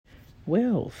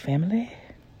Well, family,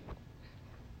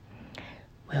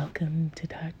 welcome to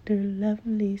Dr.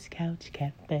 Lovely's Couch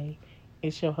Cafe.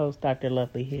 It's your host, Dr.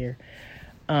 Lovely here.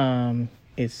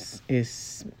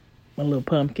 It's my little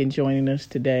pumpkin joining us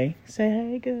today. Say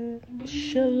hey, good.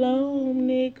 Shalom,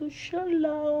 nigga.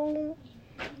 Shalom.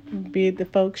 Bid the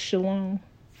folks shalom.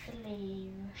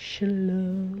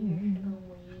 Shalom.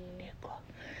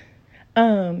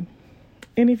 And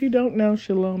if you don't know,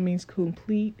 shalom means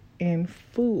complete and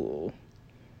full.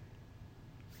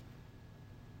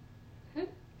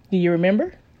 Do you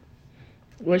remember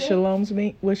what shalom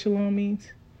means?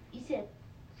 You said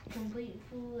complete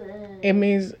full. It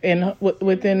means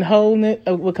within wholeness,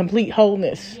 with complete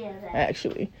wholeness. Yeah,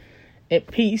 actually, at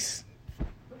peace.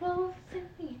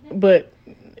 But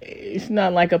it's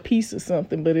not like a piece of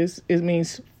something, but it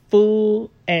means full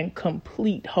and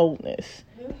complete wholeness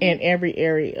in every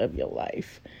area of your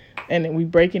life. And then we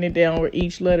breaking it down where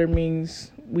each letter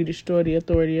means we destroy the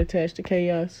authority attached to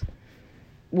chaos.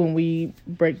 When we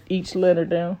break each letter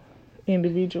down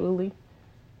individually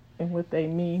and what they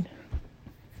mean.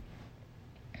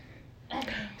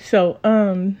 So,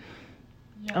 I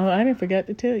didn't forget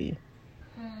to tell you.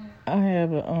 I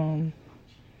have a,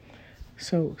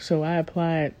 so I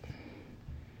applied.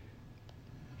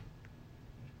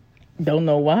 Don't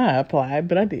know why I applied,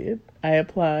 but I did. I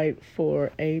applied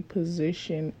for a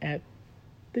position at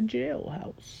the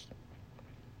jailhouse.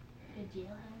 The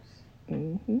jailhouse?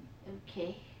 Mm-hmm.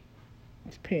 Okay.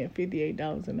 It's paying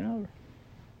 $58 an hour. How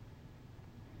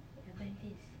about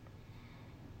this?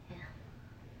 Yeah.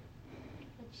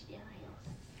 Which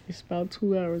jailhouse? It's about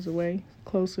 2 hours away.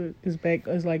 Closer.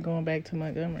 It's like going back to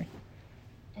Montgomery.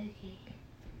 Okay.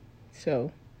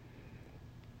 So,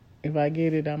 if I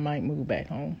get it, I might move back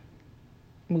home.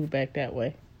 Move back that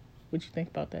way. What you think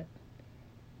about that?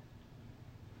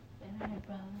 I don't have a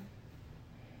problem.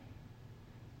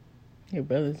 Your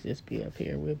brothers just be up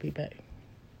here. We'll be back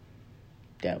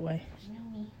that way. You know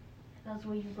me. That's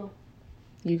where you go.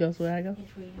 You go where I go?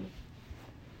 It's where you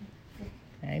go.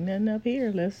 Ain't nothing up here.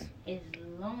 As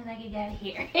long as I get out of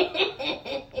here.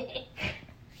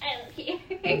 I don't care.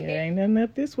 Yeah, ain't nothing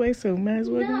up this way, so might as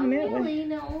well go that way.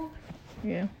 No.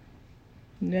 Yeah.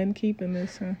 Nothing keeping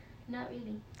this, huh? Not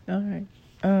really. All right.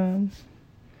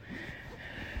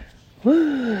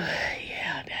 Woo,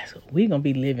 yeah, that's what we gonna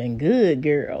be living good,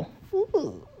 girl.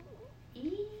 Ooh.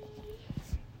 Yes,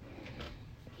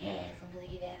 I'm gonna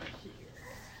get out of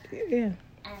here. Yeah.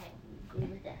 I'm good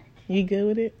with that. You good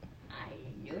with it? I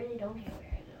really don't care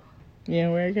where I go. Yeah,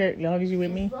 where I go? As long as you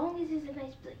with me? As long as it's a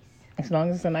nice place. As long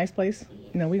as it's a nice place?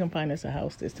 Yes. No, we gonna find us a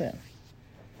house this time.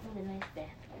 With a nice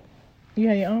bathroom. You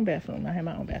have your own bathroom. I have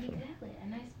my own bathroom. Exactly. A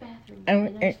nice bathroom. And-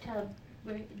 with a nice tub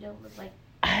where it don't look like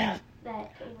that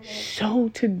over there. So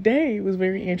today was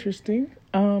very interesting.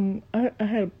 I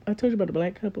told you about the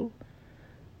black couple.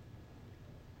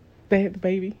 They had the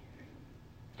baby.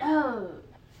 Oh.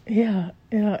 Yeah.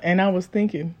 And I was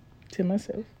thinking to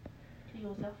myself, To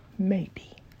yourself?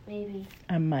 maybe Maybe.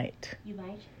 I might You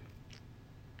might.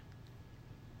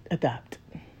 adopt.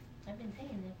 I've been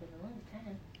saying that for a long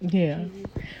time. Yeah.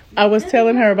 I was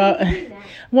telling her about, I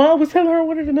was telling her I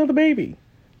wanted another baby.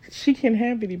 She can't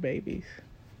have any babies.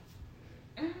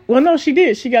 Well, no, she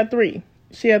did. She got 3.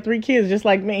 She had 3 kids just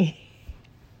like me.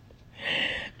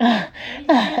 And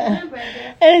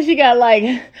she got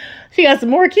some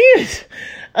more kids.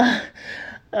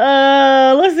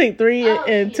 Let's see, 3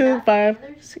 and 2, 5,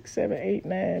 6, 7, 8,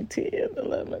 9, 10,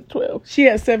 11, 12. She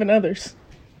had 7 others.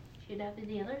 She adopted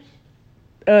the others?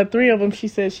 3 of them she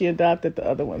said she adopted. The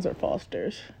other ones are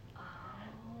fosters. Oh,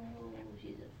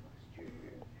 she's a foster.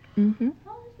 Mm-hmm.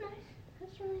 Oh, that's nice.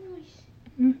 That's really nice.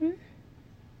 Mm-hmm.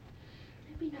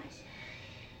 That'd be nice.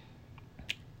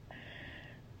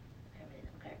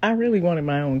 I really wanted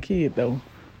my own kid, though.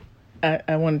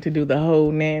 I wanted to do the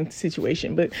whole Nan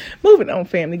situation, but moving on,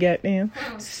 family, goddamn.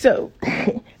 So,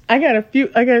 I got a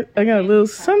little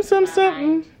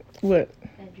something. What?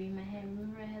 That dream I had.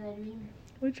 Remember I had that dream?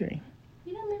 What dream?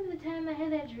 You don't remember the time I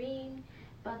had that dream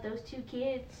about those 2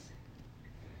 kids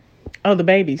Oh, the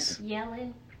babies.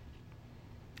 yelling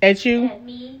At you? at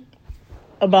me?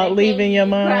 About leaving your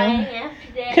Crying mom?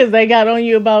 after that. Because they got on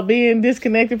you about being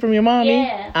disconnected from your mommy?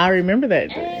 Yeah. I remember that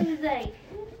And I dream. was like,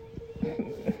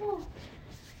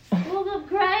 woke up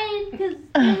crying because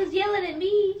he was yelling at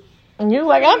me. And you was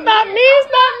like, I'm not me,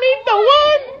 it's not me, the one.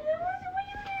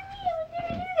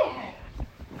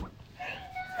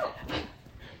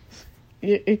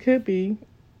 It could be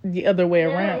the other way Now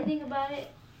that I around. think about it,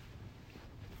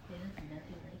 it was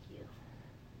nothing like you.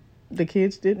 The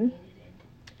kids didn't?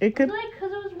 It could. Like,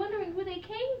 because I was wondering where they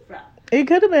came from. It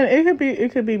could have been.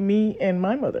 It could be me and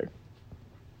my mother.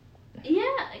 It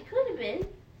been.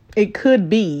 It could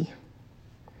be.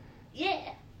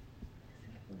 Yeah.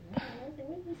 Where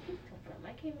did these kids come from?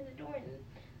 I came in the door and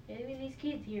maybe these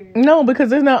kids here. No,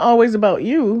 because it's not always about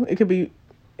you. It could be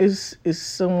is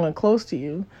someone close to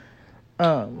you,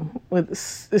 with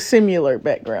a similar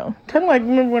background. Kind of like,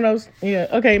 remember when I was, yeah.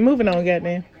 Okay, moving on.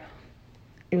 Goddamn.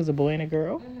 It was a boy and a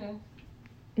girl.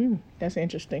 That's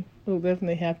interesting. We'll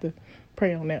definitely have to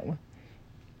pray on that one.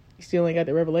 You still ain't got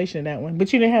the revelation of that one,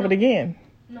 but you didn't have it again.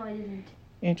 No, I didn't.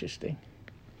 Interesting.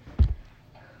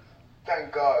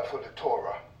 Thank God for the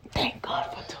Torah. Thank God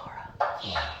for Torah.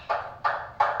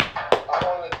 I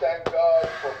want to thank God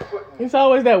for putting It's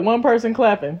always that one person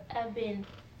clapping. I've been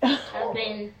that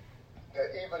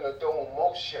even though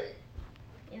Moshe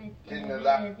in didn't a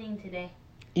allow. thing today.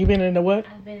 You been in the what?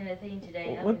 I've been in a thing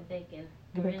today. I've What? been thinking.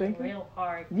 You been thinking? Real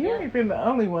hard. You Yep. ain't been the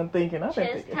only one thinking. I've been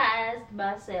thinking. Chastised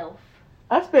myself.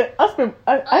 I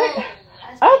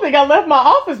I think I left my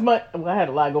office much. Well, I had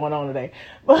a lot going on today,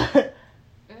 but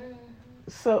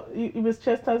so you was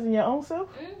chastising your own self.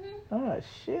 Oh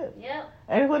shit! Yep.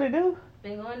 Ain't what it do,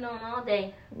 Been going on all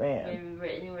day. man. Been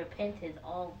in repentance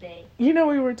all day. You know,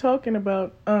 we were talking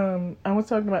about. I was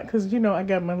talking about because I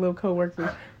got my little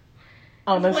coworker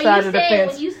on the side of the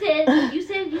fence. When you said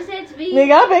to me,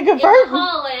 Nigga, I've been in the converting.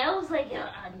 hallway, I was like, yo,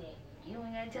 you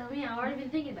ain't gotta tell me. I already been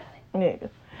thinking about it. Nigga,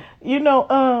 I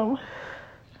was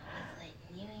like,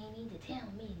 you ain't need to tell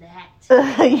me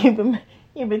that.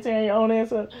 you been tearing your own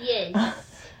ass up. Yes.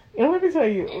 Let me tell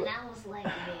you. And I was like,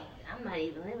 man, I'm not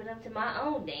even living up to my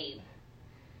own name.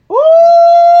 Ooh,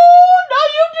 no,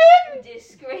 you didn't.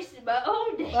 Disgracing my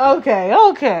own name. Okay. I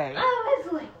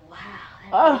was like, wow,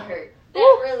 that really hurt.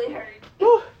 That really hurt.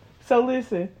 Ooh. So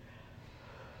listen,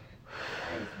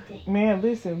 man,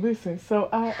 listen. So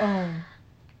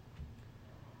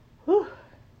whew.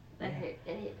 That hit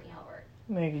me hard.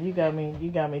 Nigga, you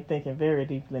got me thinking very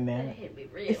deeply now. That hit me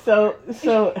real So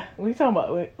we talking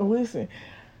about. Listen,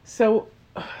 so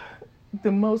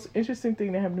the most interesting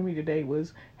thing that happened to me today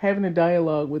was having a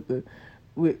dialogue with the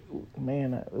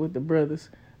brothers.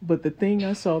 But the thing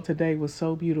I saw today was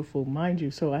so beautiful, mind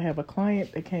you. So I have a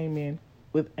client that came in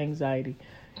with anxiety,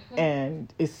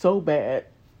 and it's so bad.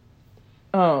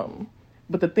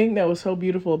 But the thing that was so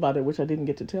beautiful about it, which I didn't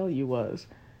get to tell you, was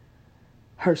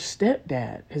her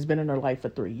stepdad has been in her life for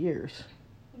 3 years.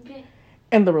 Okay.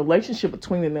 And the relationship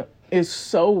between them is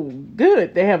so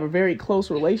good. They have a very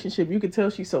close relationship. You could tell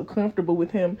she's so comfortable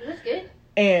with him. That's good.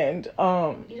 And You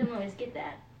don't always get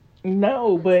that.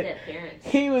 no, but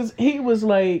he was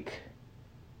like,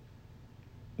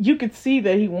 you could see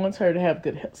that he wants her to have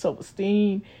good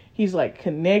self-esteem. He's like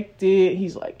connected.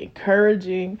 He's like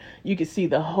encouraging. You can see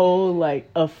the whole like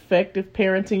effective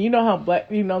parenting. You know how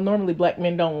normally black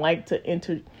men don't like to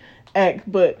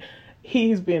interact, but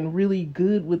he's been really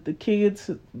good with the kids.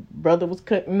 His brother was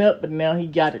cutting up, but now he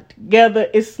got it together.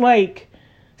 It's like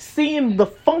seeing the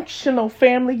functional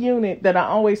family unit that I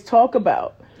always talk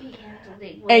about.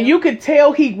 And you could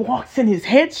tell he walks in his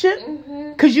headship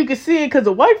because you could see it because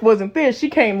the wife wasn't there. She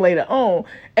came later on,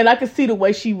 and I could see the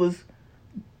way she was,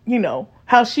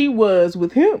 how she was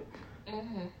with him.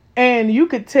 And you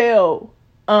could tell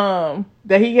that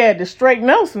he had to straighten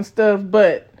out some stuff,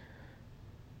 but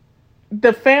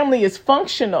the family is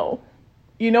functional.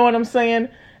 You know what I'm saying?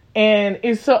 And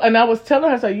it's so. And I was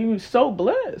telling her, so you're so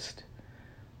blessed.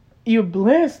 You're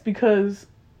blessed because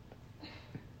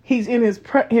he's in his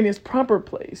proper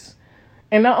place.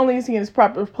 And not only is he in his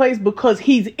proper place, because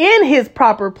he's in his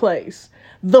proper place,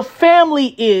 the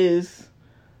family is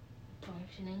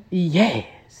functioning. Yes.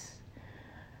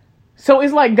 So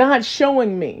it's like God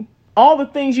showing me all the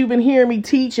things you've been hearing me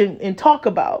teach and talk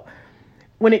about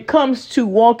when it comes to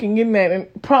walking in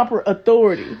that proper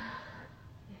authority.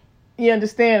 You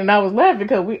understand? And I was laughing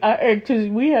because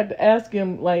we had to ask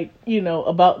him,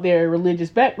 about their religious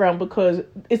background because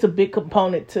it's a big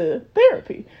component to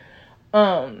therapy.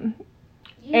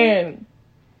 And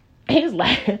he's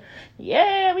like,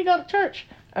 yeah, we go to church.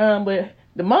 But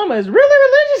the mama is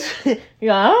really religious.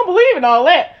 I don't believe in all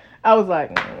that. I was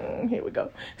like, here we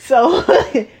go. So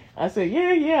I said,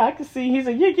 yeah, I can see. He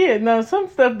said, yeah. Now some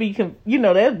stuff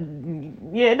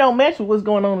it don't match with what's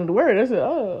going on in the word. I said,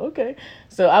 oh, okay.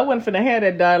 So I wasn't finna have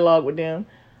that dialogue with them,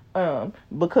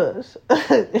 because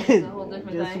it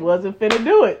just wasn't finna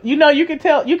do it. You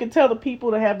can tell the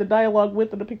people to have the dialogue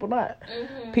with and the people not.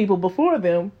 People before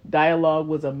them, dialogue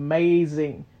was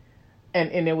amazing,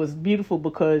 and it was beautiful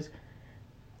because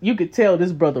you could tell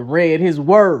this brother read his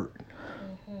word.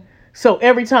 So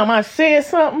every time I said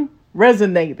something,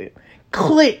 resonated,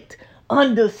 clicked,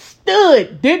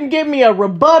 understood, didn't give me a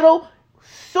rebuttal.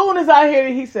 Soon as I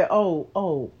heard it, he said,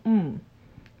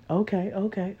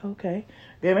 Okay.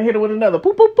 Then I hit her with another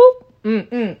boop, boop,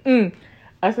 boop.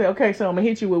 I said, okay, so I'm going to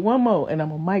hit you with one more, and I'm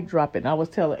going to mic drop it. And I was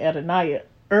telling Adonaiah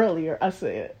earlier, I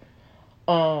said,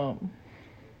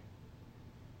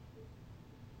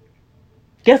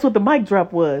 guess what the mic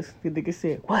drop was? The nigga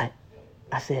said, what?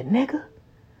 I said, nigga,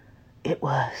 it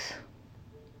was,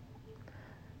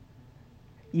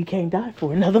 you can't die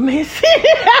for another man's sin.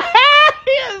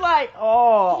 He was like,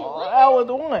 oh, that was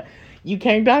the one. You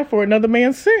can't die for another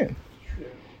man's sin.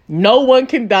 No one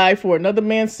can die for another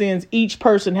man's sins. Each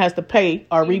person has to pay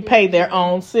or repay their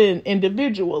own sin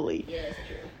individually. Yeah, that's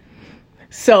true.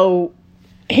 So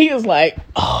he was like,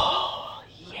 oh,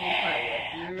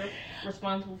 yeah. You're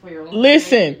responsible for your own.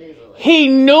 Listen, he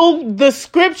knew the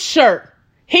scripture.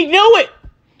 He knew it.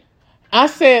 I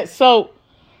said, so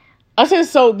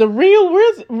the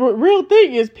real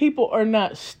thing is people are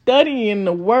not studying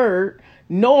the word,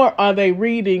 nor are they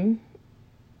reading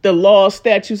the law,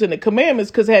 statutes, and the commandments,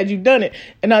 because had you done it,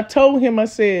 and I told him, I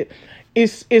said,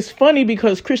 it's funny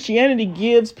because Christianity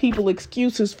gives people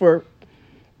excuses for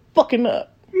fucking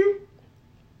up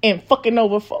and fucking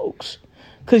over folks,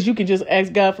 because you can just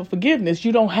ask God for forgiveness.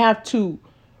 You don't have to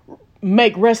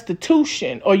make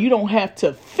restitution, or you don't have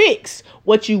to fix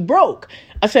what you broke.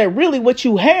 I said, really, what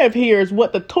you have here is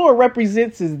what the Torah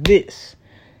represents is this.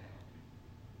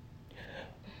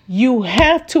 You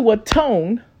have to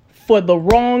atone for the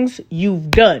wrongs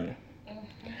you've done.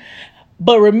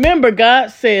 But remember, God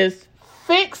says,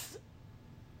 fix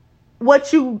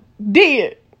what you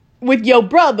did with your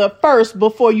brother first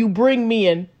before you bring me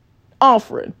an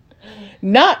offering.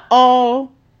 Not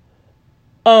all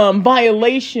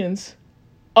violations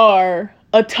are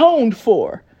atoned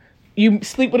for. You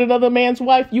sleep with another man's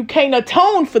wife, you can't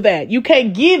atone for that. You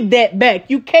can't give that back.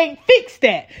 You can't fix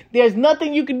that. There's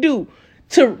nothing you can do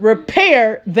to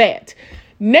repair that.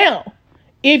 Now,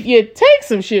 if you take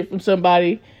some shit from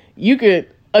somebody, you could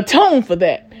atone for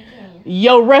that.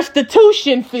 Your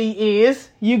restitution fee is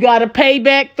you got to pay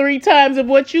back 3 times of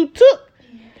what you took.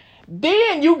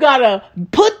 Then you got to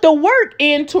put the work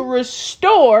in to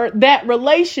restore that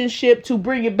relationship, to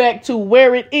bring it back to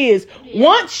where it is.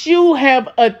 Once you have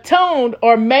atoned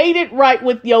or made it right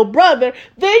with your brother,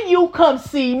 then you come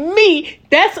see me.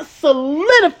 That's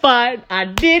solidified. I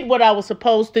did what I was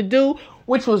supposed to do,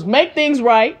 which was make things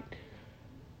right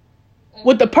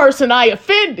with the person I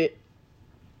offended.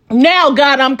 Now,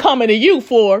 God, I'm coming to you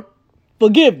for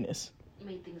forgiveness.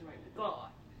 Make things right with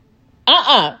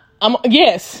God.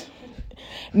 Yes.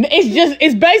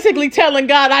 It's basically telling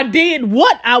God I did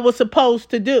what I was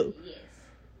supposed to do. Yes.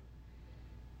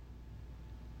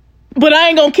 But I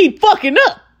ain't gonna keep fucking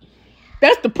up.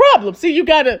 That's the problem. See, you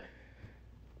gotta.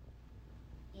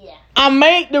 Yeah. I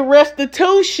made the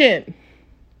restitution.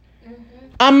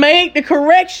 I made the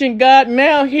correction, God.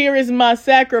 Now here is my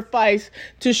sacrifice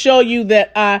to show you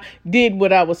that I did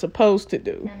what I was supposed to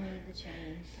do. I made the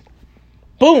change.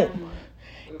 Boom.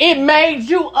 It made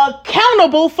you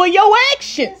accountable for your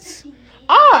actions.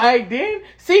 All right, then.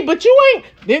 See, but you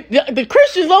ain't. The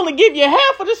Christians only give you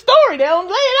half of the story. They don't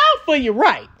lay it out for you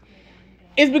right.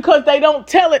 It's because they don't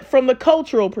tell it from the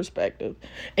cultural perspective.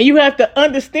 And you have to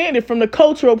understand it from the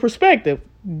cultural perspective.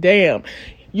 Damn.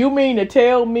 You mean to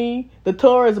tell me the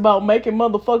Torah is about making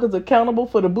motherfuckers accountable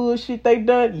for the bullshit they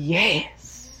done?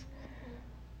 Yes.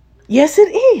 Yes, it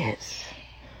is.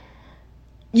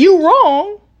 You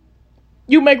wrong.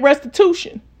 You make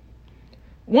restitution.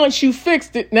 Once you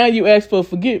fixed it, now you ask for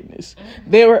forgiveness.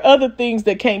 There are other things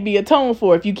that can't be atoned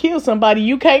for. If you kill somebody,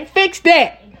 you can't fix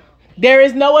that. There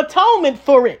is no atonement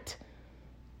for it.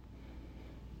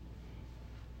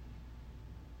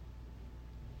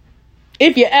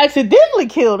 If you accidentally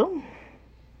killed them,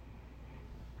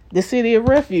 the city of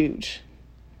refuge.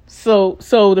 So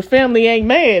the family ain't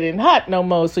mad and hot no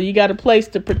more. So you got a place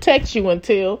to protect you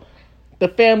until the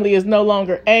family is no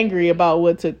longer angry about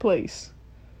what took place.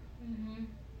 Mm-hmm.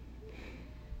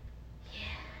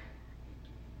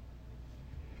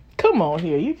 Come on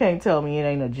here. You can't tell me it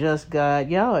ain't a just God.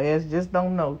 Y'all ass just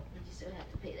don't know. But you still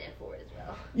have to pay that for it as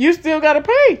well. You still got to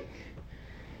pay.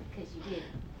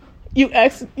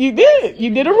 Because you did.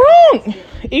 You did it wrong.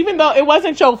 Even though it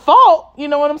wasn't your fault. You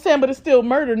know what I'm saying? But it's still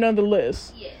murder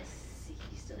nonetheless. Yes. You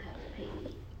still have to pay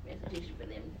restitution for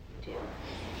them too.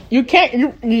 You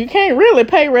can't really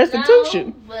pay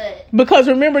restitution. No, because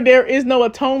remember, there is no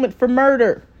atonement for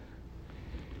murder.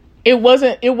 It was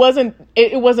an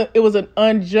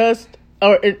unjust,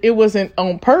 or it wasn't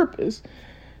on purpose,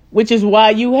 which is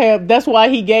why that's why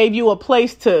he gave you a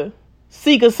place to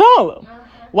seek asylum.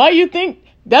 Why you think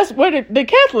that's where the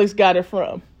Catholics got it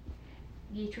from?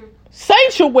 Yeah, true.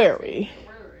 Sanctuary.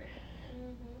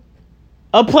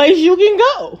 a place you can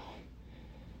go.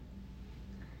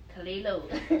 Lay low.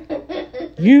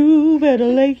 You better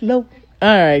lay low.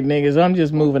 All right, niggas, I'm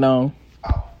just moving on.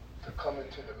 To come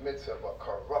into the midst of a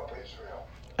corrupt Israel.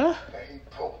 And he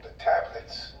broke the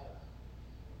tablets.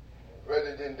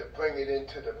 Rather than to bring it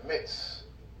into the midst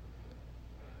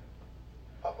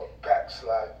of a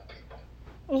backsliding people.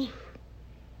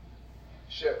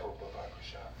 Shepherd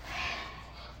Babakasha.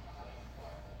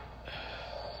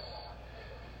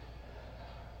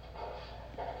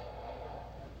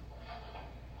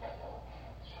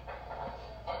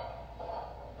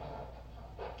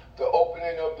 The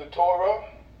opening of the Torah.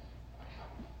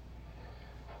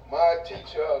 My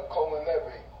teacher, Cohen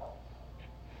Levy,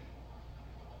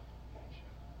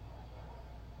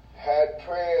 had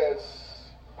prayers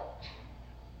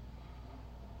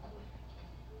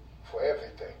for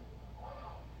everything.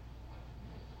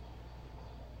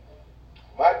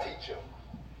 My teacher,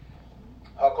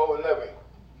 Cohen Levy,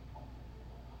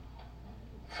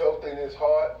 felt in his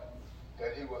heart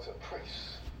that he was a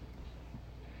priest.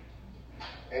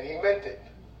 And he meant it.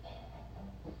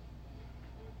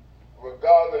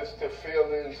 Regardless the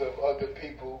feelings of other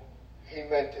people, he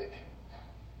meant it.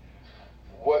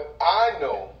 What I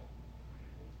know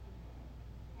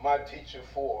my teacher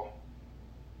for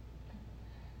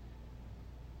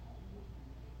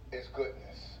is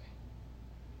goodness.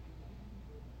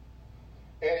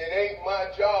 And it ain't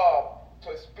my job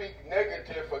to speak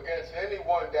negative against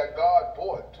anyone that God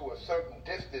brought to a certain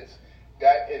distance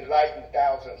that enlightened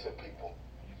thousands of people.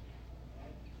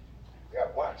 We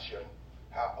gotta watch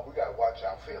we gotta watch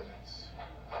our feelings.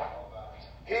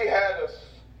 He had a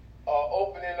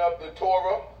opening of the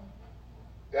Torah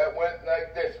that went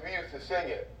like this. We used to sing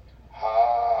it.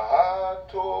 Ha-Torah,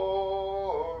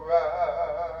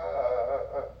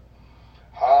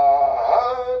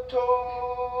 Ha-Torah,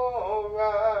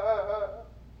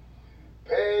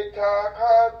 Petach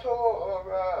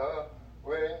HaTorah,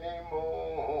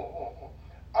 Renimo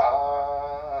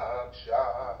Aksha.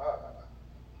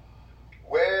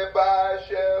 Whereby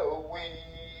shall we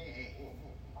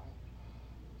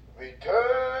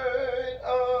return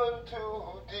unto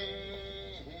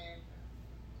thee,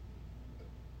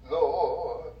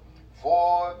 Lord,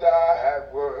 for thy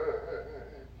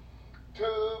word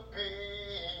to be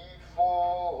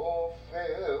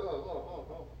fulfilled.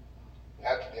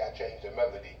 Naturally, I changed the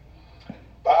melody.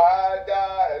 By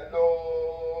thy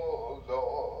Lord,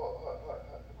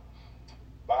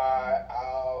 by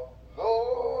our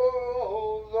Lord,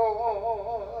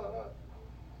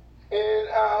 in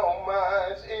our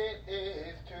minds it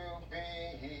is to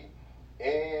be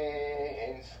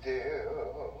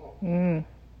instilled.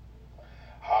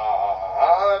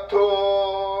 Ha-Torah,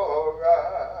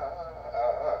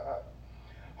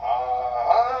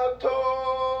 Ha-Torah,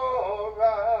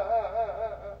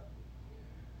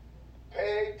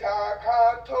 Petach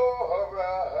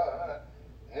HaTorah,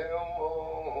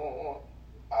 Nemo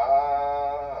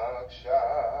Aksha.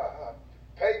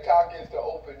 Petach is to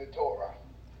open the Torah.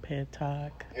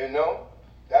 Petach. You know?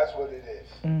 That's what it is.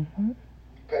 Mm-hmm.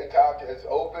 Petach is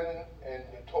open in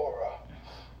the Torah.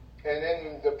 And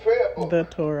in the prayer book, The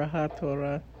Torah,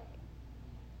 HaTorah.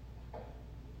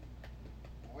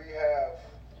 we have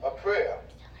a prayer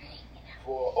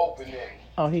for opening.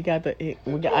 Oh, he got I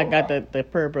got the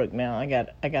prayer book now. I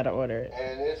got to order it.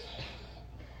 And it's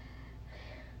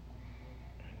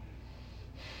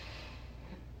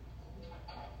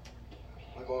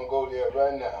we're gonna go there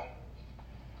right now.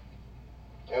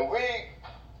 And we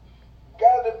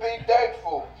gotta be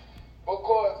thankful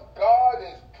because God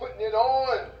is putting it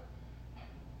on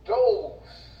those.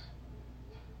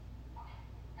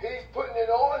 He's putting it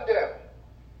on them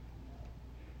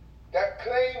that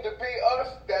claim to be us,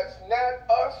 that's not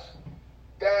us,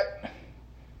 that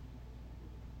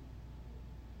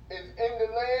is in the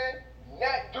land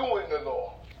not doing the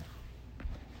law.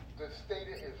 The state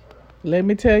of Israel. Let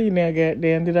me tell you now,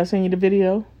 goddamn. Did I send you the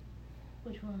video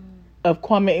Which one? of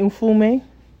Kwame Nkrumah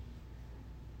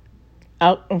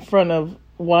out in front of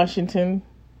Washington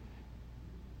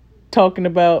talking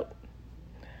about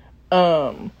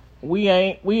we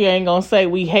ain't gonna say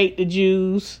we hate the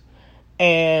Jews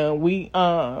and we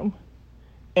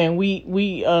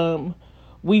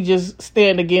just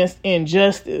stand against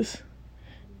injustice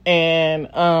and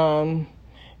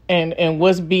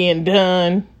what's being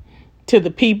done to the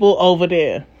people over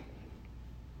there.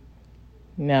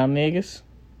 Now, niggas,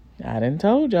 I done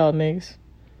told y'all niggas.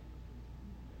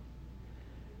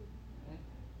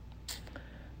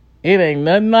 It ain't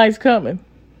nothing nice coming.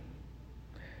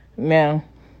 Now,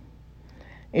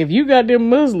 if you got them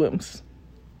Muslims,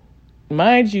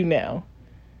 mind you now,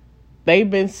 They've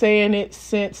been saying it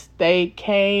since they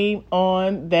came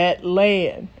on that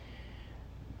land.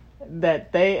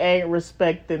 That they ain't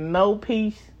respecting no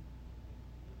peace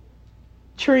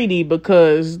treaty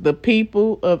because the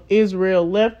people of Israel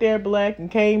left there black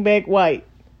and came back white.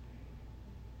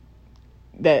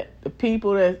 That the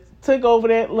people that took over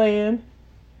that land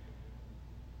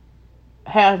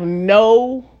have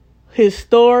no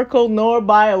historical nor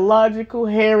biological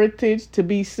heritage to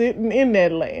be sitting in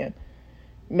that land.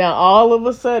 Now all of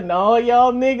a sudden, all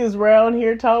y'all niggas around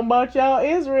here talking about y'all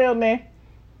Israel now.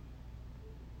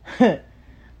 And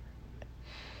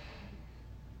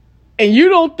you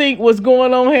don't think what's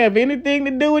going on have anything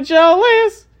to do with y'all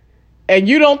ass? And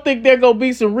you don't think there gonna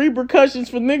be some repercussions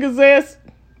for niggas ass?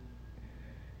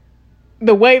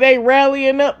 The way they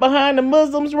rallying up behind the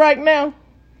Muslims right now?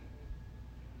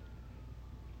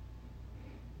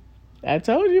 I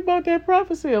told you about that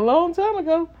prophecy a long time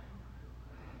ago.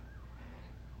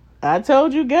 I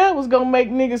told you God was gonna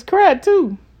make niggas cry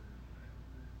too.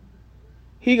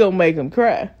 He gonna make them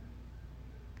cry.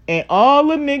 And all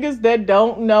the niggas that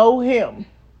don't know him.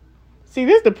 See,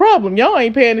 this is the problem. Y'all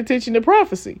ain't paying attention to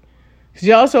prophecy. Because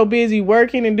y'all so busy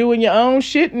working and doing your own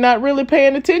shit and not really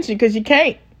paying attention because you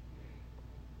can't.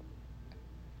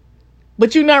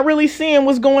 But you're not really seeing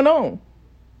what's going on.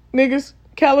 Niggas,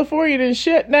 California done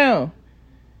shut down.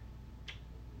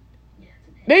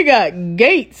 They got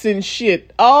gates and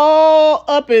shit all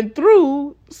up and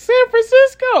through San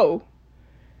Francisco.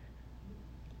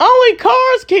 Only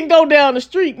cars can go down the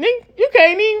street. You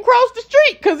can't even cross the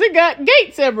street because it got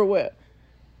gates everywhere.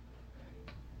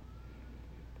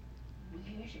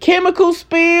 Chemical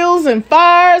spills and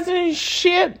fires and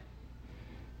shit.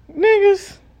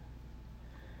 Niggas.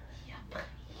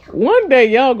 One day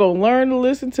y'all gonna learn to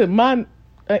listen to my...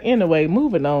 anyway,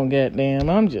 moving on, goddamn.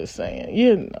 I'm just saying,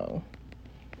 you know.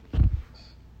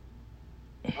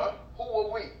 Huh? Who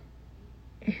are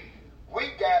we? We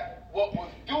got what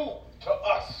was due to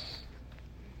us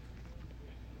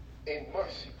in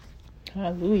mercy.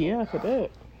 Hallelujah for that.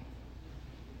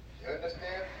 You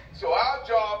understand? So our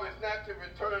job is not to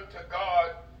return to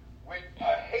God with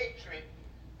a hatred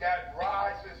that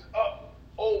rises up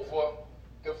over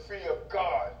the fear of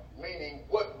God, meaning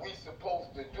what we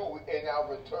supposed to do in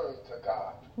our return to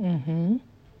God. Mm-hmm.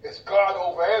 It's God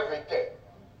over everything.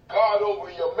 God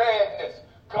over your madness.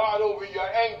 God over your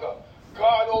anger.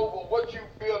 God over what you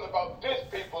feel about this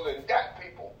people and that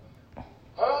people.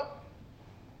 Huh?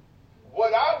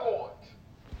 What I want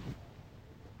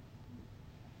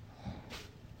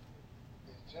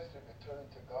is just a return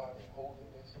to God in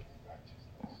holiness and in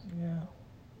righteousness. Yeah.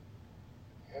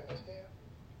 You understand?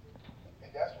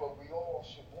 And that's what we all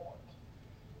should want.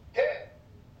 Then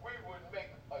we would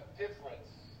make a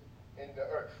difference in the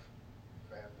earth,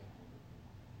 family.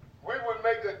 We would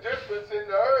make a difference in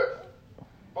the earth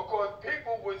because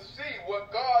people would see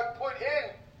what God put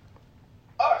in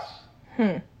us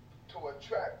to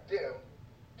attract them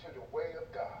to the way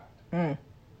of God.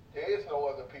 There is no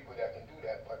other people that can do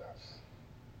that but us.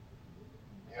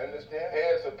 You understand?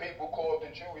 There's a people called the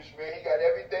Jewish man. He got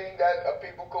everything that a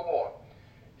people could want.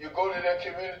 You go to their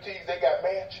communities, they got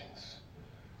mansions.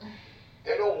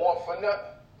 They don't want for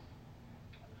nothing.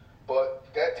 But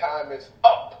that time is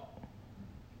up.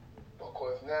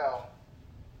 Because now,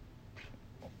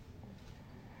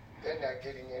 they're not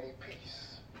getting any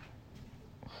peace.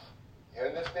 You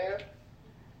understand?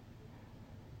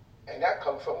 And that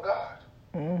comes from God.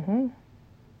 Mm-hmm.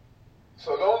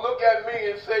 So don't look at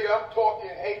me and say I'm talking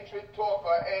hatred talk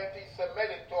or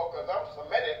anti-Semitic talk, because I'm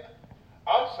Semitic.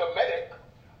 I'm Semitic.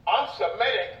 I'm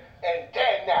Semitic, and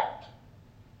they're not.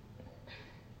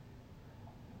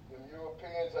 The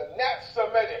Europeans are not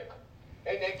Semitic,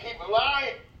 and they keep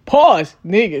lying. Pause,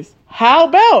 niggas. How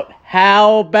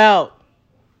about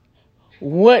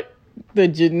what the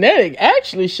genetic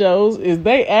actually shows is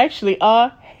they actually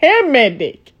are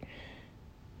Hamitic.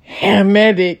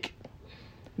 Hamitic,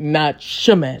 not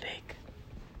Shemitic.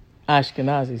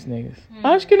 Ashkenazis, niggas.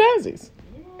 Ashkenazis.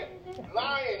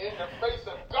 Lying in the face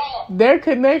of God. Their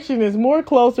connection is more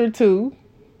closer to...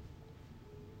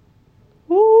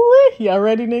 Woo-wee. Y'all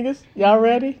ready, niggas? Y'all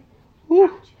ready?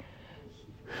 Woo.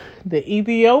 The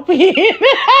Ethiopian.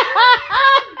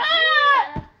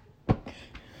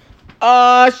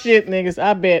 Oh, shit, niggas.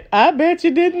 I bet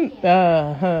you didn't.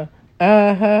 Uh-huh.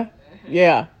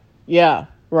 Yeah.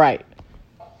 Right.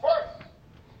 First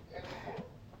in the world.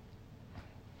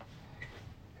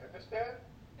 You understand?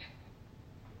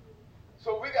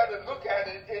 So we got to look at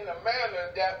it in a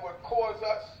manner that would cause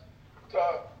us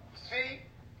to see,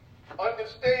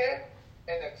 understand,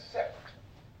 and accept.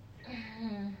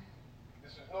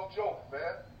 This is no joke,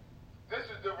 man. This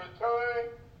is the return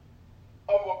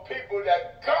of a people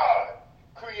that God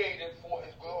created for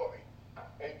his glory.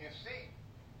 And you see,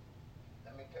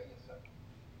 let me tell you something.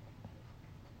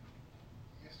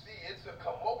 You see, it's a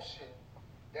commotion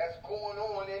that's going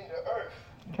on in the earth.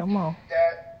 Come on.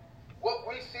 That what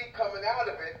we see coming out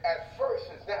of it at first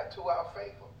is not to our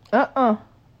favor.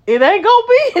 It ain't gonna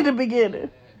be in the beginning.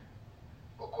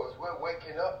 Because we're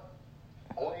waking up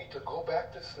only to go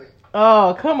back to sleep.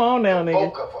 Oh, come on now, The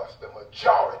nigga. bulk of us, the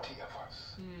majority of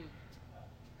us.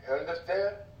 You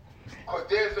understand? Because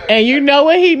there's a... And you know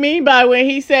what he mean by when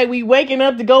he said we waking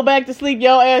up to go back to sleep,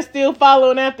 your ass still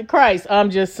following after Christ. I'm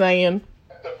just saying.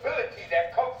 stability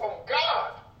that comes from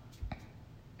God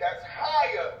that's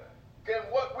higher than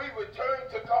what we return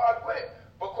to God with.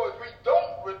 Because we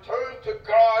don't return to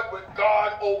God with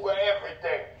God over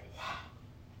everything.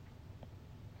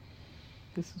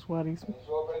 This is what He's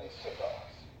already sick of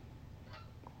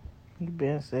us. he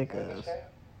been sick You of us. understand?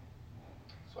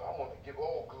 So I want to give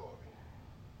all glory.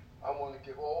 I want to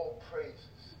give all praises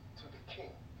to the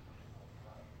King.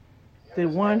 You The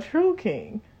one understand? true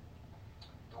king.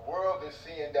 The world is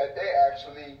seeing that they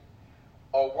actually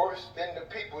are worse than the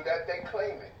people that they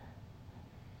claiming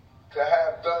to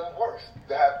have done worse,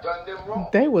 to have done them wrong.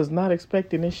 They was not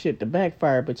expecting this shit to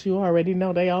backfire, but you already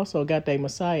know they also got their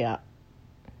Messiah.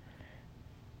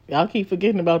 Y'all keep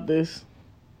forgetting about this.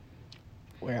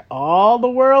 Where all the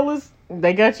world is,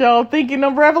 they got y'all thinking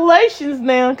of revelations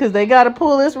now, because they got to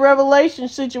pull this revelation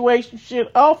situation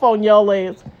shit off on y'all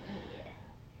ass.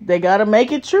 They got to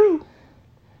make it true.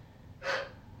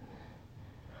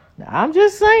 Now, I'm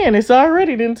just saying, it's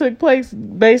already done took place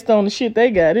based on the shit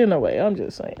they got anyway. I'm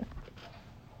just saying.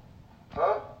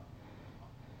 Huh?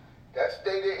 That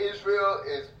state of Israel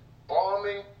is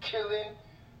bombing, killing,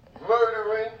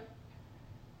 murdering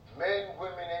men,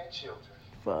 women, and children.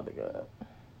 Father God.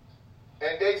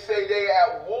 And they say they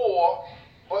at war,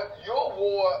 but your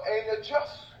war ain't a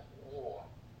just war.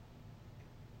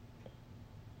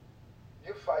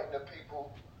 You're fighting the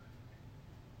people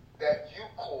that you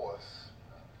cause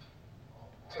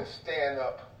to stand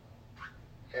up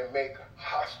and make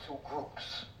hostile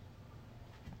groups.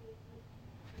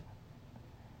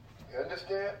 You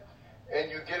understand? And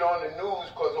you get on the news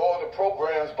because all the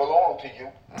programs belong to you.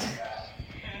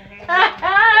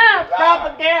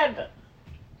 Propaganda.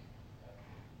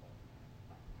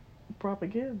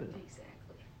 Propaganda.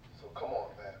 Exactly. So come on,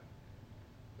 man.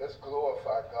 Let's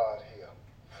glorify God here.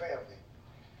 Family.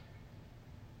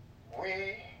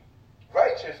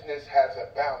 Righteousness has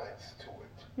a balance to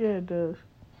it. Yeah, it does.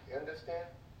 You understand?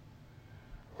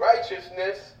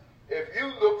 Righteousness, if you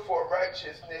look for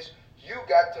righteousness, you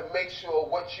got to make sure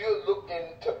what you're looking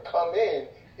to come in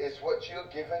is what you're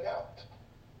giving out.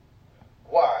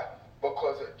 Why?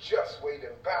 Because a just weight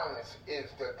and balance is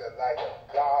the delight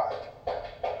of God.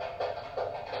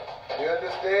 You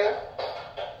understand?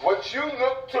 What you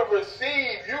look to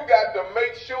receive, you got to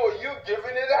make sure you're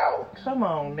giving it out. Come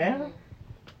on now.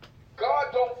 God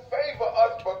don't favor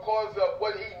us because of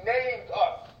what he named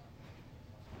us.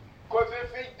 Because if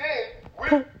he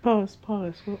did, Pause.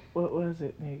 What was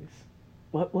it, niggas?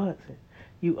 What was it?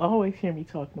 You always hear me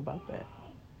talking about that.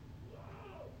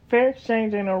 Fair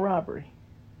exchange ain't no robbery.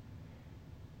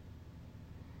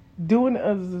 Doing to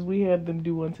others as we have them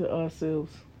do unto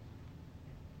ourselves.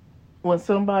 When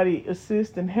somebody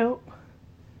assists and help,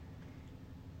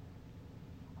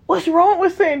 what's wrong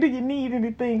with saying, do you need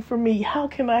anything from me? How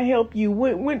can I help you?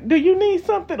 When do you need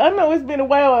something? I know it's been a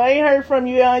while. I ain't heard from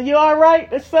you. You all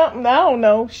right or something? I don't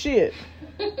know. Shit.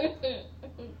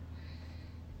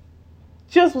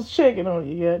 Just was checking on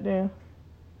you, goddamn.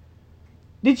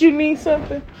 Did you need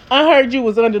something? I heard you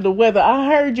was under the weather. I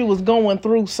heard you was going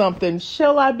through something.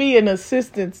 Shall I be an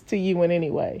assistance to you in any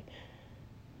way?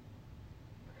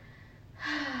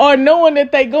 Or knowing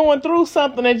that they going through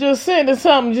something and just sending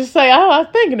something, just say, oh, I'm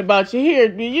thinking about you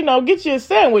here. You know, get you a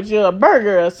sandwich or a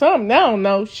burger or something. I don't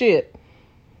know. Shit.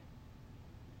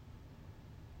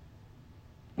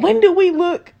 When do we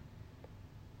look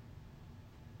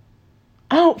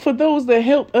out for those that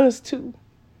help us too?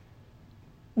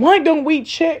 Why don't we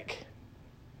check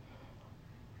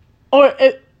or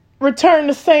return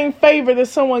the same favor that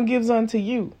someone gives unto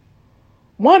you?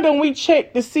 Why don't we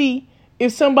check to see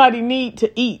if somebody need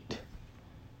to eat,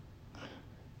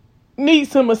 need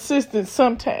some assistance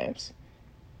sometimes?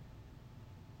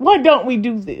 Why don't we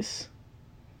do this?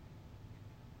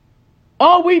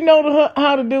 All we know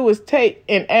how to do is take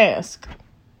and ask.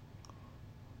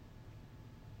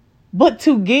 But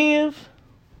to give,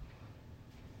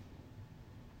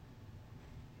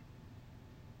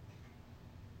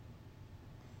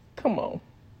 come on,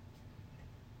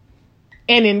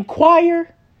 and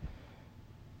inquire,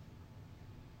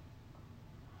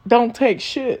 don't take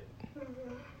shit.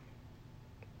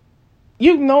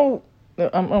 You know,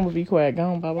 I'm going to be quiet.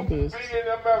 Go on, Baba Biz. Be in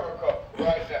America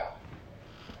right now.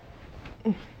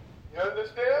 You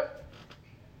understand?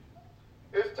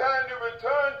 It's time to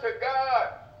return to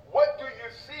God. What do you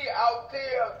see out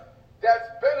there that's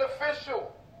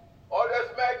beneficial or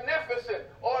that's magnificent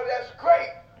or that's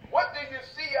great? What do you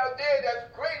see out there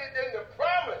that's greater than the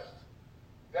promise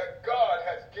that God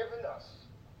has given us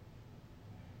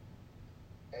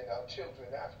and our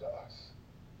children after us?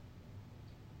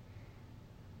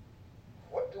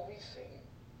 What do we see?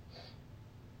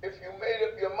 If you made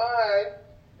up your mind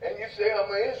and you say, I'm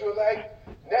an Israelite,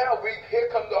 now here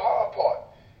comes the hard part.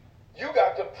 We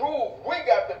got to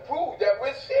prove that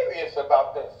we're serious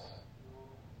about this.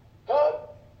 Huh?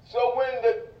 So when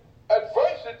the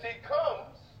adversity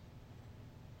comes,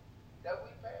 that we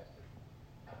pass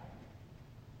it.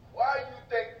 Why do you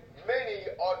think many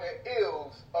are the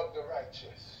ills of the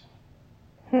righteous?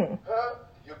 Huh?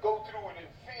 You go through it in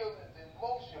feelings and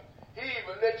emotion. He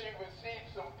even let you receive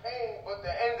some pain, but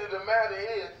the end of the matter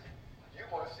is, you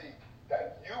want to see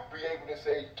that you be able to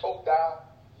say, Toda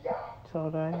Yah.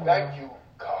 Thank you,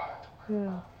 God.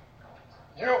 Yeah.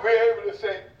 You'll be able to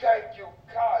say, thank you,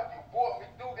 God. You brought me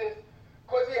through this.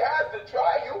 Because he has to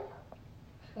try you.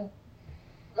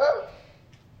 Huh?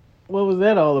 What was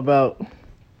that all about?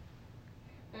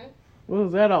 What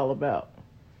was that all about?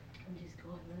 I'm just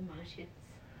going through my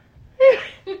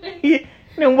shits.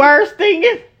 Them words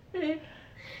stinging.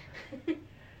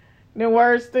 Them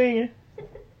words stinging.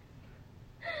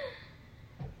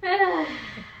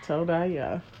 Told I,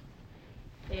 yeah.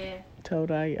 Yeah.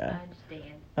 Told I, I yeah.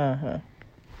 understand. Uh-huh. I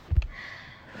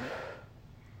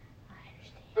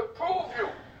understand. To prove you.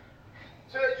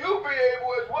 So that you be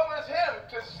able, as well as him,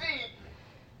 to see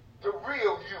the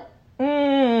real you.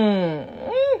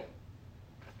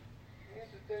 These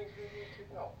are things we need to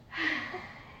know.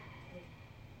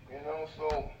 You know,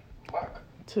 so,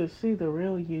 to see the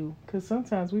real you. Because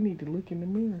sometimes we need to look in the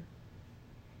mirror.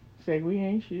 Say, we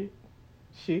ain't shit.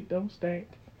 Shit don't stink.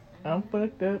 I'm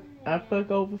fucked up. I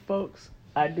fuck over folks.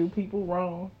 I do people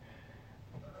wrong.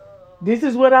 This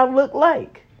is what I look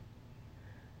like.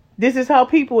 This is how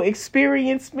people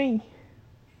experience me.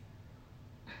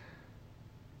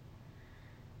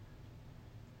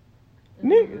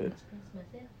 Nigga.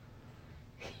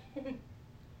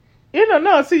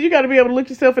 No. See, you got to be able to look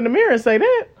yourself in the mirror and say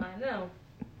that. I know.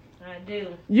 I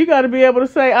do. You got to be able to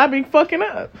say, I be fucking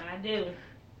up. I do.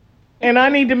 And I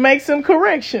need to make some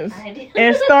corrections.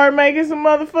 And start making some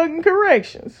motherfucking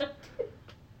corrections.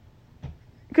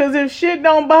 Because if shit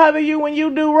don't bother you when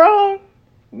you do wrong,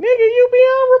 nigga, you be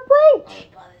on reproach.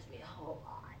 It bothers me a whole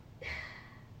lot.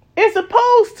 It's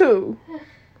supposed to.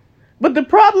 But the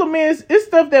problem is, it's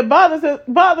stuff that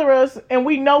bother us, and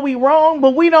we know we wrong,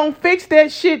 but we don't fix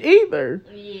that shit either.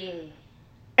 Yeah.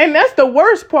 And that's the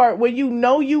worst part, when you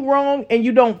know you wrong and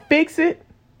you don't fix it.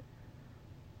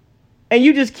 And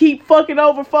you just keep fucking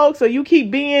over folks, or you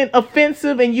keep being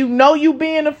offensive, and you know you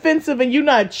being offensive, and you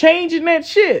not changing that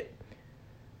shit.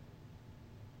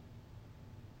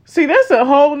 See, that's a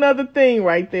whole nother thing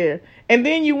right there. And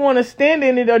then you want to stand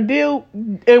in it or deal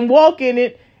and walk in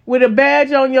it with a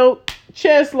badge on your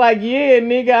chest like, yeah,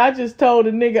 nigga, I just told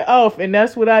a nigga off, and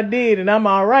that's what I did, and I'm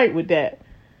all right with that.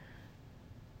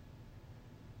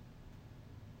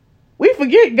 We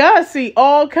forget God see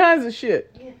all kinds of shit.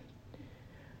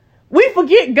 We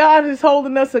forget God is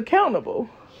holding us accountable.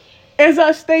 As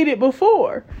I stated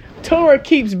before, Torah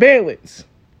keeps balance.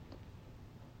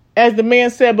 As the man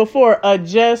said before, a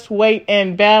just weight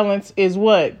and balance is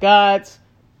what? God's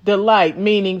delight,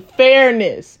 meaning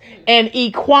fairness and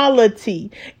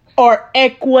equality or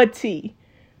equity.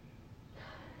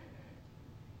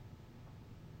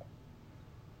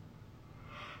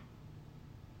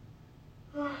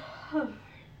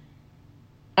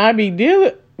 I be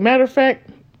dealing, matter of fact,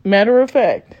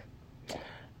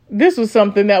 this was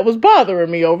something that was bothering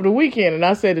me over the weekend. And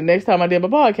I said the next time I did my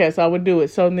podcast, I would do it.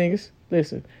 So niggas,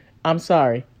 listen, I'm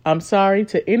sorry. I'm sorry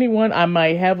to anyone I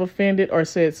might have offended or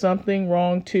said something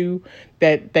wrong to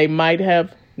that they might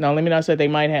have. No, let me not say they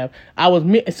might have.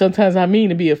 Sometimes I mean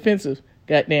to be offensive,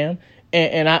 goddamn.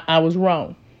 And I was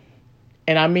wrong.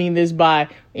 And I mean this by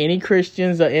any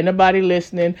Christians or anybody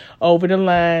listening over the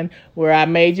line where I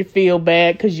made you feel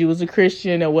bad because you was a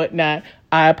Christian or whatnot.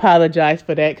 I apologize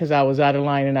for that because I was out of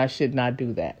line and I should not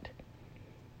do that.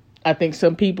 I think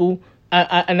some people,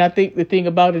 I think the thing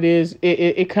about it is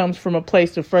it comes from a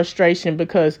place of frustration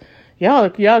because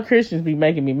y'all Christians be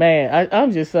making me mad.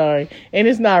 I'm just sorry. And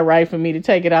it's not right for me to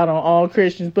take it out on all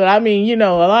Christians. But I mean,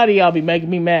 a lot of y'all be making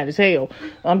me mad as hell.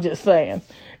 I'm just saying.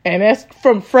 And that's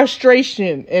from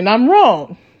frustration. And I'm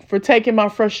wrong for taking my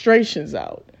frustrations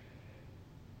out.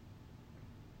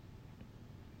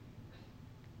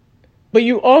 But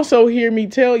you also hear me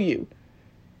tell you,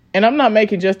 and I'm not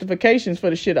making justifications for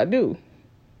the shit I do,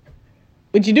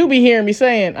 but you do be hearing me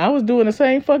saying, I was doing the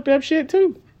same fucked up shit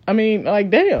too. I mean, like,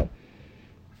 damn.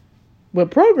 But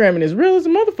programming is real as a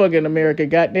motherfucker in America.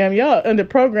 Goddamn, y'all under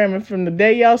programming from the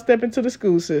day y'all step into the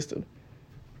school system.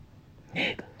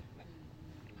 Nigga.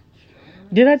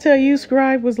 Did I tell you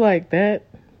Scribe was like that?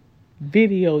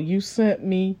 Video you sent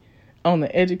me on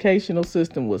the educational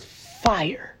system was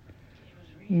fire.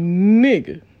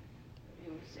 Nigga.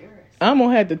 I'm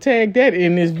gonna have to tag that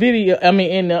in this video. I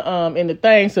mean, in the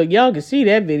thing, so y'all can see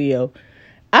that video.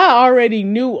 I already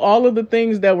knew all of the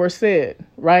things that were said,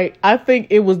 right? I think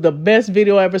it was the best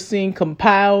video I ever seen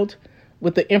compiled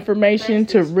with the information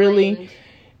to really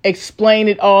explain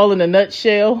it all in a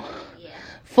nutshell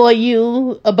for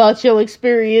you about your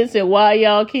experience and why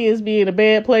y'all kids be in a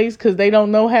bad place because they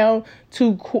don't know how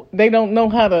to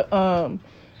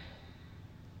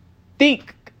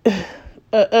think.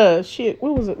 Shit.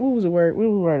 What was it? What was the word? What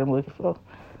was the word I'm looking for?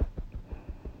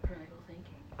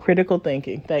 Critical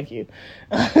thinking. Thank you.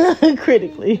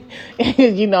 Critically.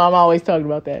 You know, I'm always talking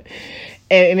about that.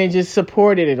 And it just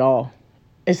supported it all.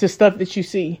 It's the stuff that you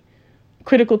see.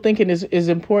 Critical thinking is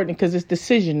important because it's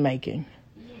decision making.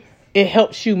 Yes. It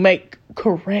helps you make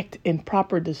correct and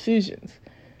proper decisions.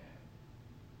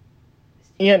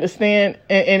 You understand?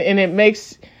 And it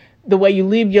makes the way you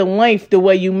live your life, the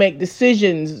way you make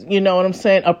decisions, you know what I'm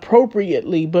saying,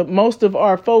 appropriately. But most of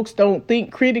our folks don't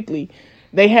think critically.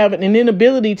 They have an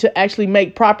inability to actually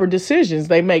make proper decisions.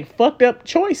 They make fucked up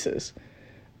choices.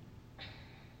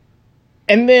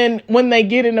 And then when they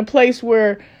get in a place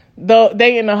where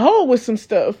they in the hole with some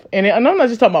stuff, and I'm not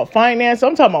just talking about finance,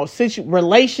 I'm talking about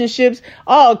relationships,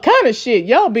 all kind of shit.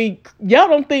 Y'all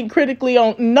don't think critically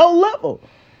on no level.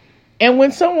 And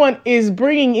when someone is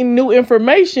bringing in new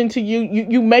information to you,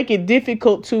 you make it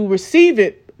difficult to receive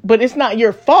it, but it's not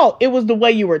your fault. It was the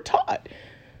way you were taught.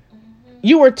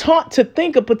 You were taught to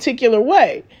think a particular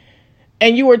way,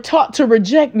 and you were taught to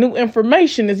reject new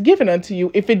information that's given unto you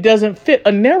if it doesn't fit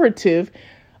a narrative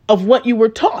of what you were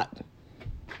taught.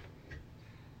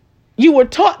 You were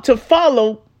taught to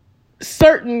follow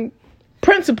certain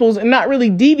principles and not really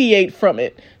deviate from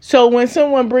it. So when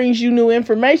someone brings you new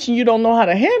information, you don't know how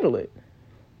to handle it.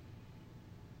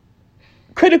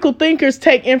 Critical thinkers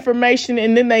take information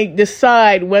and then they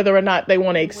decide whether or not they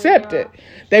want to accept it.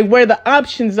 They weigh the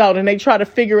options out and they try to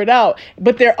figure it out.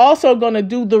 But they're also going to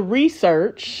do the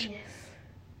research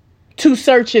to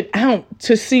search it out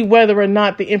to see whether or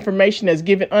not the information that's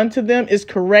given unto them is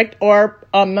correct or,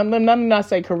 let me not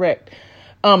say correct,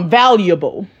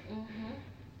 valuable.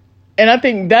 And I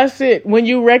think that's it. When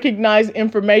you recognize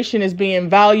information as being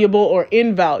valuable or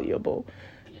invaluable.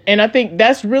 And I think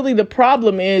that's really the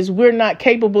problem is we're not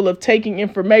capable of taking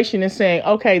information and saying,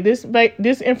 okay,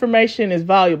 this information is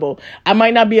valuable. I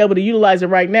might not be able to utilize it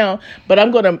right now, but I'm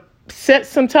going to set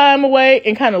some time away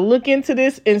and kind of look into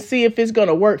this and see if it's going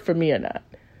to work for me or not.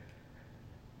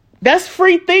 That's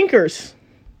free thinkers.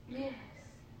 Yes.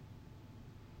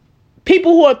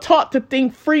 People who are taught to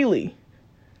think freely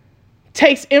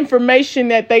takes information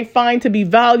that they find to be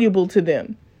valuable to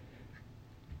them.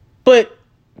 But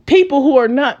people who are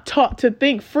not taught to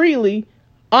think freely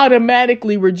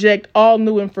automatically reject all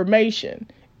new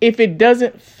information if it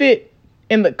doesn't fit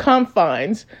in the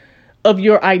confines of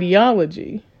your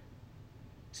ideology.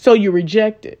 So you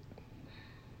reject it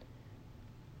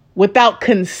without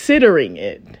considering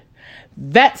it.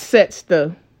 That sets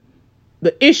the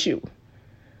issue.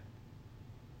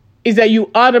 Is that you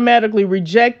automatically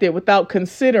reject it without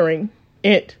considering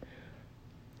it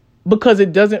because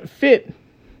it doesn't fit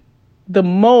the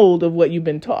mold of what you've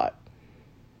been taught.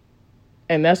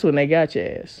 And that's when they got your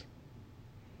ass.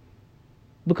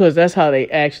 Because that's how they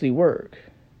actually work.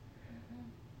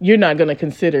 You're not going to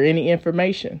consider any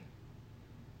information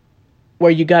where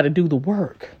you got to do the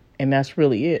work. And that's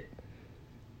really it.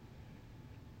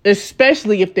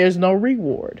 Especially if there's no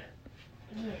reward.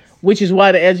 Yes. Which is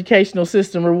why the educational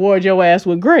system rewards your ass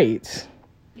with grades.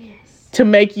 Yes. To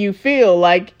make you feel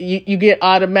like you get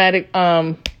automatic,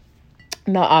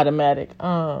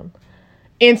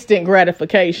 instant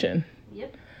gratification.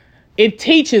 Yep. It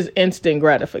teaches instant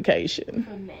gratification.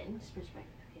 From men's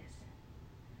perspective, yes.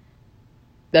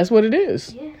 That's what it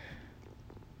is. Yeah.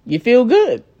 You feel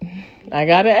good. I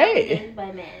got an A.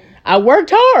 By men. I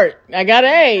worked hard. I got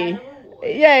an A.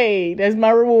 Yay, that's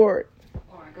my reward.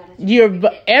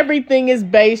 Everything is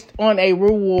based on a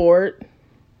reward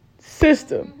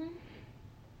system.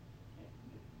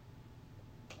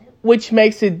 which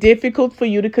makes it difficult for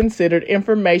you to consider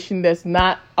information that's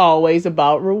not always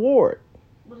about reward.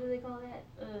 What do they call that?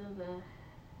 The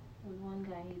one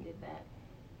guy who did that.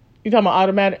 You talking about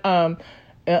automatic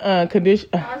condition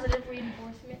Positive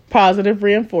reinforcement. positive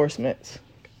reinforcements.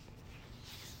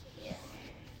 Yeah.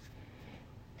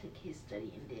 Took his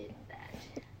study and did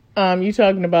that. You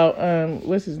talking about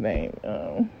what's his name? I don't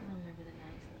remember the guy's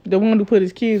name. The one who put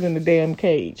his kids in the damn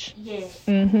cage. Yeah.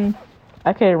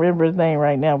 I can't remember his name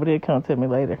right now, but it'll come to me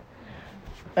later.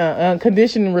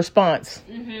 Conditioning response.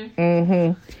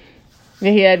 Then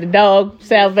he had the dog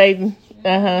salivating.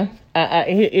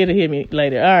 It'll hit me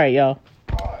later. All right, y'all.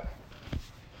 God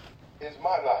is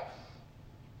my life.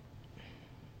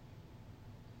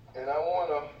 And I want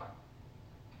to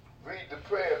read the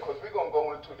prayer because we're going to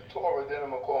go into the Torah, then I'm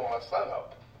going to call my son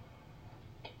up.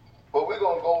 But we're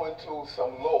going to go into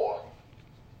some law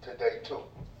today too.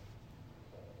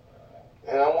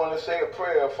 And I want to say a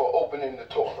prayer for opening the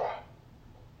Torah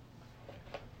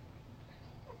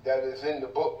that is in the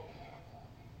book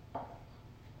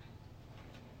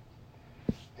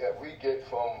that we get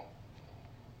from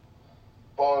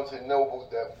Barnes and Noble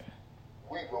that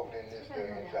we wrote in this day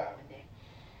and time.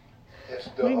 It's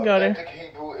the authentic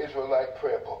Hebrew Israelite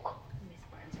prayer book.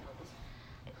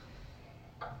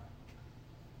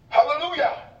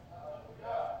 Hallelujah!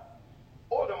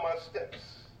 Order my steps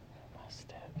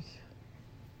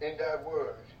in thy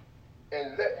word,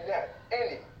 and let not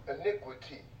any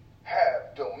iniquity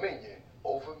have dominion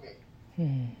over me.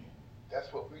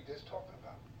 That's what we just talked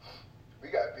about. We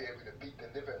got to be able to beat the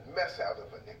living mess out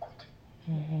of iniquity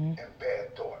and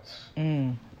bad thoughts.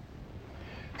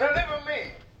 Deliver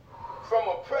me from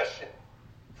oppression,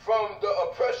 from the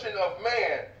oppression of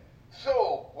man,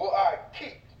 so will I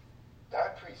keep thy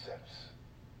precepts.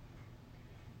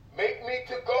 Make me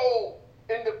to go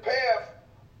in the path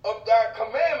of thy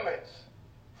commandments,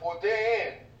 for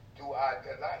therein do I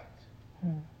delight.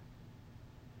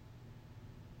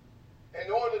 In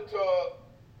order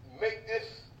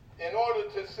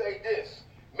to say this,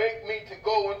 make me to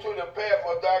go into the path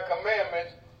of thy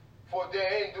commandments, for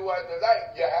therein do I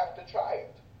delight, you have to try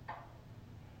it.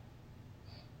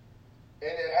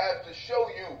 And it has to show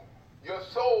you, your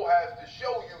soul has to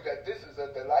show you that this is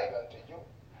a delight unto you.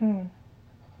 You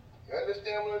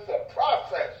understand what it's a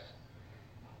process?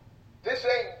 This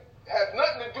has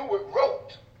nothing to do with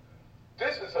rote.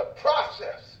 This is a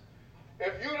process.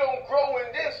 If you don't grow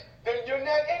in this, then you're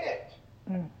not in it.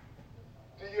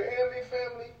 Do you hear me,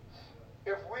 family?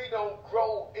 If we don't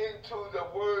grow into the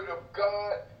Word of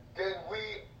God, then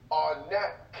we are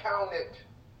not counted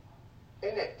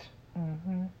in it.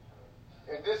 And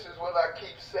this is what I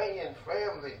keep saying,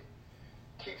 family.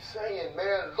 Keep saying,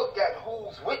 man, look at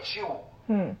who's with you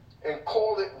and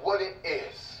call it what it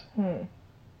is.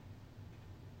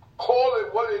 Call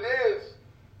it what it is,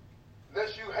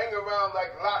 lest you hang around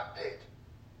like Lot did,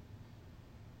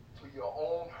 to your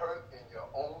own hurt and your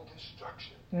own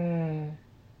destruction.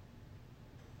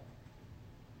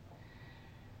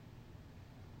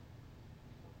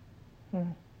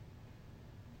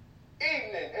 Evening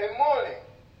and morning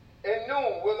and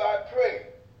noon will I pray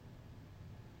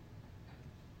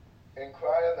and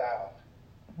cry aloud.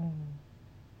 And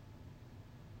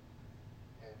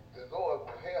the Lord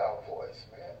will hear our voice,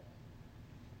 man.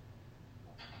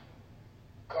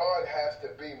 God has to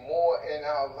be more in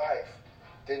our life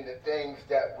than the things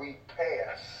that we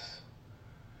pass,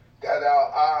 that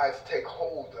our eyes take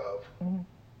hold of.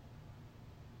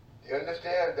 You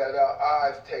understand? That our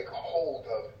eyes take hold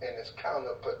of, and it's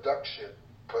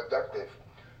productive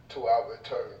to our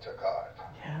return to God.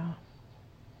 Yeah.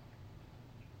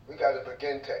 We got to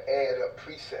begin to add up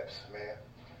precepts, man.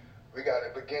 We got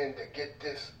to begin to get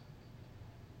this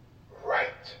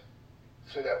right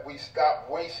so that we stop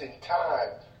wasting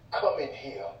time coming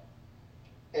here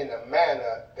in a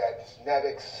manner that's not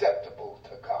acceptable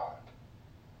to God.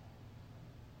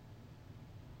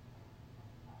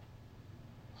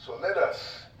 So let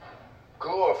us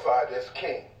glorify this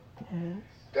King.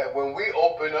 That when we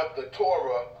open up the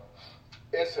Torah,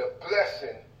 it's a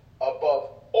blessing above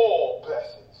all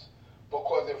blessings.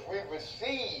 Because if we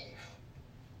receive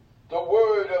the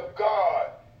Word of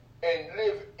God and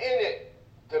live in it,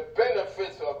 the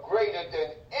benefits are greater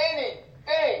than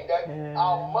anything that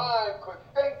our mind could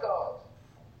think of.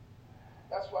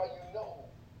 That's why you know.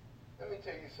 Let me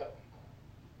tell you something.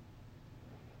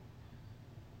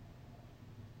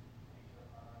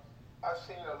 I've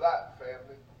seen a lot,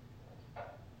 family.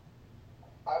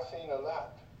 I've seen a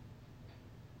lot.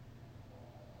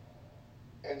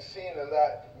 And seeing a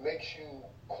lot makes you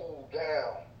cool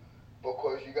down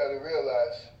because you got to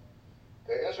realize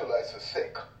the Israelites are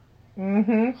sick.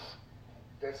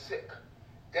 They're sick.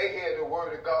 They hear the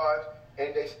word of God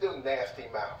and they still nasty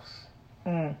mouths.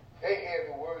 They hear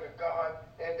the word of God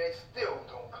and they still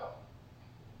don't come.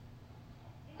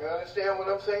 You understand what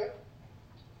I'm saying?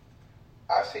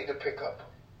 I see the pickup.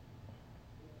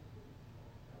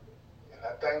 And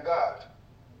I thank God.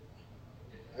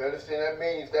 You understand? That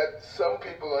means that some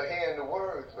people are hearing the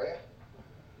words, man.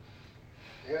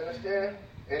 You understand?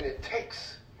 And it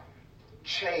takes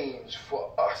change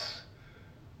for us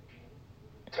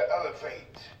to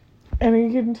elevate. And you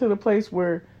get into the place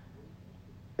where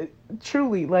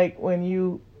truly, like what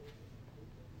you're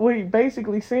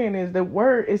basically saying is the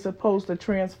word is supposed to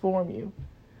transform you.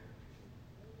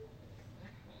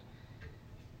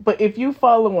 But if you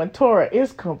follow in Torah,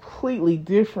 it's completely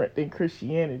different than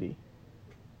Christianity.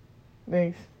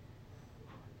 Niggas,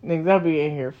 I'll be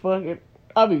in here fucking.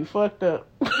 I'll be fucked up.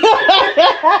 Listen,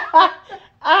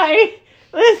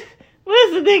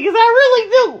 niggas, I really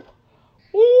do.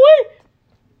 What?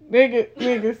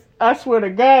 Niggas, I swear to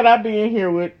God, I be in here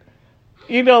with,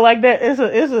 like that.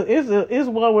 It's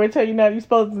one where I tell you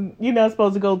you're not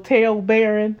supposed to go tail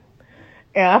bearing.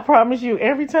 And I promise you,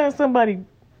 every time somebody,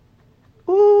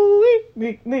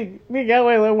 nigga, I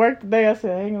went to work today. I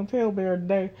said I ain't gonna tail bear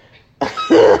today.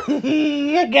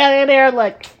 I got in there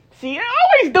like, see, you're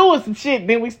always doing some shit.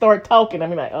 Then we start talking. I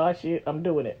mean, like, oh shit, I'm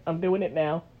doing it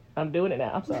now. I'm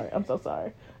so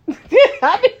sorry.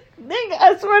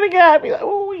 I swear to God, I'd be like,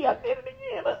 I did it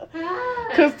again.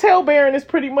 Because tailbearing is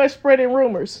pretty much spreading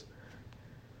rumors.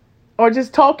 Or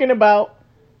just talking about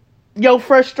your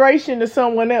frustration to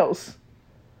someone else.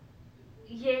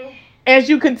 Yeah. As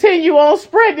you continue on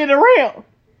spreading it around.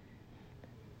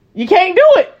 You can't do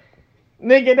it.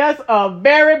 Nigga, that's a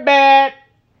very bad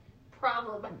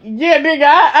problem. Yeah, nigga,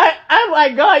 I'm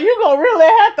like, God, you gonna really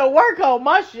have to work on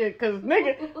my shit. Because,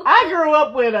 nigga, I grew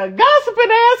up with a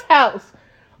gossiping ass house.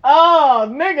 Oh,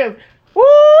 niggas. Woo!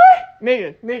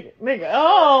 Nigga.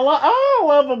 Oh, I don't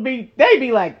love them. They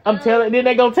be like, I'm telling, then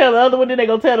they gonna tell the other one, then they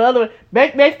gonna tell the other one.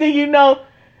 Next thing you know,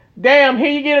 damn,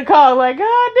 here you get a call. Like, God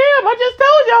damn, I just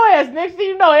told your ass. Next thing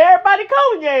you know, everybody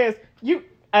calling your ass.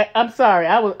 I'm sorry.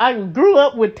 I grew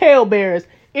up with tailbearers.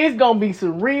 It's gonna be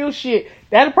some real shit.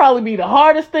 That'll probably be the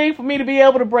hardest thing for me to be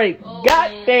able to break. Oh,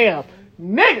 God damn,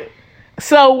 nigga.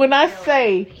 So when I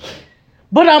say,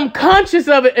 but I'm conscious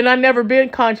of it, and I never been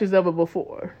conscious of it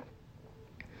before.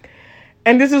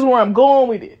 And this is where I'm going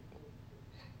with it.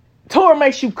 Torah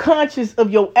makes you conscious of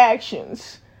your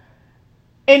actions.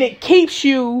 And it keeps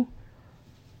you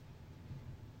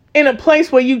in a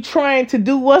place where you trying to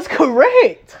do what's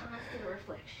correct.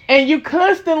 And you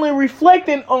constantly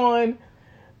reflecting on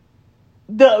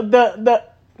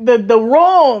the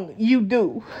wrong you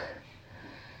do.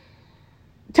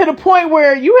 To the point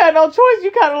where you had no choice.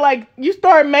 You kind of like, you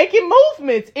start making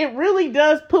movements. It really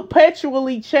does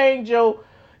perpetually change your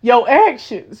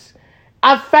actions.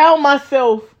 I found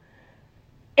myself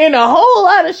in a whole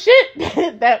lot of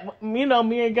shit that, me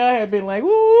and God have been like,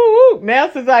 woo. Now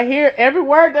since I hear every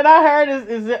word that I heard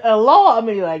is a law, I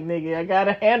mean, like, nigga, I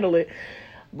gotta handle it.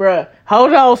 Bruh,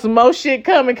 hold on, some more shit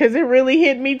coming because it really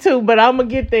hit me too, but I'm gonna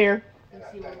get there.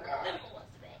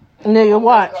 Nigga,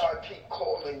 watch. God keep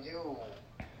calling you,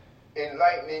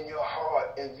 enlightening your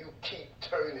heart, and you keep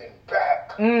turning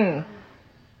back.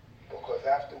 Because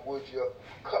afterwards your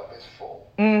cup is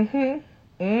full. You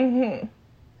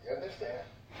understand?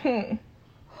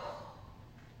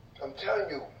 I'm telling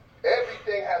you,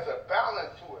 everything has a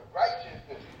balance to it.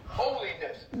 Righteousness,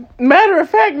 holiness. Matter of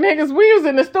fact, niggas, we was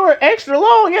in the store extra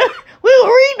long. Yeah, we were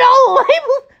reading all the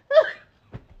labels.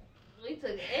 We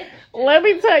took extra. Let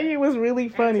me tell you, it was really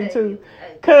funny too.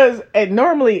 Because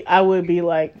normally I would be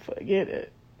like, forget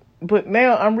it. But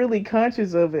now I'm really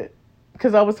conscious of it.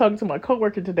 Because I was talking to my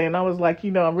coworker today and I was like,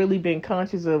 I'm really being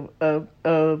conscious of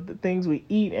the things we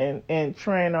eat and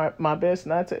trying my best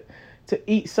not to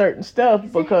eat certain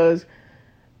stuff because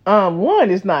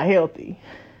one, it's not healthy.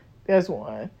 That's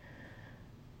one.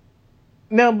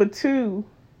 Number two,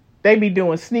 they be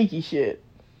doing sneaky shit.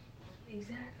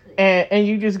 Exactly. And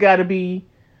you just got to be,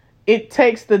 it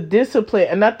takes the discipline.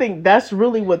 And I think that's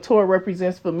really what Torah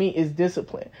represents for me is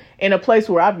discipline. In a place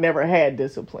where I've never had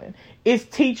discipline. It's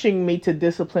teaching me to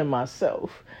discipline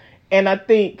myself. And I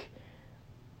think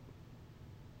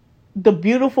the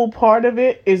beautiful part of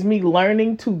it is me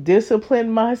learning to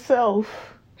discipline myself.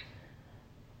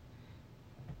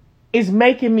 Is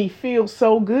making me feel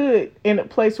so good in a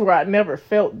place where I never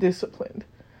felt disciplined.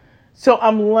 So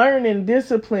I'm learning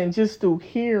discipline just through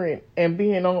hearing and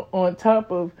being on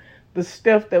top of the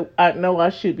stuff that I know I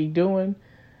should be doing.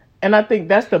 And I think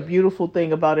that's the beautiful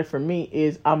thing about it for me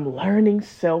is I'm learning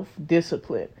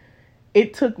self-discipline.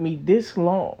 It took me this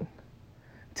long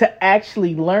to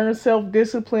actually learn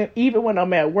self-discipline. Even when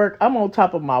I'm at work, I'm on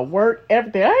top of my work,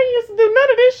 everything. I ain't used to do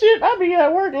none of this shit. I be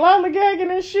at work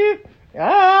lollygagging and shit.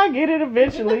 I'll get it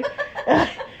eventually.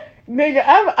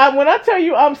 Nigga, when I tell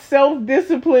you I'm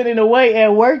self-disciplined in a way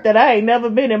at work that I ain't never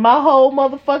been in my whole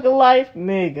motherfucking life,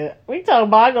 nigga, we talking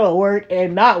about I go to work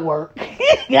and not work.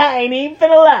 I ain't even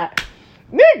finna lie.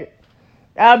 Nigga,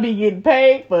 I'll be getting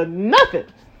paid for nothing.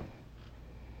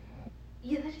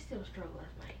 Yeah, that is still a struggle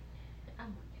last night. I'm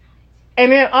working on it.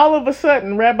 And then all of a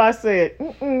sudden, Rabbi said,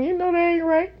 you know that ain't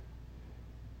right.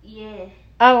 Yeah.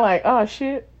 I'm like, oh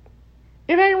shit,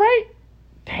 it ain't right?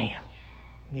 Damn.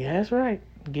 Yeah, that's right.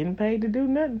 Getting paid to do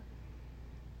nothing.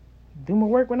 Do my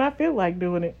work when I feel like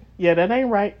doing it. Yeah, that ain't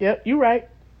right. Yep, you right.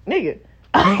 Nigga,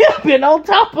 I've been on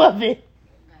top of it.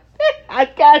 I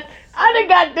done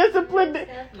got disciplined.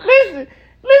 Listen,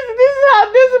 this is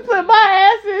how disciplined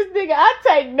my ass is, nigga. I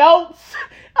take notes.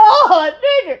 Oh,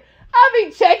 nigga. I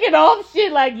be checking off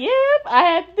shit like, yep, I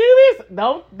had to do this.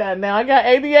 Now I got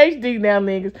ADHD now,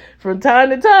 niggas. From time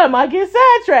to time, I get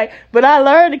sidetracked. But I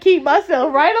learned to keep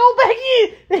myself right on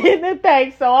back in the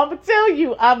thing. So I'm going to tell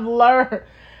you, I've learned.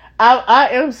 I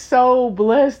am so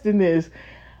blessed in this.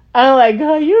 I'm like,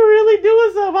 God, you really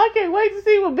doing something. I can't wait to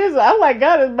see what business. I'm like,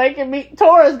 God is making me.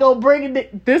 Torah's going to bring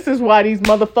it. This is why these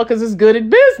motherfuckers is good at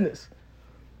business.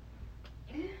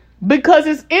 Because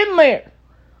it's in there.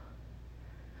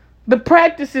 The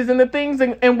practices and the things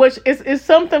in which it's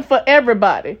something for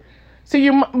everybody. So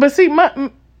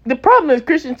the problem is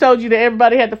Christians told you that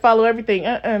everybody had to follow everything.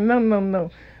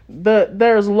 No.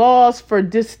 There's laws for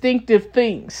distinctive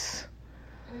things.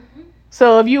 Mm-hmm.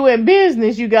 So if you in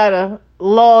business, you got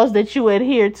laws that you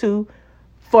adhere to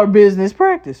for business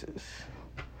practices.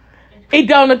 It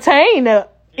don't attain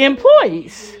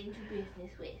employees.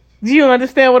 Do you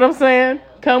understand what I'm saying?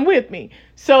 Come with me.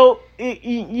 So,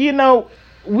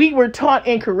 we were taught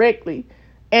incorrectly,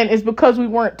 and it's because we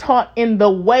weren't taught in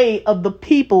the way of the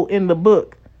people in the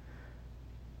book.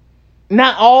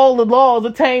 Not all the laws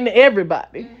attain to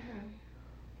everybody. Mm-hmm.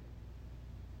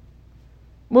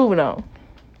 Moving on.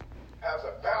 Has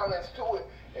a balance to it,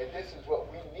 and this is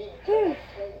what we need to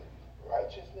obtain: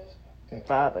 righteousness and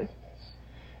Father. righteousness.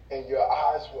 And your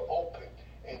eyes will open,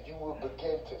 and you will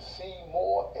begin to see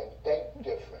more and think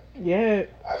different. Yeah.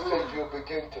 I said you'll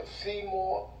begin to see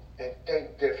more and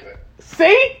think different.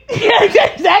 See? That's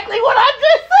exactly what I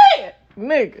just said.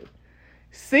 Nigga.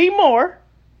 See more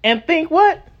and think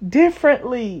what?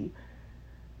 Differently.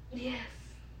 Yes.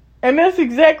 And that's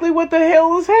exactly what the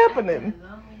hell is happening. That's a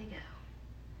long way to go.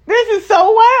 This is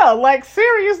so wild. Like,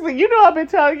 seriously, you know I've been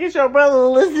trying to get your brother to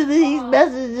listen to these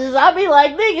messages. I be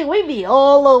like, nigga, we be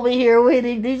all over here with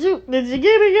it. Did you get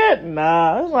it yet?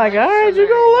 Nah. It's like, all right, you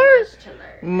gonna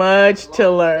learn. Much to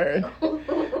learn.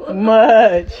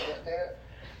 Much.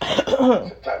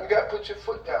 Sometimes you gotta put your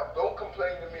foot down. Don't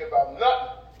complain to me about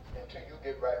nothing until you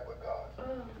get right with God.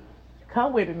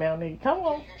 Come with it now, nigga. Come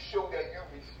on. Until you show that you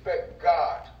respect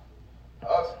God.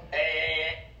 Us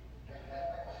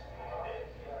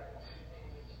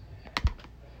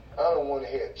I don't want to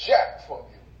hear jack from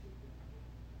you.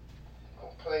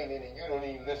 Complaining and you don't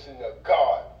even listen to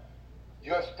God.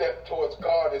 Your step towards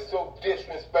God is so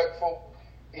disrespectful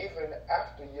even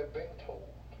after you've been told.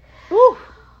 Whew.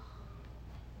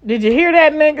 Did you hear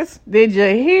that, niggas? Did you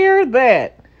hear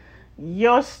that?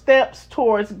 Your steps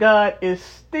towards God is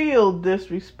still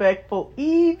disrespectful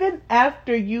even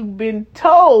after you've been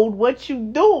told what you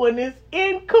doing is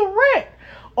incorrect,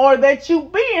 or that you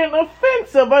being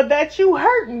offensive, or that you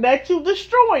hurting, that you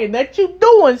destroying, that you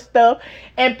doing stuff,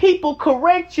 and people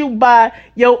correct you by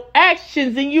your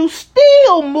actions, and you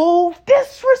still move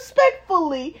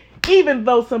disrespectfully, even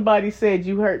though somebody said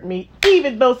you hurt me,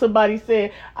 even though somebody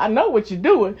said, I know what you're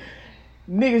doing.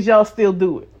 Niggas, y'all still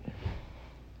do it.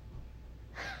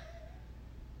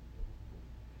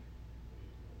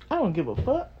 I don't give a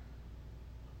fuck.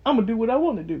 I'm gonna do what I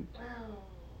want to do.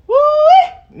 Woo!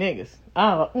 Niggas.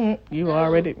 You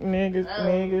already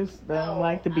niggas don't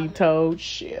like to be told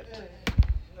shit.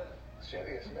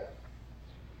 Serious, man.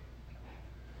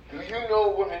 Do you know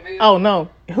what it is? Oh no.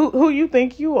 Who you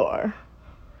think you are?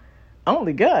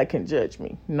 Only God can judge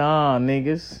me. Nah,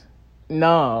 niggas.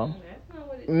 Nah.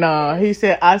 Nah. He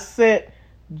said, I set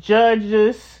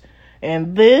judges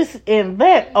and this and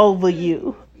that over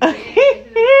you.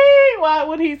 Why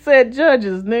would he set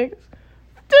judges, niggas?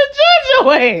 To judge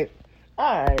your ass.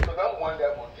 Alright. Because I'm one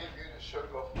that will give you the shirt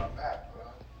off my back, bro.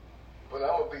 But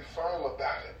I'm going to be firm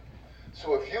about it.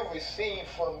 So if you receive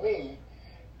from me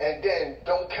and then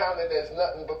don't count it as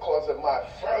nothing because of my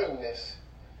firmness,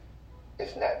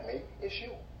 it's not me, it's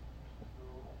you.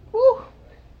 Woo.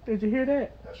 Did you hear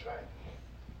that? That's right.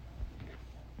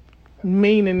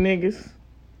 Meaning, niggas,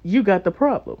 you got the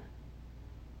problem.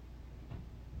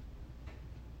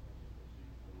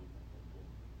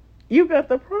 You got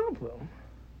the problem.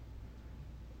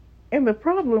 And the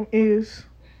problem is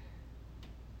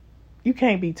you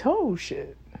can't be told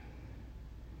shit.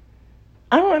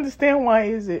 I don't understand why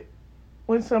is it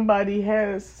when somebody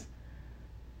has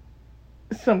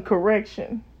some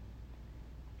correction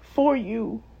for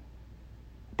you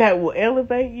that will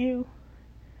elevate you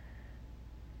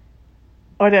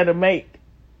or that'll make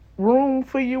room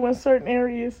for you in certain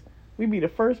areas, we be the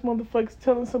first motherfuckers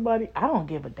telling somebody, I don't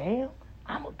give a damn.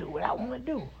 I'm gonna do what I want to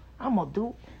do. I'm gonna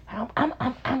do.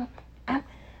 I'm.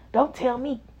 Don't tell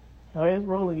me. Oh, as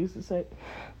Roland used to say,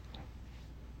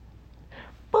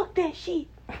 fuck that shit.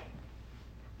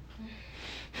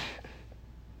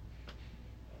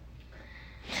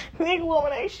 Nigga,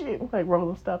 woman ain't shit. Like,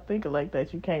 Roland, stop thinking like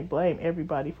that. You can't blame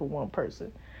everybody for one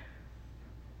person.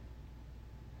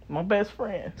 My best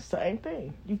friend, same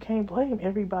thing. You can't blame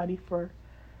everybody for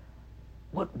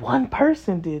what one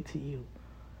person did to you.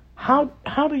 How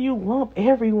do you lump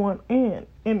everyone in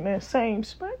that same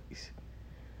space?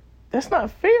 That's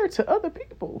not fair to other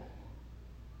people.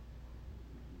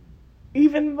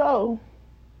 Even though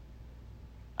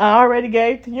I already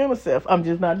gave to UNICEF, I'm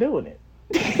just not doing it.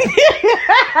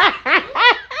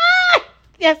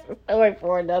 That's a story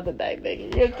for another day,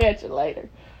 nigga. You'll catch it later.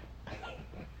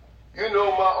 You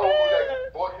know my uncle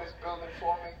that bought this building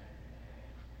for me?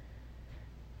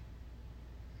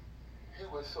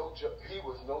 He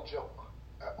was no joke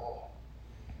at all.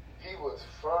 He was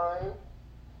firm.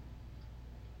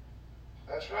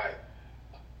 That's right.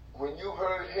 When you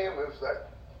heard him, it was like,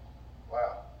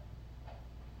 wow.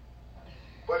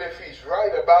 But if he's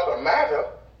right about a matter,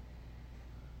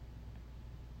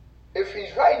 if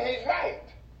he's right, he's right.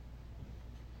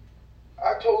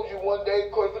 I told you one day,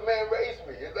 because the man raised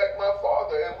me. He's like my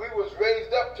father, and we was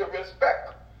raised up to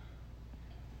respect.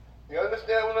 You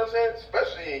understand what I'm saying?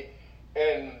 Especially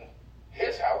in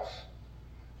his house.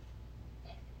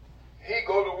 He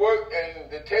go to work and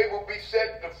the table be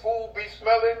set, the food be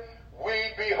smelling, we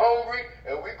be hungry,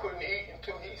 and we couldn't eat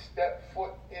until he stepped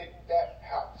foot in that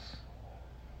house.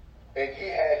 And he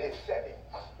had his settings.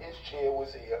 His chair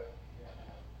was here.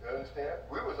 You understand?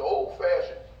 We was old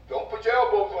fashioned. Don't put your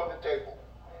elbows on the table.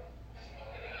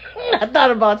 I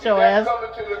thought about your ass.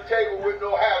 Coming to the table with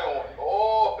no hat on.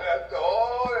 Oh,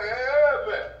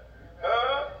 yeah, man.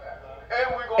 Huh?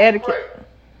 And we're going to pray.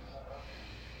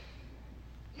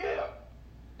 Yeah.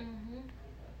 Mm-hmm.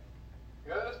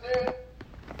 You understand?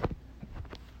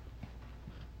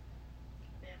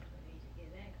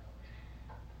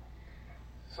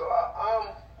 So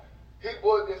he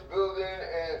bought this building,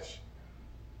 and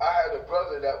I had a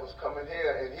brother that was coming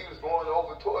here, and he was going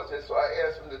over towards it, so I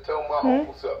asked him to tell my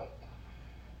uncle something.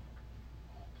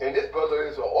 And this brother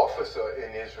is an officer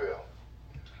in Israel.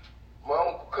 My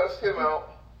uncle cussed him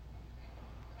out.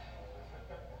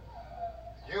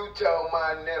 You tell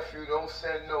my nephew don't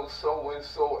send no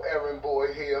so-and-so errand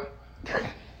boy here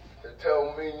to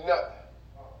tell me nothing.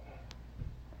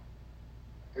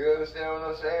 You understand what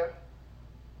I'm saying?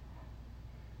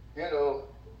 You know,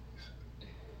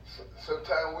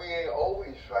 sometimes we ain't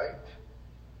always right.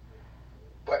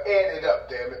 But add it up,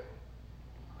 damn it.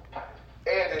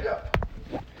 Add it up.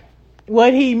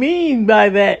 What he means by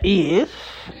that is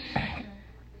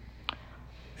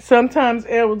sometimes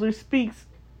elder speaks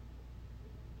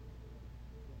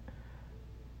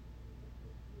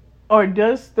or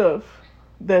does stuff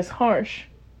that's harsh.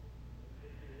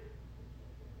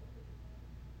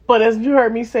 But as you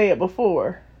heard me say it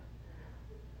before,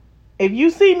 if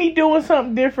you see me doing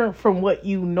something different from what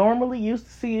you normally used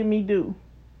to seeing me do,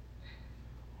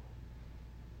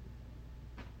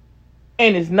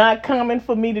 and it's not common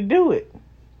for me to do it,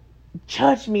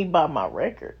 judge me by my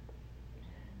record.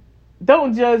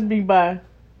 Don't judge me by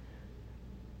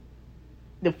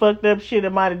the fucked up shit I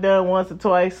might have done once or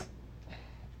twice,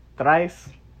 thrice.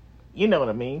 You know what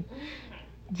I mean.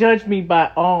 Judge me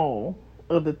by all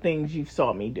of the things you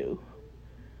saw me do.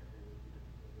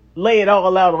 Lay it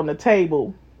all out on the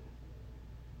table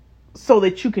so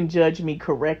that you can judge me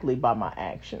correctly by my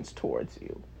actions towards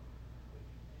you.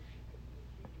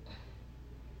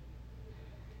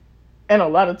 And a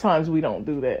lot of times we don't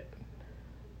do that.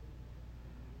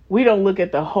 We don't look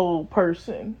at the whole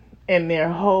person and their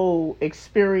whole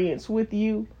experience with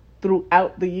you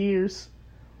throughout the years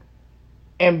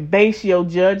and base your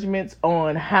judgments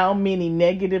on how many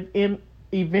negative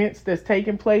events that's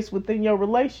taking place within your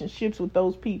relationships with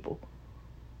those people.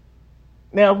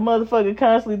 Now, if motherfucker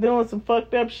constantly doing some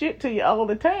fucked up shit to you all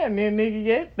the time, then nigga,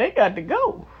 yeah, they got to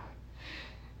go.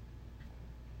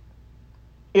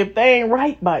 if they ain't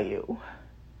right by you.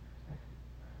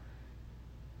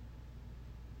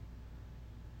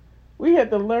 We had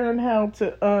to learn how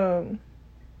to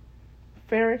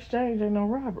fair exchange ain't no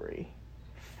robbery.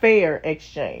 Fair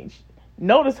exchange.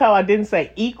 Notice how I didn't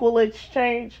say equal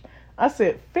exchange. I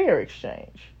said fair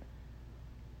exchange.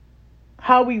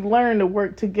 How we learn to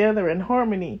work together in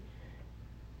harmony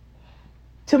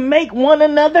to make one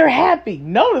another happy.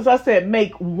 Notice I said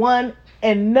make one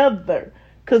another,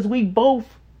 because we both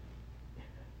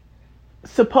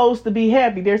supposed to be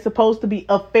happy. There's supposed to be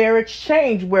a fair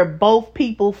exchange where both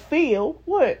people feel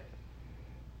what?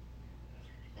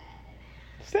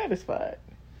 Satisfied.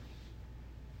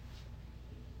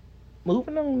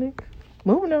 Moving on, Nick.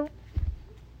 Moving on.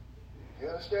 You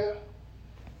understand?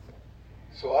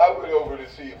 So I went over to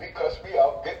see if he cussed me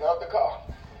out getting out the car.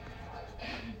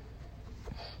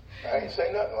 I ain't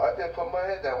say nothing. I didn't put my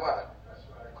head down. Why?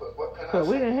 What can I say?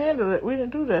 We didn't handle it. We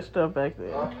didn't do that stuff back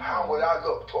then. How would I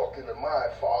look talking to my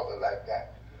father like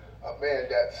that? A man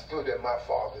that stood in my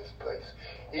father's place.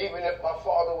 Even if my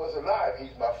father was alive,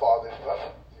 he's my father's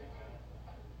brother.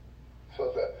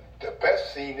 So the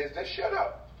best scene is to shut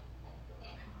up.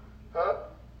 Huh?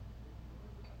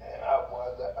 And I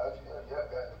got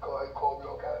the car, he called me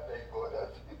all kind of things, boy.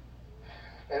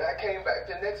 And I came back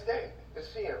the next day to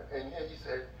see him. And he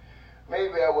said,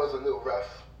 maybe I was a little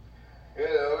rough. You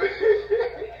know,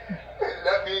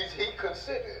 that means he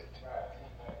considered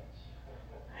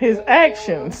his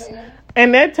actions.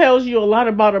 And that tells you a lot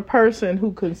about a person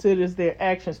who considers their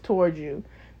actions towards you.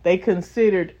 They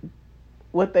considered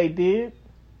what they did,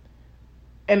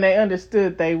 and they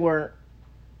understood they weren't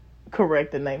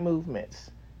correct in their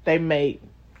movements. They made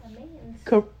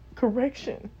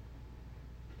correction.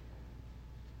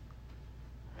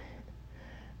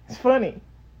 It's funny.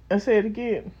 I say it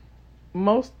again.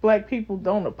 Most black people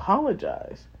don't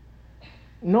apologize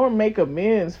nor make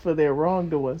amends for their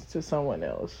wrongdoings to someone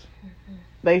else. Mm-hmm.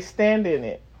 They stand in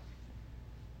it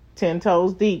 10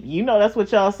 toes deep. You know that's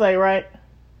what y'all say, right?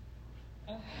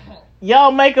 Mm-hmm.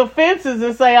 Y'all make offenses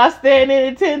and say, I stand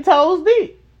in it 10 toes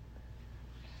deep.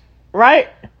 Right?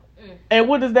 Mm-hmm. And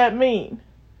what does that mean?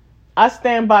 I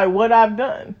stand by what I've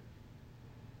done.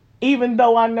 Even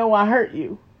though I know I hurt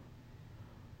you.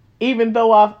 Even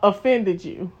though I've offended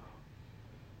you.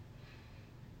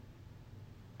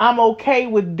 I'm okay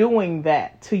with doing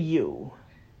that to you.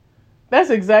 That's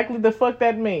exactly the fuck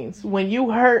that means. When you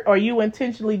hurt or you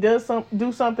intentionally do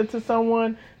something to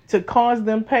someone to cause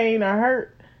them pain or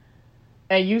hurt,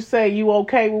 and you say you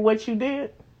okay with what you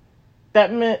did,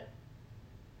 that meant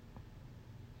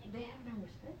they have no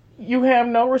respect. You have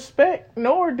no respect,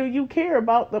 nor do you care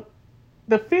about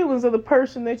the feelings of the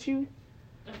person that you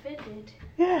offended.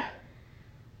 Yeah.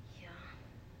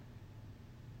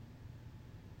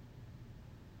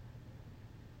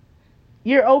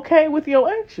 You're okay with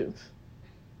your actions.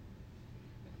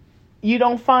 You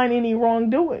don't find any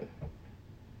wrongdoing.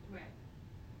 Right.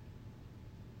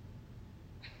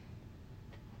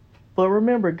 But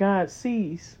remember, God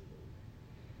sees.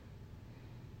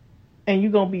 And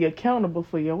you're going to be accountable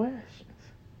for your actions.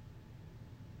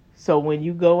 So when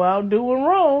you go out doing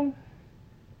wrong,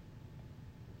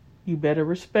 you better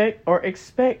respect or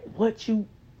expect to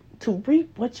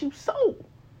reap what you sow.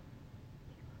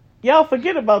 Y'all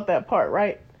forget about that part,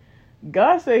 right?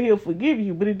 God said he'll forgive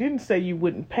you, but it didn't say you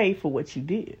wouldn't pay for what you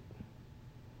did.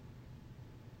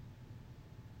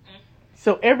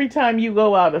 So every time you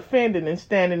go out offending and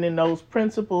standing in those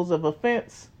principles of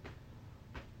offense,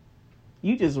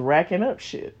 you just racking up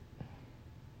shit.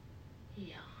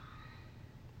 Yeah.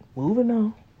 Moving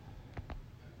on.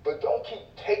 But don't keep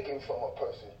taking from a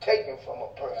person.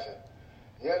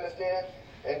 You understand?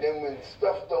 And then when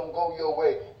stuff don't go your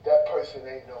way, that person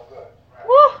ain't no good.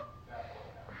 Woo!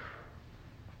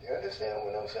 You understand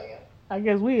what I'm saying? I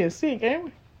guess we in sync, ain't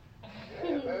we?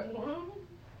 Yeah, man.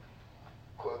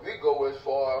 Because we go as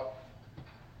far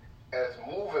as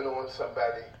moving on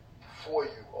somebody for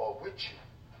you or with you.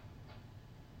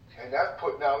 And that's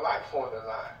putting our life on the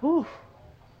line. Ooh.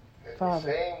 And the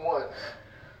same ones.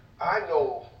 I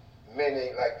know men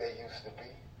ain't like they used to be.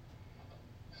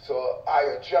 So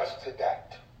I adjust to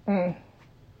that. Mm.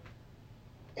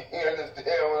 You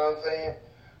understand what I'm saying?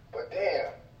 But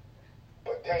damn.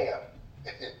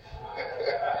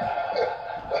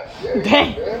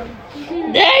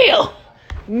 Damn.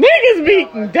 Niggas be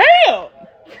damn.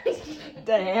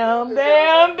 Damn.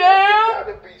 There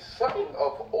gotta be something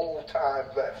of old time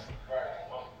left.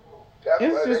 That's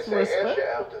It's why just they say ask respect. your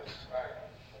elders.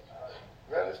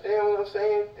 You understand what I'm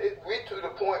saying? We're to the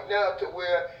point now to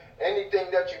where anything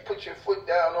that you put your foot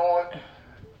down on,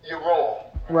 you're wrong.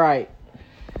 Right.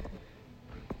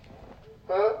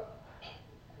 Huh?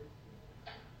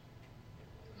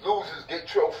 losers get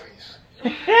trophies. We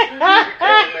came in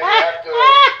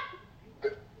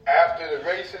after the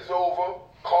race is over,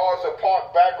 cars are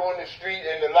parked back on the street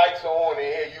and the lights are on, and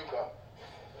here you come.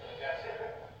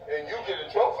 And you get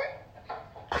a trophy?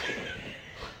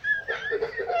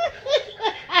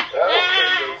 That don't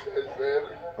make no sense, man.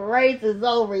 Race is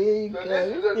over. Here you So go.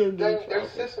 this You is still a get thing, they're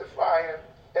trophies. sissifiing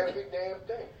every damn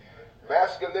thing.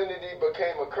 Masculinity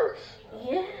became a curse.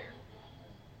 Yeah.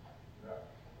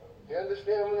 You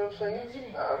understand what I'm saying? I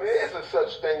mean, there isn't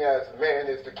such thing as man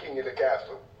is the king of the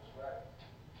castle.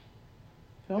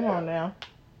 Come on now.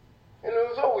 And it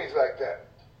was always like that.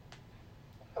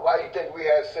 Why do you think we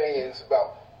had sayings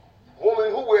about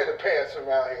women who wear the pants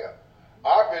around here?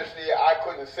 Obviously, I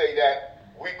couldn't say that.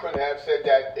 We couldn't have said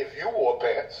that if you wore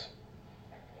pants.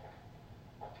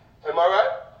 Am I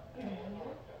right?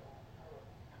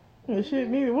 Well, shit,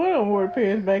 neither one of them wore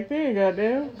pants back then,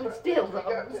 goddamn. But still, We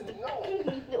got to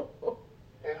know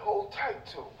and hold tight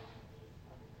to.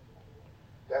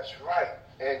 That's right.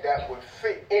 And that would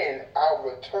fit in our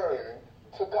return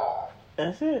to God.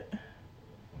 That's it.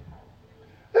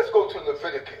 Let's go to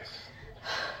Leviticus.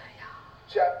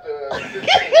 Chapter 15.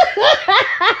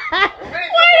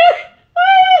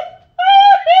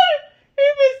 He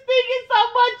been speaking so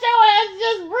much, your ass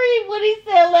just breathed when he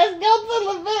said, let's go to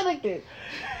Leviticus.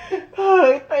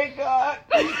 Oh, thank God.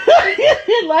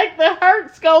 Like the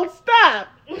hurt's gonna stop.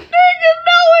 Nigga,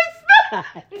 no, it's not.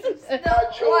 I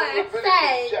chose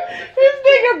Leviticus chapter 15. This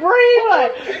nigga breathe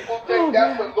like. People think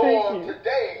that's a law thank of you.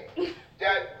 today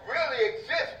that really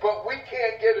exists, but we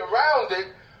can't get around it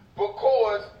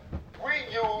because we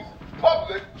use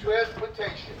public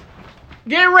transportation.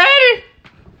 Get ready.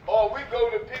 Or we go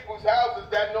to people's houses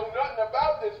that know nothing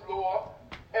about this law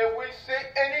and we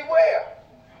sit anywhere.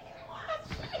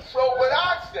 So what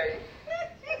I say,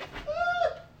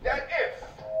 that if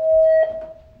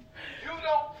you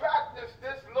don't practice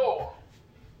this law,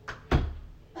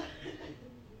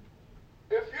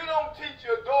 if you don't teach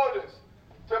your daughters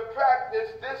to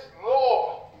practice this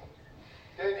law,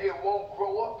 then it won't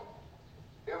grow up.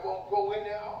 It won't grow in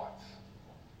their hearts.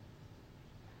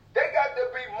 They got to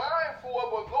be mindful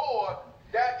of a law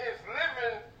that is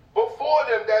living before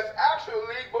them, that's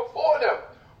actually before them.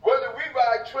 Whether we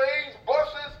ride trains,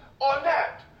 buses, or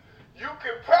not, you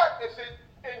can practice it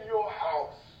in your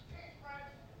house.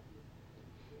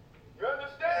 You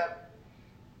understand?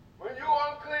 When you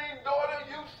unclean, daughter,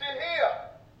 you sit here.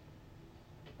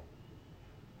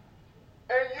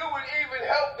 And you would even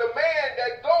help the man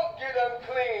that don't get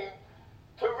unclean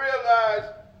to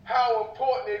realize how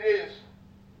important it is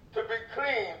to be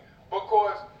clean,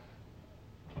 because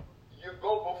you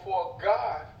go before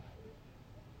God.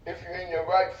 If you're in your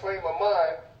right frame of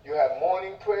mind, you have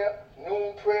morning prayer,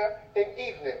 noon prayer, and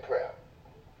evening prayer.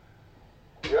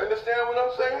 You understand what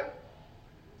I'm saying?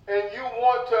 And you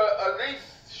want to at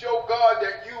least show God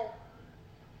that you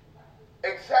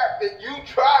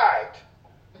tried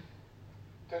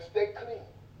to stay clean.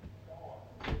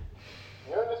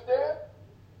 You understand?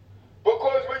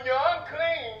 Because when you're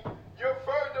unclean, you're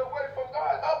further away from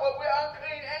God. Oh, but we're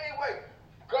unclean anyway.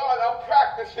 God, I'm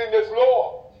practicing this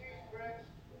law.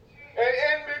 And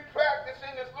in me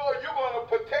practicing this law, you're going to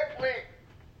protect me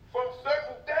from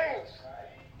certain things.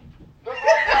 The more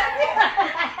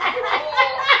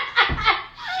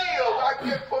shield I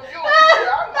get from you,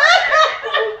 I'm not able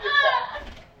to work this out.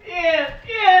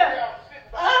 Yeah.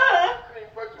 Why?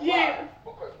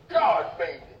 Because God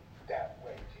made it that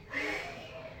way.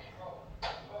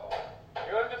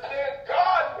 You understand?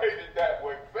 God made it that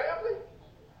way, family.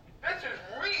 This is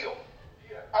real.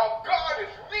 Our God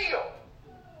is real.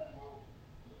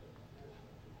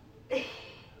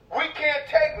 We can't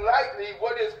take lightly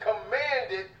what is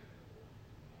commanded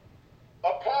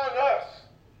upon us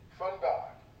from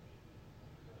God.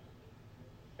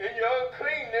 In your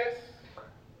uncleanness,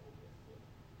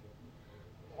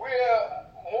 we're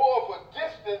more of a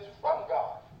distance from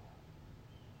God.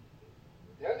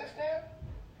 You understand?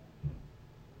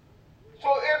 So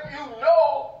if you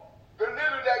know the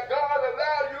little that God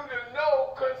allowed you to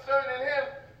know concerning Him,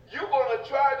 you're going to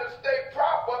try to stay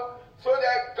proper so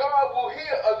that God will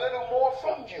hear a little more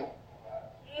from you.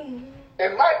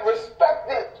 And might respect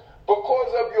it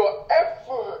because of your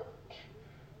effort.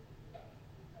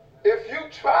 If you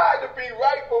try to be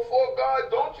right before God,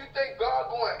 don't you think God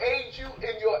going to aid you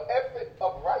in your effort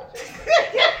of righteousness?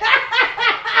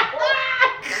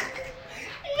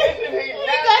 Isn't He You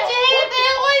got your head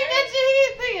there. Why you got your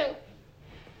head there?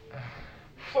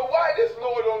 So why this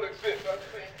law don't exist? I'm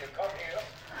saying you come here.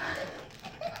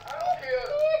 I don't care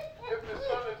if the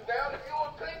sun is down. If you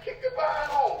want to kick it behind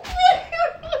home.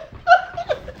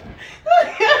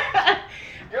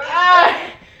 You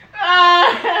understand?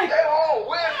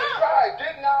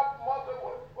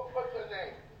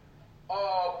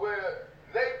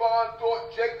 Laban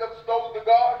thought Jacob stole the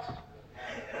gods?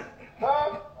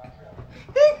 Huh?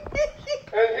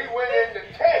 And he went in the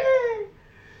tent.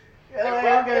 I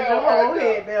got your whole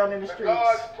head down in the streets. The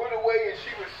gods put away and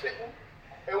she was sitting.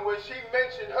 And when she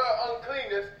mentioned her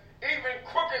uncleanness, even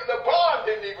crooked Laban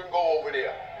didn't even go over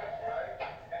there.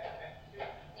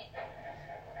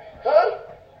 Huh?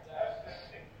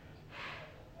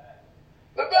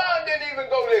 Laban didn't even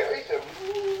go there. He said,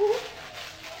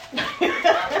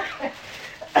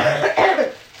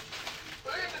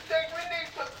 but here's the thing we need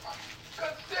to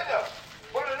consider.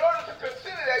 But in order to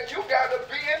consider that, you got to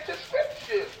be into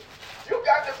scriptures. You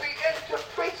got to be into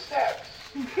precepts.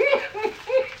 Don't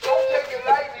take it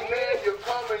lightly, man. You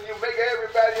come and you make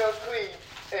everybody unclean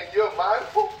and you're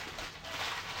mindful.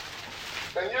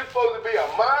 And you're supposed to be a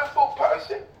mindful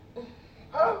person.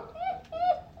 Huh?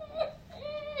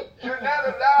 You're not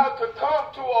allowed to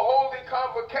come to a holy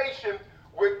convocation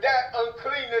with that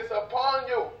uncleanness upon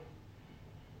you.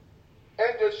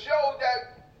 And to show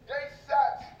that they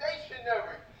sat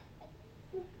stationary.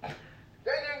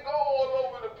 They didn't go all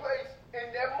over the place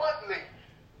in their monthly.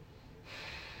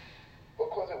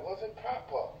 Because it wasn't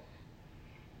proper.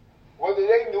 Whether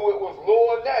they knew it was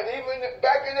law or not, even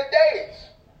back in the days.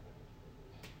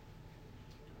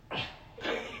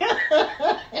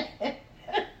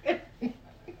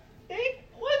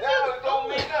 Now it don't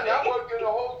mean nothing. I worked in a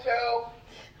hotel.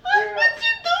 What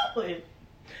you doing?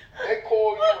 They call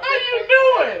you. What are you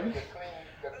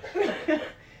doing?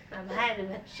 I'm hiding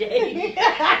my shade.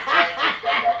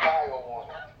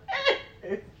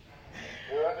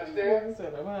 You understand?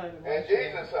 And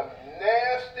these are some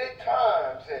nasty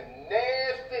times and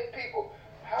nasty people.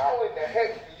 How in the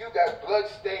heck do you got blood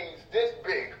stains this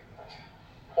big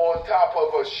on top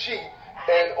of a sheet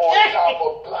and on top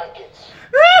of blankets?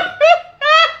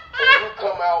 And you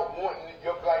come out wanting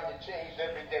your blanket changed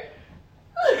every day.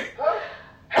 Huh?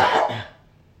 How?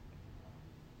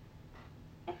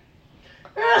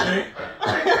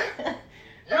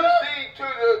 You see, to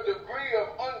the degree of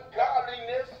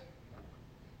ungodliness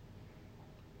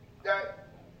that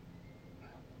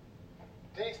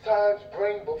these times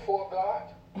bring before God.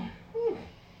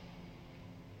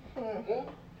 Mm-hmm.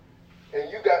 And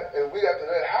we got to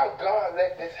know how God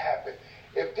let this happen.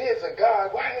 If there's a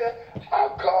God, why our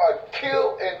God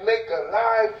kill and make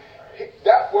alive?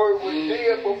 That word was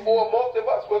there before most of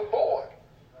us was born.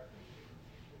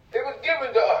 It was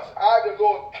given to us. I, the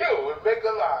Lord, kill and make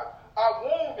alive. I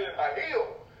wound and I heal.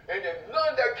 And there's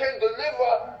none that can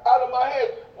deliver out of my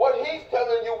hand. What he's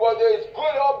telling you, whether it's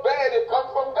good or bad, it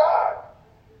comes from God.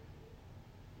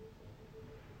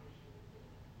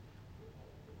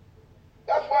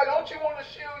 That's why don't you want to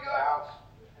shield your house?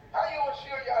 How you want to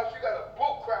shield your house? You got a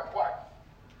bullcrap wife.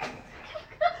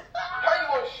 How you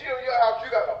want to shield your house?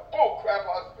 You got a bullcrap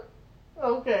husband.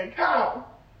 Okay, come on.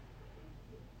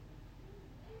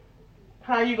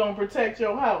 How you gonna protect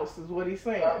your house is what he's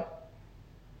saying.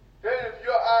 Then if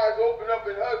your eyes open up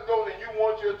in her door and you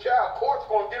want your child, court's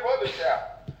gonna give her the child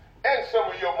and some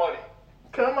of your money.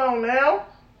 Come on now.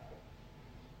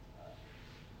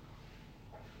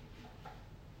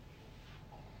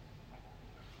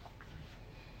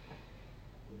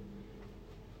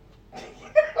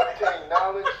 Obtain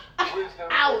knowledge, wisdom,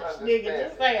 Ouch, and nigga,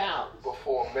 just say understanding ouch.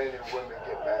 before men and women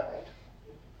get married.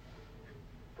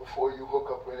 Before you hook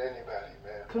up with anybody,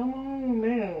 man. Come on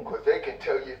now. Because they can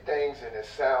tell you things and it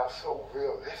sounds so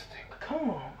realistic.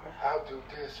 Come on, bro. I'll do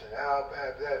this and I'll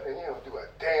have that, and you don't do a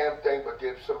damn thing but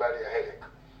give somebody a headache.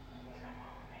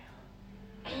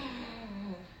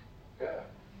 Yeah.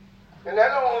 And that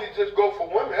don't only just go for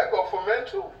women, that go for men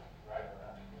too.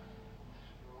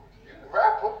 You can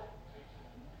rap them.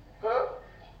 Huh?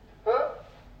 Huh?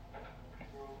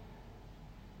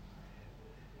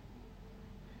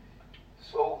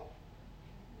 So,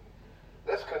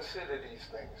 let's consider these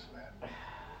things, man.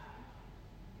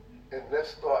 And let's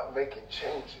start making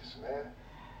changes, man.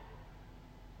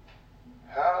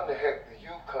 How in the heck do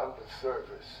you come to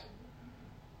service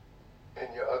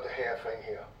and your other half ain't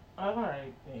here? All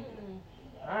right, then.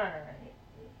 All right.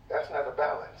 That's not a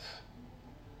balance.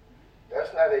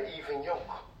 That's not an even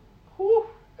yoke. Whew.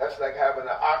 That's like having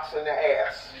an ox and an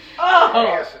ass. Oh. The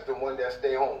ass is the one that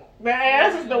stay home. The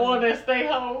ass is the one that stay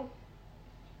home.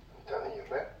 I'm telling you,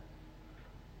 man.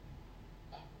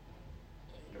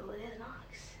 Lord is an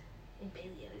ox. And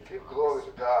Paleo is Give an glory ox.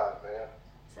 to God, man.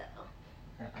 So,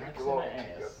 Give glory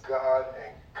to your God,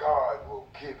 and God will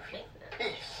give you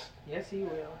peace. Yes, he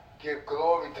will. Give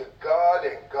glory to God,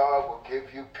 and God will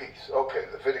give you peace. Okay,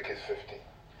 Leviticus 15.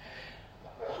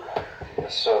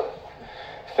 Yes, sir.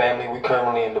 Family, we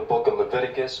currently in the book of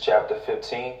Leviticus, chapter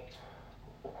 15.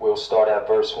 We'll start at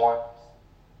verse 1.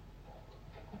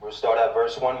 We're We'll start at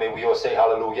verse 1. May we all say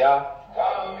hallelujah.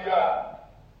 Hallelujah.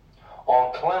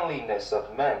 On cleanliness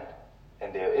of men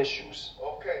and their issues.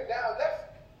 Okay, now let's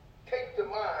take the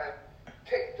mind,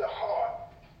 take the heart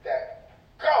that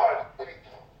God speaks.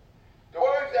 The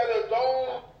words that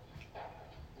alone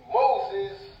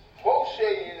Moshe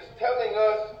is telling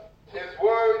us is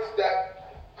words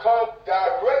that come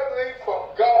directly from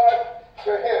God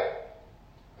to him.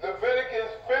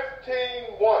 Leviticus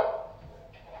 15:1.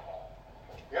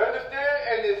 You understand?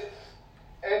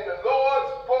 And the Lord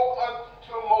spoke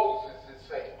unto Moses, it's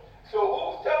saying. So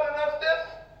who's telling us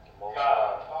this?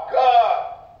 God.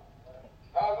 God.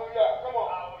 Hallelujah. Come on.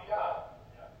 Hallelujah.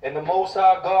 And the Most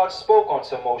High God spoke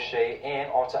unto Moshe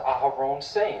and unto Aharon,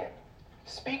 saying,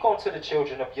 Speak unto the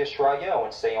children of Yisrael,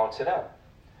 and say unto them,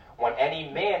 When any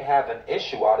man have an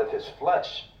issue out of his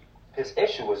flesh, his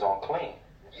issue is unclean.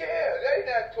 Yeah, they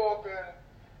not talking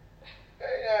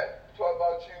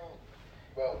about you.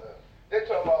 Well, they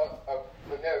talking about a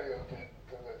venereal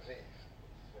disease.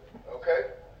 Okay?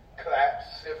 Clap,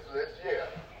 syphilis, yeah.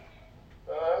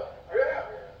 Yeah.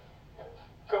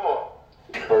 Come on.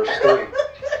 Verse 3.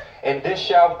 And this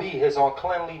shall be his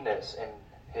uncleanliness and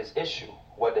his issue,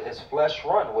 whether his flesh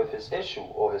run with his issue,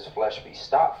 or his flesh be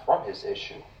stopped from his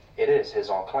issue. It is his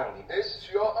uncleanliness. It's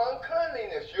your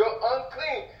uncleanliness. You're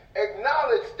unclean.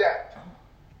 Acknowledge that.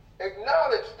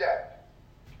 Acknowledge that.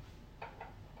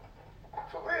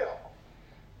 For real.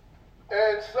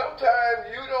 And sometimes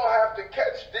you don't have to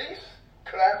catch these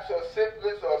claps or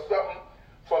syphilis or something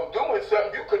from doing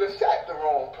something. You could have sat the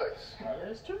wrong place.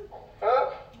 That's true.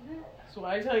 Huh? That's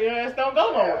why I tell your ass don't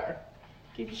go nowhere.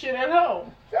 Keep your shit at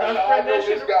home. That's Stop how I spreading know that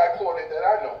shit this guy caught it that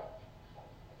I know.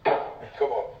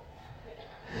 Come on.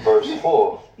 Verse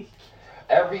 4.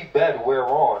 Every bed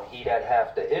whereon he that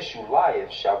hath the issue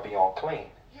lieth shall be unclean.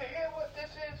 You hear what this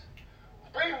is?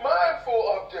 Be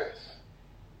mindful of this.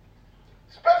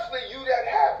 Especially you that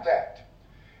have that.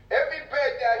 Every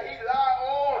bed that he lie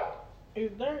on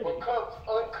It's dirty. becomes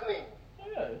unclean.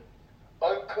 Yeah.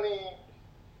 Unclean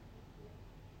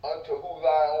unto who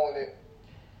lie on it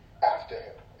after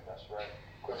him. That's right.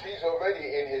 Because he's already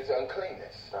in his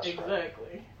uncleanness. That's right.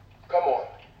 Exactly. Come on.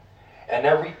 And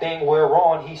everything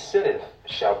whereon he sitteth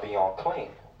shall be unclean.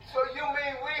 So you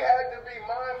mean we had to be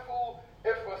mindful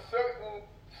if a certain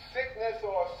sickness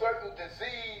or a certain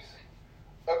disease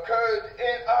occurred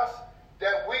in us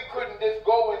that we couldn't just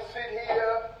go and sit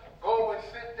here, go and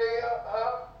sit there,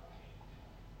 huh?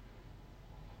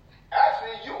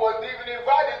 Actually, you wasn't even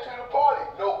invited to the party.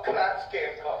 No claps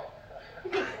can't come.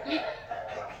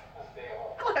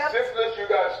 Syphilis, you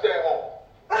gotta stay home.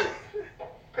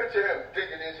 Picture him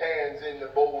digging his hands in the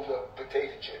bowls of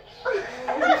potato chips.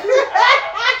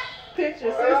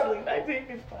 Picture Sicily,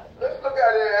 1955. Let's look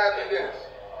at it after this.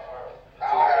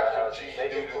 I'll have some cheese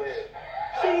doodles.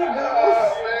 Cheese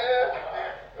doodles. Man,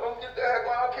 don't get the heck.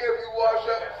 I don't care if you wash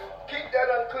up. Keep that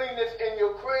uncleanness in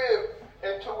your crib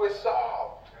until it's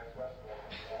solved.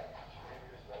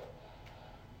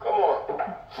 Come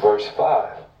on. Verse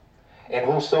 5. And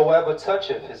whosoever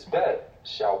toucheth his bed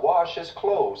shall wash his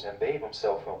clothes and bathe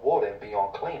himself in water and be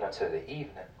unclean until the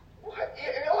evening. What?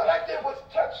 Yeah, all I did was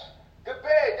touch the bed.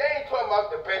 They ain't talking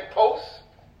about the bedpost.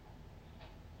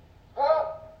 Huh?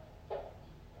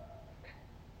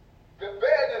 The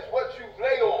bed is what you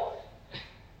lay on.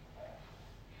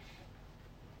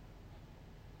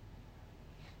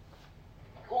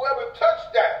 Whoever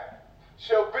touched that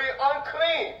shall be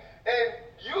unclean. And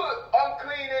you're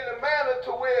unclean in a manner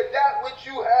to where that which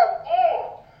you have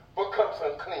on becomes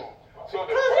unclean. So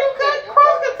the Cause first you thing got you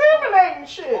cross-contaminating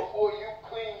shit. before you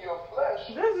clean your flesh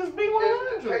This is is to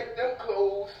B100. take them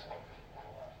clothes,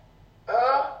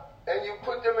 and you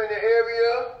put them in the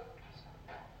area.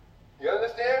 You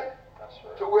understand? That's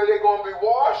right. To where they're going to be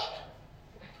washed.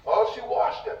 Or she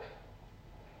washed them.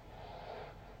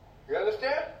 You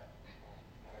understand?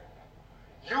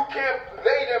 You can't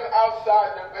lay them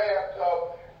outside the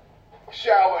bathtub,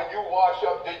 shower, and you wash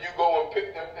up, then you go and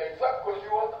pick them things up because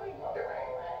you unclean.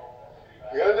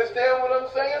 You understand what I'm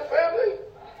saying, family?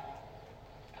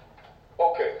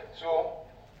 Okay, so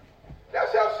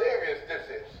that's how serious this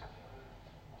is.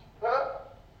 Huh?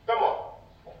 Come on.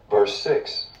 Verse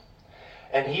 6.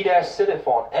 And he that sitteth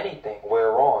on anything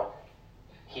whereon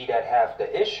he that hath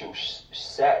the issue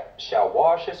sat shall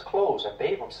wash his clothes and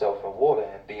bathe himself in water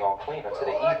and be unclean until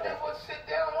the All I evening. did was sit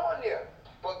down on there.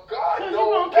 But God Cause you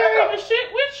knows gonna carry better. the shit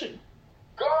with you.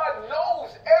 God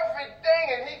knows everything,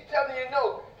 and He's telling you,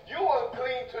 no, you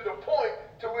unclean to the point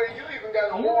to where you even got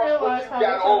to You wash what realize you how they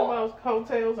got talk on. about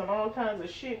hotels and all kinds of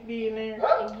shit being there?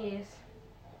 Huh? Yes.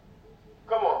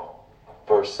 Come on.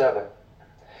 Verse 7.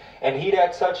 And he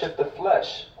that toucheth the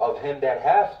flesh of him that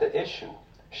hath the issue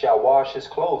shall wash his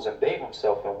clothes and bathe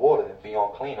himself in water and be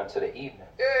unclean unto the evening.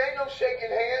 Yeah, ain't no shaking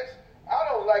hands. I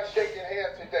don't like shaking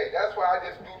hands today. That's why I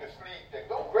just do the sleeve thing.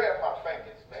 Don't grab my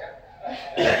fingers, man.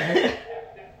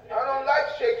 I don't like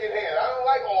shaking hands. I don't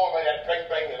like all of that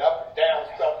banging up and down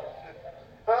stuff.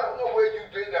 I don't know where you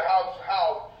did the house,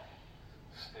 how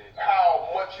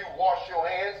much you wash your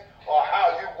hands or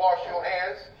how you wash your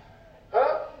hands.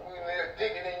 Huh? When they're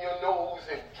digging in your nose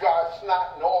and dry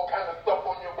snot and all kind of stuff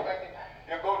on your fingers.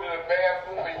 You go to the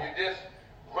bathroom and you just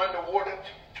run the water.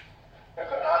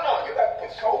 No, you got to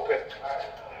put soap in.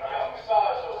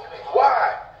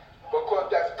 Why? Because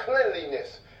that's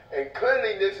cleanliness. And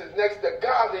cleanliness is next to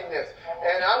godliness.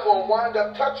 And I'm going to wind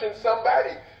up touching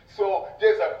somebody. So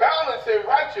there's a balance in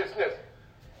righteousness.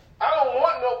 I don't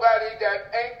want nobody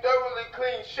that ain't thoroughly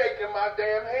clean shaking my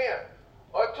damn hand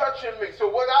or touching me. So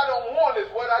what I don't want is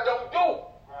what I don't do.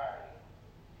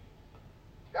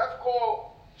 That's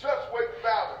called just weight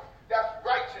balance. That's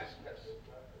righteousness.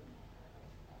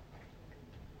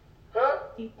 Huh?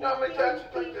 You know how many times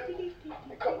you think that?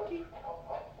 Come on.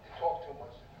 Talk too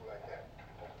much to do like that.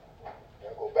 Now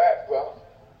go back, bro.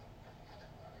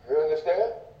 You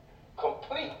understand?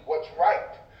 Complete what's right.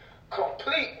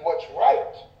 Complete what's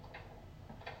right.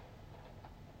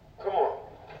 Come on.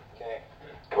 Okay.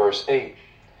 Verse 8.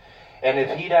 And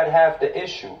if he that hath the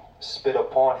issue spit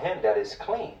upon him that is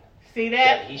clean, See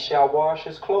then that? he shall wash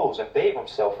his clothes and bathe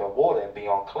himself in water and be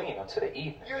unclean unto the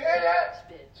evening. You hear that?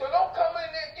 So don't come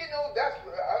in there, that's,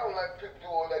 I don't like people do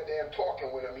all that damn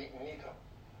talking when I'm eating either.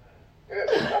 Yeah,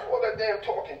 stop all that damn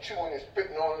talking, chewing and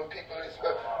spitting on them people and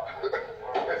stuff. Yeah,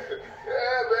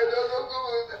 man, don't do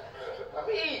it. I'm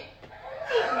eating.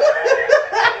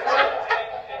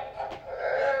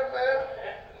 Yeah, man.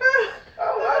 I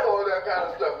don't like all that kind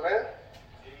of stuff, man.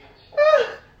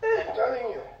 I'm telling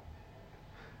you.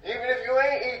 Even if you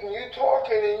ain't eating, you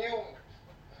talking and you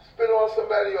spit on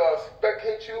somebody or a speck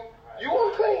hit you, you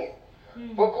unclean.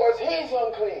 Because he's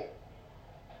unclean.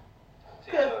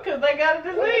 Because they got a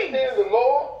You disease. understand the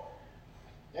law?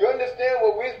 You understand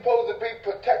what we're supposed to be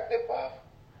protective of?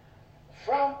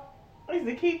 From? Is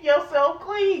to keep yourself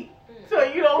clean so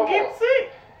you don't Come get on.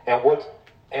 sick.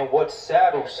 And what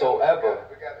saddle soever,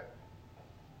 We got it.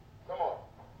 Come on.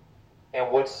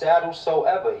 and what saddle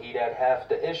soever he that hath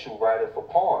the issue rideth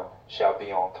upon shall be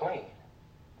unclean.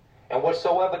 And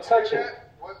whatsoever toucheth,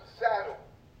 What saddle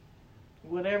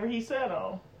Whatever he sat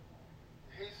on.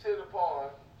 he sit upon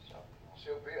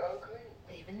shall be unclean.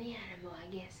 Even the animal, I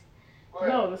guess. Go ahead.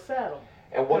 No, the saddle.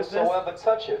 and whatsoever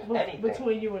toucheth anything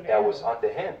between you and the that was animal. under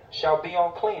him shall be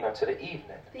unclean unto the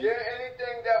evening. Yeah,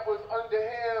 anything that was under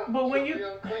him But when shall you- be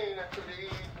unclean unto the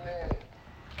evening.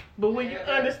 But when you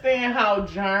understand how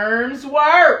germs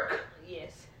work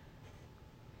Yes.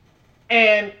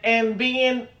 and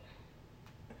being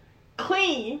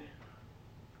clean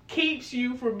keeps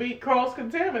you from being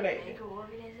cross-contaminated.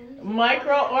 Microorganisms.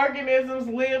 Microorganisms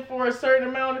live for a certain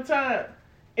amount of time.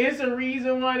 It's a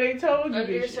reason why they told you Under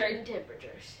this shit. certain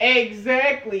temperatures.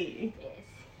 Exactly. Yes.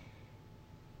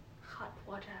 Hot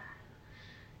water.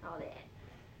 All that.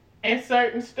 And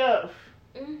certain stuff.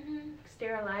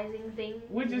 Sterilizing things.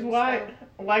 Which is and why, stuff.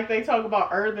 like they talk about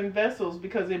earthen vessels,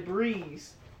 because it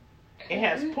breathes. It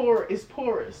has it's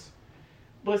porous.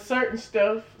 But certain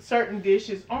stuff, certain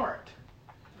dishes aren't.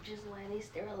 Which is why they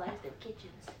sterilize their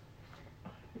kitchens.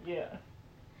 Yeah.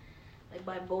 Like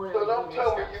by boiling. So don't and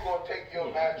tell me stuff. you're going to take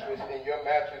your mattress and your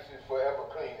mattress is forever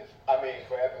clean.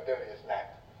 Forever dirty. It's not.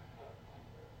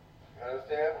 You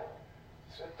understand?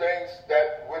 Some things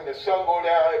that when the sun go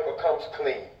down, it becomes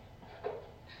clean.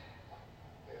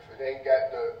 If it ain't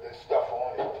got the stuff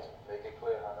on it. Make it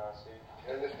clear, Hanasi.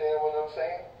 You understand what I'm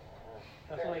saying?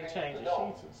 That's why you change the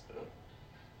sheets and stuff.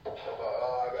 I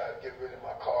got to get rid of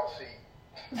my car seat.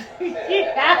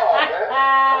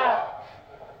 Yeah.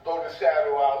 Throw the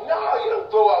saddle out. No, you don't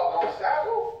throw out no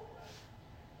saddle.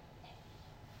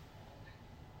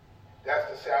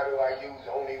 That's the saddle I use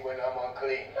only when I'm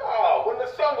unclean. No, when the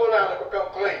sun go down, it become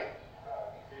clean.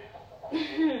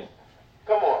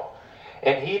 Come on.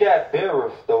 And he that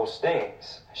beareth those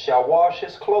things shall wash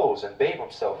his clothes and bathe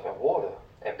himself in water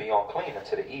and be unclean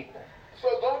unto the evening. So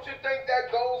don't you think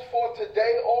that goes for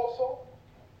today also?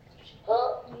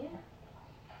 Huh? Yeah.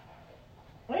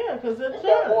 Yeah, because it's You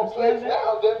got more plagues germs.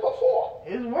 now than before.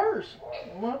 It's worse.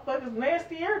 Motherfuckers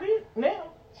nastier now.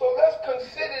 So let's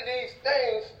consider these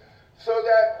things so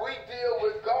that we deal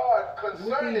with God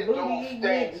concerning those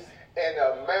things in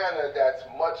a manner that's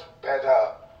much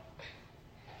better.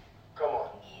 Come on.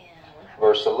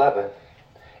 Verse 11.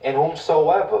 And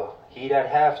whomsoever he that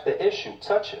hath the issue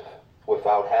toucheth,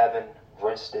 without having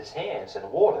rinsed his hands in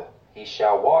water, he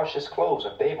shall wash his clothes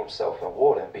and bathe himself in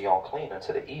water and be unclean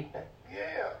until the evening.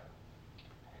 Yeah.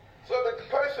 So the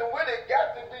person with it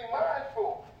got to be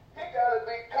mindful. He got to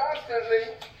be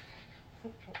constantly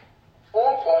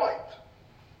on point.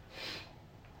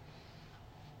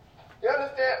 You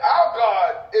understand? Our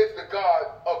God is the God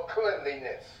of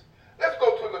cleanliness. Let's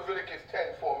go to Leviticus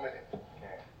 10 for a minute.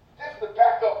 Just to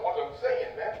back up what I'm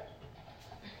saying, man.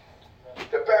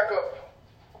 To back up,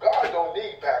 God don't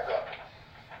need backup.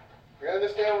 You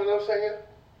understand what I'm saying?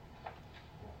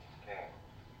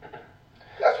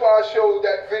 That's why I showed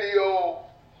that video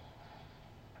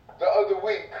the other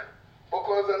week.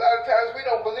 Because a lot of times we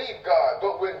don't believe God.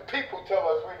 But when people tell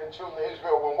us we're the children of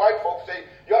Israel, when white folks say,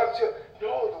 y'all the children,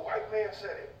 no, the white man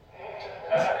said it.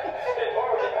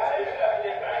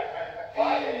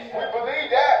 We believe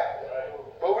that.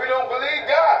 But we don't believe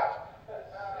God.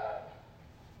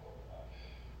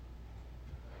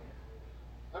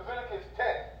 Leviticus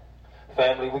 10.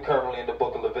 Family, we currently in the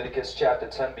book of Leviticus chapter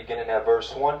 10, beginning at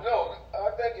verse 1. No,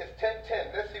 I think it's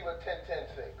 10:10. Let's see what 10:10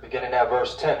 says. Beginning at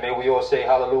verse 10, may we all say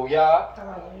hallelujah.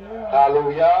 Hallelujah.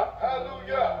 Hallelujah.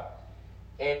 Hallelujah.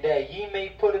 And that ye may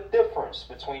put a difference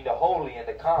between the holy and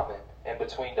the common, and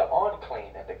between the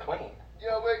unclean and the clean.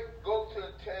 Yeah, wait, go to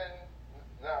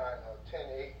 10:9 or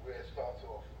 10:8 where it starts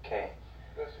off. Okay.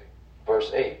 Let's see.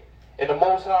 Verse 8. And the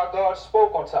Most High God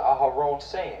spoke unto Aharon,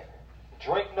 saying,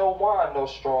 Drink no wine, no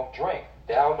strong drink,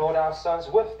 thou nor thy sons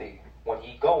with thee, when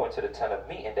ye go into the tent of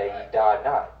meeting, that ye die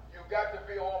not. You got to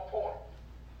be on point.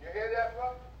 You hear that,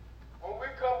 brother? When we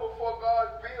come before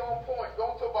God, be on point.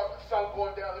 Don't talk about the sun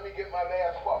going down. Let me get my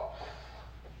last part.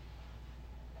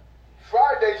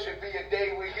 Friday should be a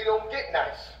day where you don't get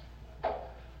nice.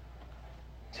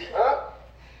 Huh?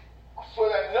 So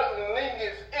that nothing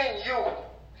lingers in you.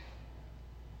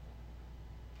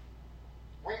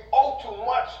 We owe too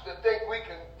much to think we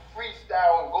can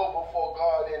freestyle and go before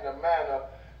God in a manner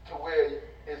to where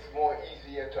it's more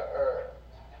easier to err.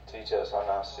 Teach us on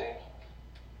our see.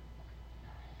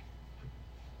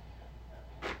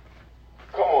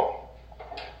 Come on.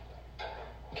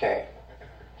 Okay.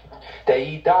 That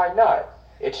ye die not,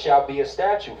 it shall be a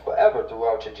statute forever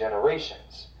throughout your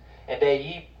generations. And that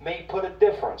ye may put a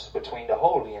difference between the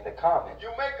holy and the common.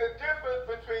 You make a difference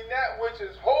between that which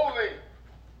is holy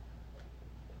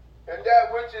and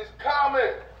that which is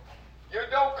common. You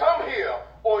don't come here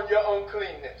on your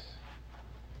uncleanness.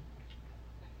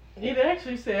 It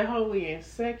actually said holy and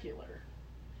secular.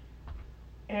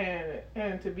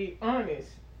 And to be honest,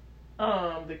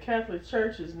 the Catholic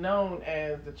Church is known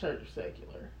as the Church of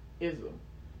Secularism.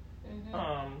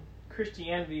 Mm-hmm.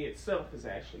 Christianity itself is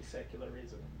actually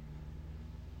secularism.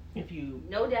 If you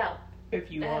No doubt.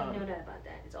 if you I have no doubt about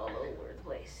that. It's all over the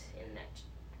place in that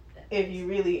if you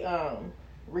really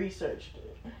researched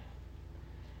it.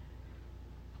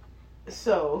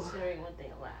 So considering what they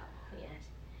allow. Yes.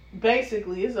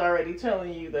 basically it's already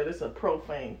telling you that it's a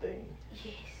profane thing.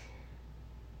 Yes.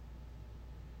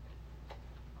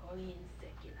 Holy and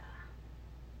secular.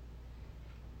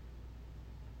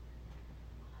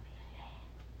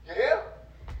 You hear?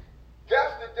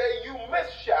 That's the day you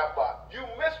miss Shabbat. You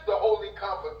miss the holy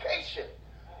convocation.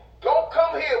 Don't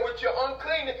come here with your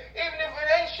unclean, even if it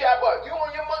ain't Shabbat. You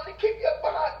on your money, keep your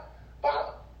behind.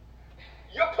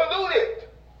 You're polluted.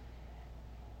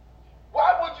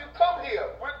 Why would you come here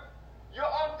with your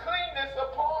uncleanness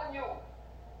upon you?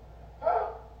 Huh?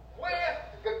 Where's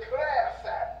the class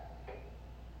at?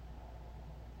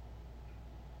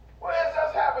 Where's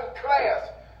us having class?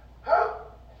 Huh?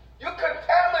 You're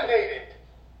contaminated.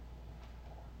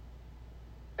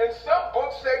 And some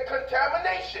books say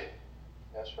contamination.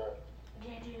 That's right.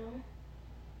 They do.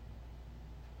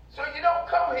 So you don't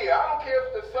come here. I don't care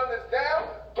if the sun is down.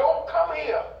 Don't come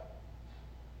here.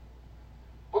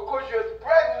 Because you're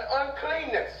spreading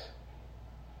uncleanness.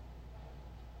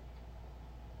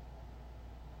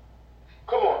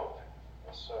 Come on.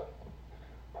 Yes,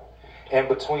 sir. And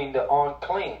between the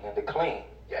unclean and the clean.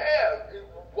 Yeah.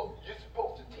 You're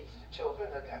supposed to teach the children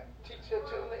of that. Teach your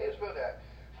children of Israel that.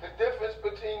 The difference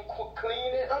between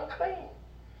clean and unclean.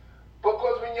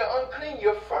 Because when you're unclean,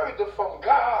 you're further from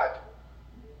God.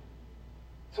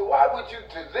 So why would you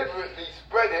deliberately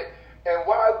spread it, and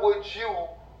why would you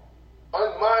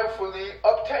unmindfully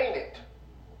obtain it?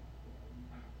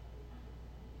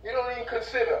 You don't even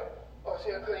consider, oh,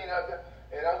 see, I'm clean out there,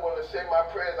 and I'm going to say my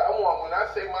prayers. When I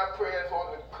say my prayers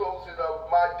on the closing of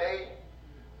my day,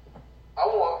 I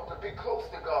want to be close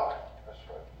to God. That's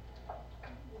right.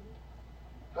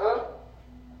 Huh?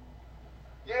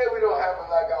 Yeah, we don't have it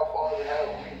like our Father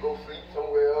has. We can go sleep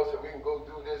somewhere else, and we can go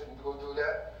do this and go do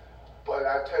that. But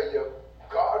I tell you,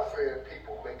 God-fearing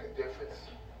people make a difference.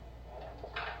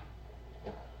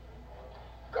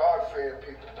 God-fearing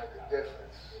people make a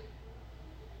difference.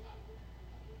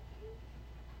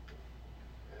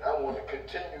 And I want to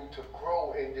continue to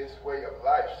grow in this way of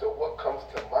life. So what comes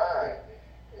to mind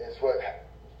is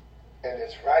and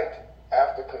it's right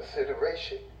after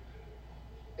consideration.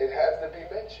 It has to be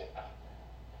mentioned.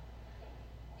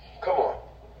 Come on.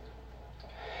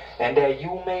 And that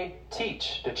you may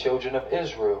teach the children of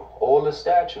Israel all the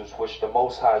statutes which the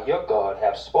Most High your God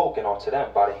hath spoken unto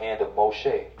them by the hand of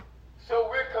Moshe. So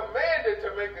we're commanded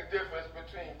to make a difference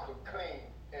between clean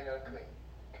and unclean.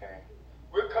 Okay.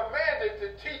 We're commanded to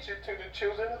teach it to the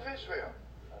children of Israel.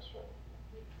 That's right.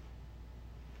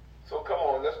 So come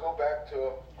on, let's go back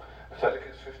to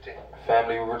Leviticus 15.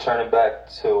 Family, we're returning back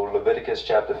to Leviticus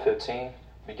chapter 15,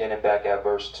 beginning back at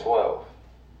verse 12.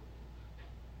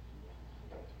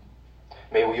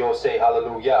 May we all say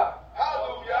hallelujah.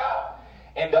 Hallelujah.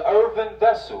 And the earthen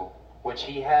vessel which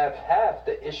he hath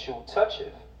the issue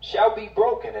toucheth shall be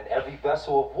broken, and every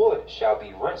vessel of wood shall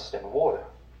be rinsed in water.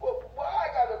 Well, why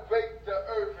I gotta break the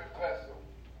earthen vessel?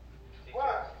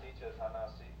 Why? Teach us how not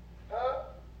see. Huh?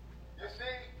 You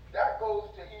see, that goes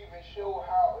to even show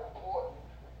how important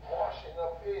washing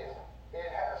up is.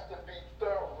 It has to be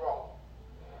thorough.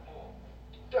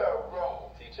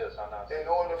 Thorough. Teach us how not see. In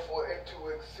order for it to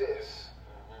exist.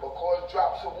 Because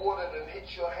drops of water that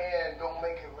hit your hand don't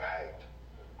make it right.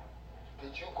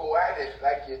 Did you go at it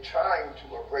like you're trying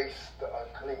to erase the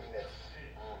uncleanness?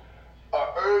 An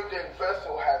earthen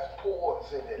vessel has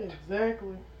pores in it.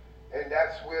 Exactly. And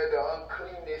that's where the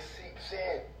uncleanness seeps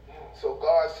in. So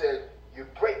God said, you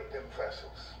break them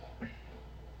vessels.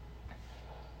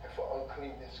 And for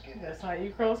uncleanness get in. That's how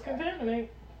you cross-contaminate.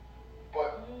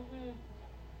 But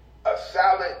a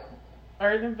solid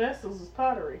Earthen vessels is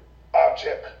pottery.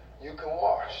 object you can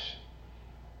wash.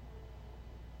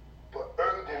 But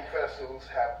earthen vessels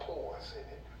have pores in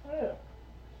it. Yeah.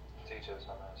 Teach us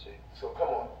how not see. So come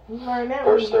on. We learned that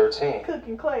Verse when we 13.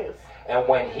 cooking class. And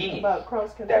when he About that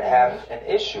cross-contamination. hath an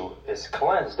issue is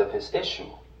cleansed of his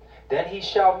issue, then he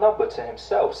shall number to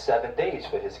himself 7 days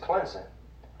for his cleansing,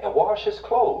 and wash his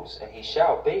clothes, and he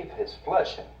shall bathe his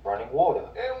flesh in running water.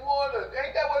 In water.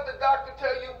 Ain't that what the doctor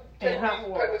tell you? Take In hot these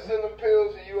water. penicillin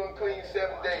pills and you unclean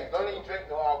 7 days. Don't even drink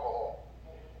no alcohol.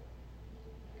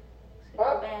 So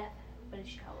Huh? a bath, but a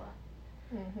shower.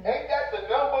 Mhm. Ain't that the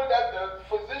number that the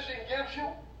physician gives you?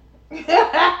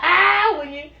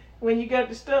 when you got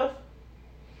the stuff.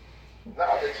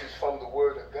 Knowledge is from the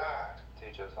word of God.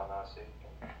 Teach us how not see.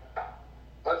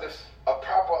 A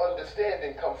proper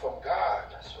understanding comes from God.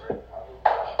 That's right.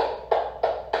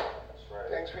 That's right.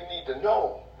 Things we need to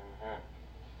know.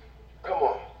 Come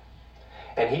on.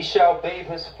 And he shall bathe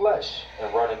his flesh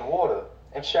in running water,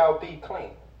 and shall be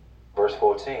clean. Verse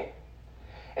 14.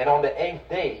 And on the 8th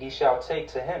day he shall take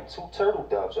to him 2 turtle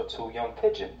doves or 2 young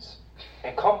pigeons,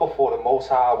 and come before the Most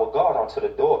High our God unto the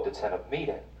door of the tent of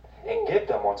meeting, and give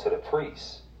them unto the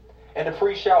priest. And the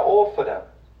priest shall offer them,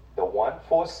 the one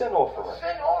for a sin offering.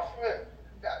 Sin offering.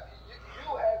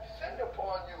 You have sinned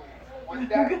upon you with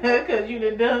that. Because you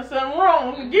done something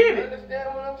wrong to get You it.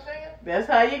 understand what I'm saying? That's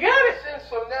how you got it. Sin.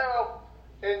 So now,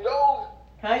 in those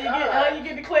How you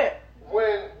get the clip?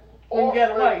 when You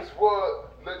got a offerings wife. were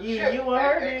legit You or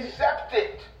her and did it.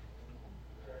 accepted,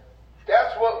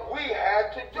 that's what we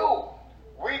had to do.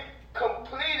 We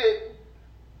completed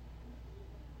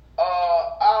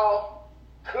our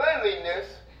cleanliness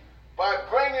by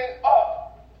bringing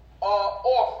up our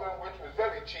offering, which was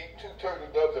very cheap, 2 turtle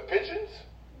doves or pigeons.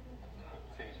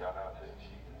 Teach y'all how to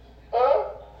Huh?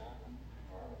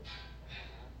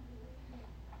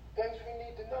 Things we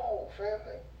need to know,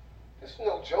 family. It's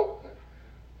no joke.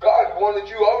 God wanted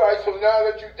you, all right, so now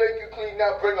that you think you're clean,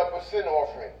 now bring up a sin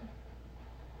offering.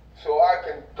 So I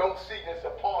don't see this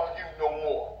upon you no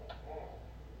more.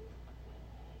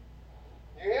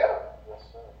 Yeah? Yes,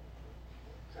 sir.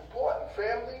 It's important,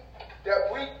 family,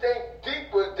 that we think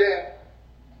deeper than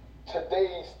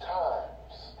today's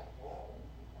times.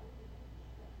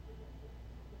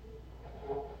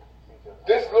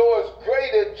 This law is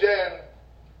greater than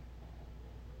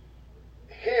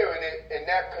hearing it and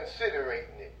not considering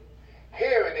it.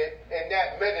 Hearing it and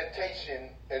not meditation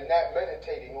and not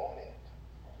meditating on it.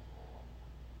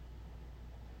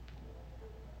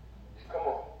 Come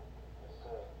on.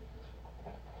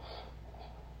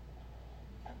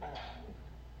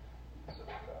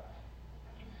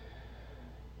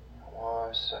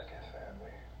 One second,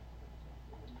 family.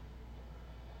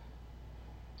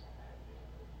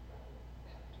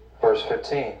 Verse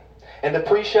 15. And the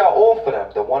priest shall offer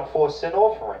them, the one for a sin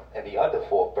offering, and the other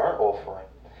for a burnt offering.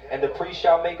 And the priest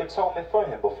shall make atonement for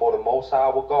him before the Most High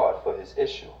our God for his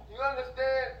issue. You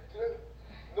understand?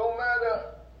 No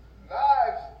matter,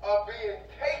 lives are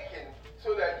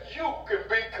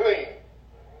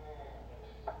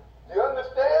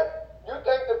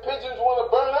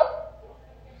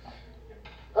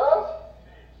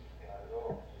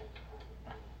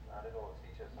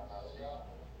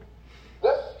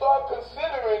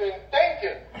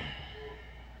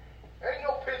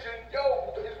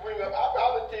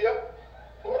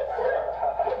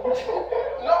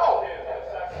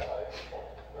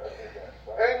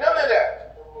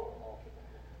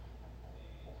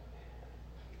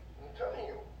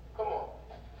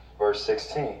Verse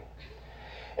 16.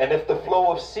 And if the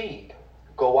flow of seed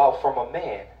go out from a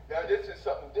man, Now this is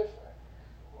something different.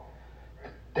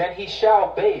 then he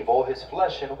shall bathe all his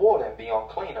flesh in water and be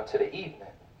unclean unto the evening.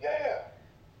 Yeah.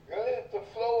 If the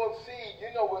flow of seed,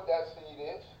 you know what that seed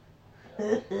is.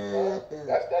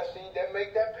 That's that seed that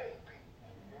make that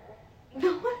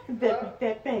baby.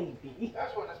 that baby.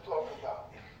 That's what it's talking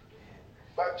about.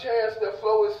 By chance, the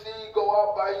flow of seed go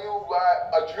out by you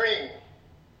by a dream.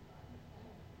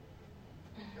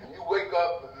 And you wake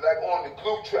up like on the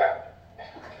glue trap.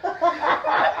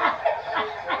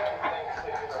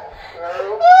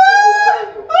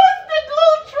 What's the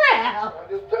glue trap? I'm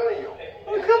just telling you.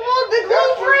 Come on, the glue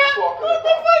That's what trap? he's talking What the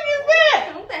about. fuck is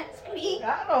that? Don't ask me. I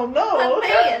don't know. My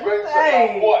That man. brings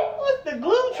Hey, about what? what's the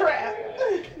glue trap?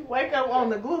 Wake up on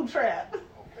the glue trap.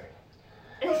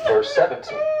 Okay. Verse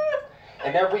 17.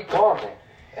 And every garment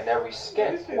and every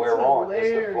skin This is whereon is the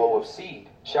hilarious. flow of seed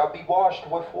shall be washed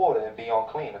with water and be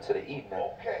unclean unto the evening.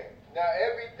 Okay. Now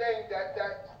everything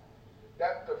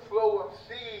that the flow of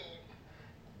seed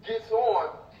gets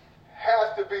on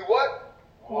has to be what?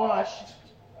 Washed.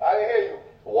 I didn't hear you.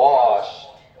 Washed.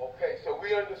 Okay, so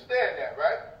we understand that,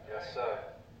 right? Yes, sir.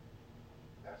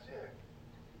 That's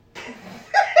it.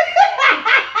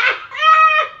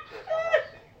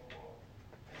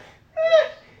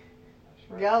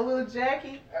 Y'all little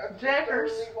Jackie Has to be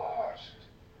Jackers. thoroughly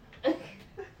washed.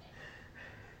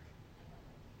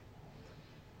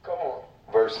 Come on.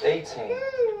 Verse 18.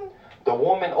 The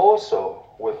woman also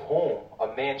with whom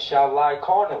a man shall lie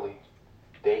carnally,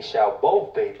 they shall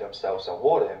both bathe themselves in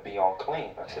water and be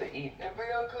unclean unto the evening. And be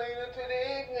unclean until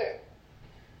the evening.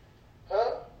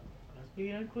 Huh? Let's be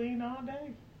unclean all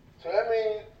day. So that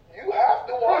means you have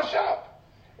to wash up.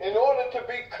 In order to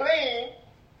be clean,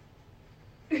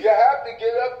 you have to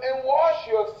get up and wash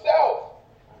yourself.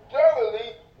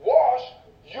 Thoroughly wash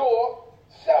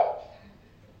yourself.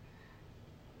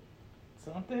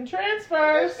 Something Just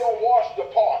transfers. don't wash the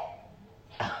part.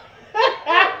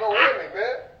 No, hear me,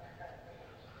 man.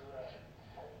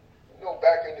 You know,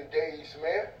 back in the days,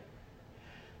 man.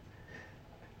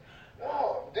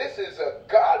 No, this is a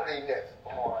godliness.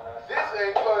 This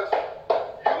ain't because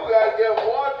you gotta get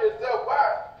wash yourself.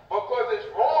 Why? Because it's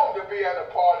wrong to be at a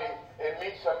party and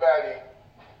meet somebody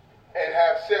and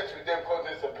have sex with them because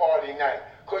it's a party night.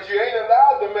 Because you ain't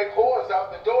allowed to make whores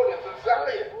out the daughters of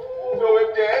Zion. So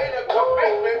if there ain't a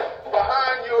commitment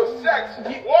behind your sex,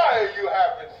 why are you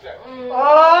having sex?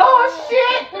 Oh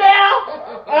shit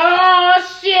now.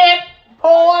 Oh shit.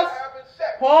 Why are you Pause. having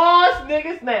sex? Pause,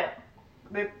 niggas now.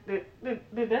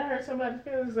 Did that hurt somebody's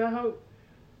feelings? I hope.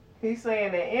 He's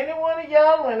saying that any one of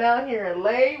y'all went out here and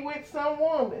laid with some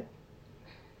woman,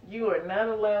 you are not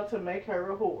allowed to make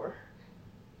her a whore.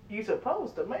 You're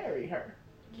supposed to marry her.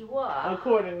 You are.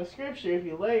 According to scripture, if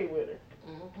you lay with her.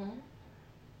 Mm-hmm.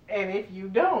 And if you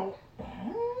don't,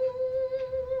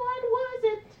 what was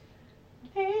it?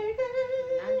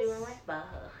 Not doing right by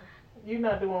her. You're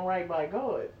not doing right by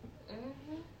God.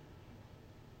 Mm-hmm.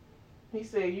 He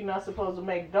said you're not supposed to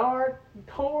make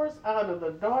whores out of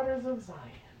the daughters of Zion.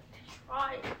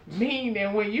 Right.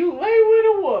 Meaning when you lay with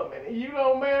a woman and you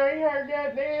don't marry her,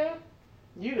 goddamn,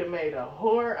 you done made a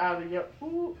whore out of your.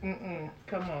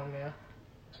 Come on now.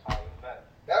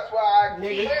 That's why I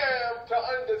Nigga. came to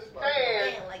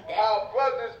understand Man like that. how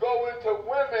brothers go into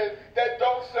women that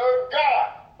don't serve God.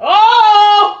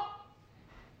 Oh!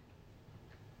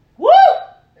 Woo!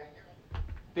 And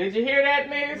you, Did you hear that,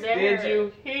 miss? Never Did heard.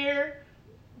 you hear?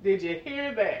 Did you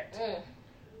hear that? Well.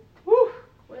 Woo!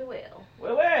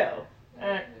 Well.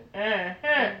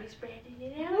 Don't be spreading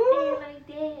it out Woo. there like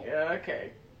that. Yeah,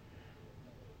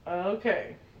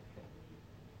 okay.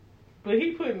 But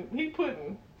he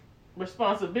putting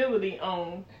responsibility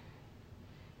on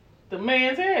the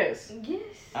man's ass. Yes.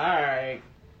 All right.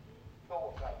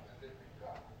 know about the living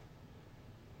God.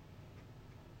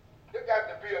 There got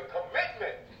to be a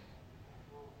commitment.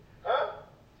 Huh?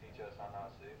 Teach us how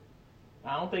not to.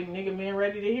 I don't think nigga men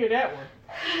ready to hear that one.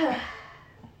 I'm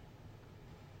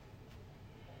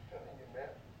telling you, man.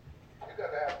 You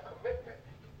got to have commitment.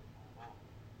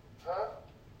 Huh?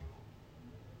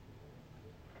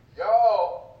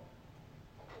 Y'all,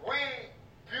 we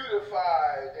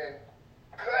beautified and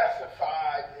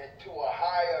classified into a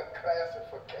higher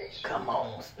classification Come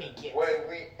on, speak it. when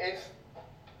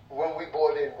we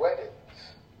brought in weddings.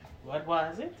 What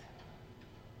was it?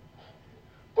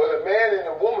 But a man and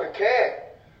a woman can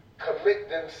commit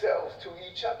themselves to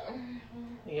each other.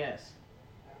 Yes.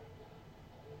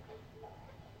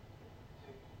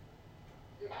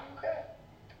 You can.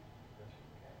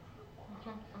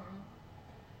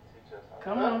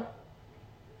 Come on.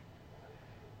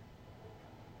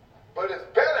 But it's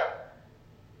better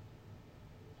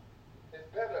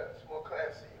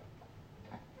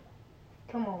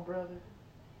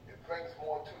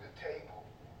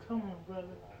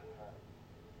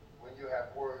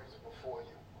is before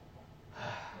you.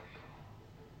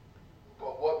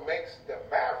 But what makes the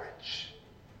marriage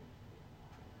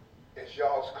is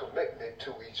y'all's commitment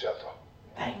to each other.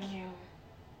 Thank you.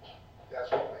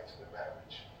 That's what makes the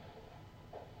marriage.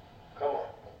 Come on.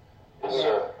 Yes,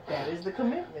 sir. That is the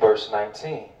commitment. Verse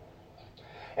 19.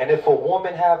 And if a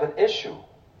woman have an issue,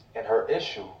 and her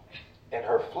issue in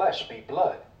her flesh be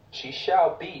blood, she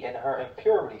shall be in her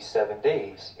impurity 7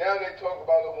 days. Now they talk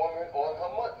about a woman on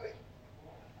her monthly.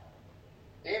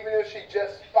 Even if she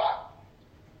just spot,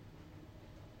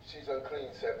 she's unclean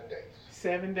 7 days.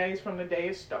 7 days from the day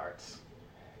it starts.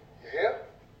 You hear?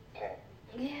 Okay.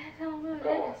 Yeah, I don't know.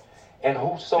 Come on. And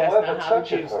That's whosoever not how the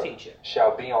toucheth Jews her teach it.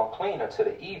 shall be unclean until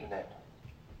the evening.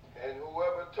 And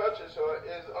whoever touches her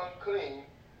is unclean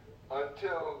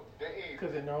until the evening.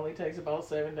 Because it normally takes about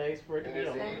 7 days for it to And be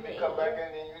if the over. evening come back in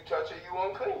and you touch it, you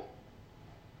unclean.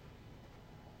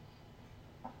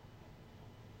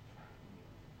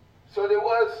 So there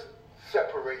was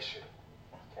separation.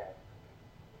 Okay.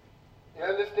 You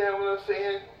understand what I'm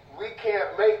saying? We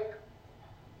can't make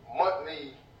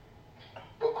monthly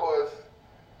because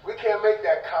we can't make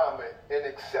that comment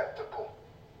unacceptable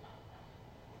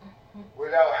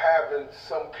without having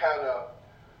some kind of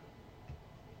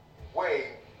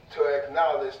way to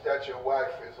acknowledge that your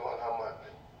wife is on her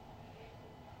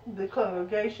monthly. The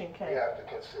congregation You can't. have to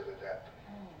consider that.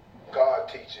 God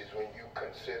teaches when you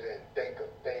consider and think of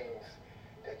things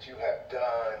that you have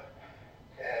done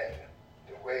and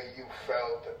the way you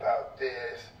felt about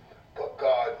this, but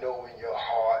God knowing your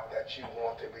heart that you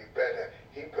want to be better,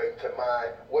 he brings to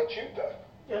mind what you done,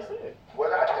 That's it.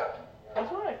 what I done,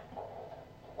 That's right.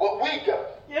 what we done.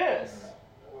 Yes.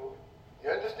 You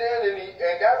understand?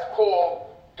 And that's called,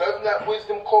 doesn't that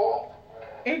wisdom call?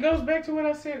 It goes back to what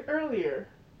I said earlier.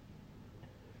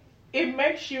 It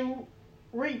makes you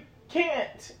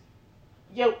recant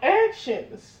your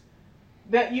actions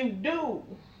that you do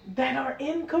that are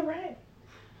incorrect.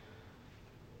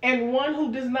 And one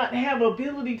who does not have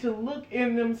ability to look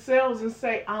in themselves and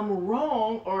say, I'm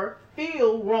wrong, or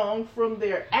feel wrong from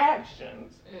their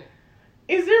actions,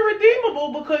 is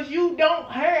irredeemable because you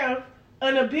don't have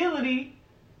an ability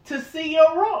to see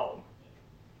your wrong.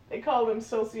 They call them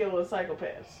socio and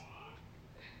psychopaths.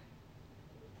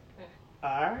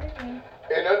 Alright.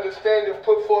 And understand and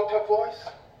put forth her voice.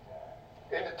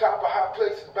 In the top of high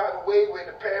places, by the way, where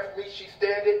the path meets, she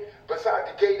standeth.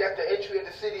 Beside the gate at the entry of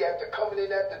the city, after coming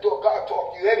in at the door. God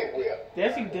talk to you anywhere.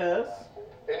 Yes, he does.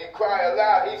 And he cried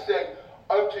aloud, he said,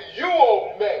 unto you,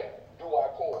 O men, do I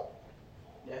call.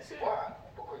 That's it. Why?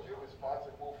 Because you're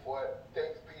responsible for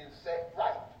things being set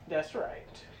right. That's right.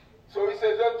 So he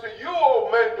says, unto you, O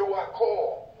men, do I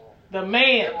call. The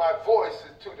man. And my voice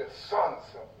is to the sons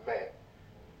of men.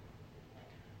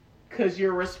 Because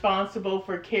you're responsible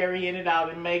for carrying it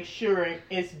out and make sure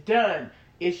it's done.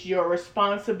 It's your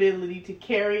responsibility to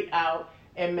carry out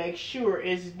and make sure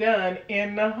it's done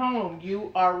in the home.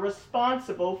 You are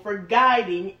responsible for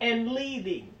guiding and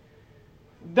leading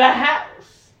the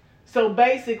house. So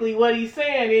basically what he's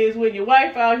saying is when your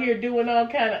wife out here doing all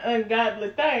kind of ungodly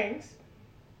things,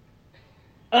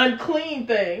 unclean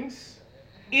things,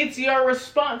 it's your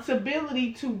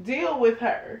responsibility to deal with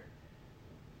her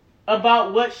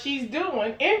about what she's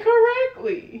doing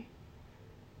incorrectly.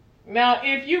 Now,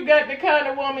 if you got the kind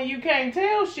of woman you can't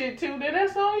tell shit to, then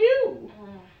that's on you.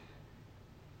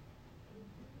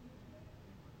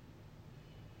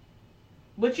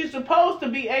 But you're supposed to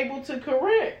be able to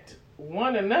correct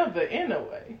one another in a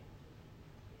way.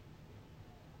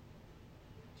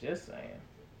 Just saying.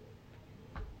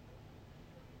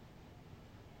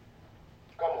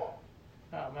 Come on.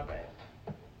 Oh, my bad.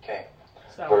 Okay.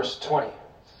 So, Verse 20.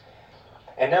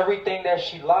 And everything that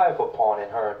she lieth upon in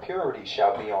her impurity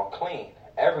shall be unclean.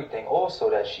 Everything also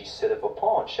that she sitteth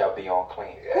upon shall be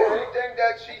unclean. Anything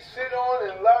that she sit on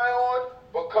and lie on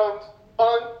becomes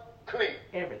unclean.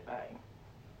 everything.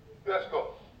 Let's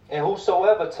go. And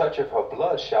whosoever toucheth her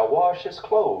blood shall wash his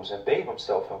clothes and bathe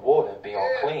himself in water and be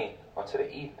unclean unto the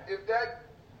evening. If that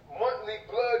monthly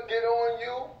blood get on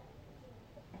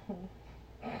you,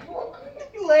 you unclean.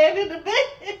 You land in the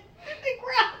bed. The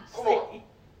ground. Come on.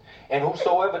 And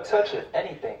whosoever toucheth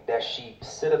anything that she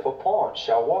sitteth upon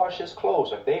shall wash his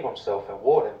clothes and bathe himself in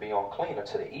water and be unclean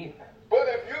unto the evening. But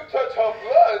if you touch her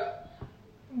blood,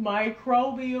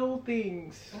 Microbial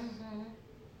things. Mm-hmm.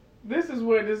 This is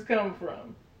where this comes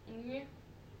from. Mm-hmm.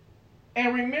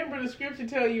 And remember the scripture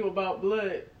tell you about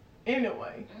blood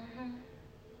anyway. Mm-hmm.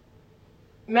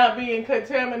 Not being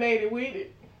contaminated with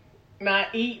it. Not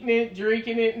eating it,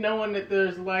 drinking it, knowing that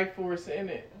there's life force in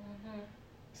it.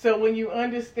 So when you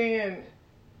understand,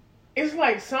 it's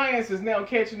like science is now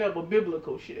catching up with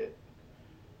biblical shit.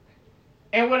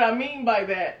 And what I mean by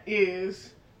that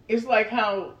is, it's like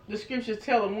how the scriptures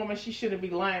tell a woman she shouldn't be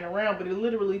lying around, but it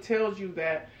literally tells you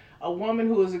that a woman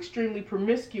who is extremely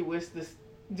promiscuous,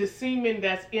 the semen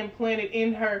that's implanted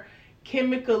in her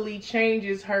chemically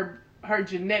changes her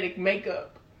genetic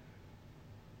makeup.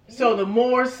 So the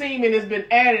more semen has been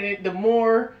added, the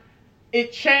more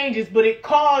it changes, but it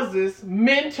causes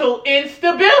mental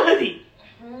instability.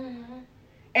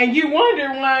 And you wonder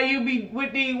why you be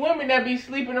with these women that be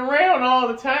sleeping around all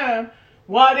the time,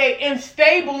 why they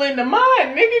unstable in the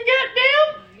mind, nigga,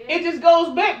 goddamn. It just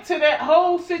goes back to that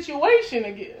whole situation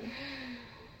again.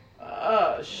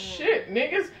 Shit,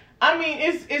 niggas. I mean,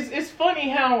 it's funny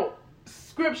how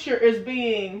scripture is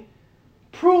being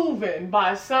proven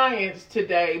by science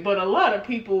today, but a lot of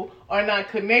people are not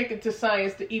connected to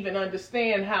science to even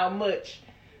understand how much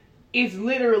is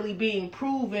literally being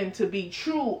proven to be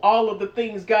true. All of the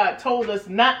things God told us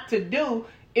not to do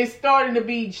is starting to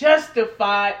be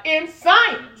justified in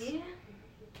science. Yeah.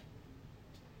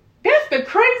 That's the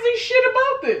crazy shit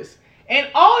about this. And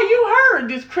all you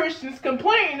heard is Christians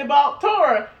complain about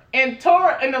Torah and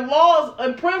the laws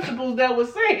and principles that were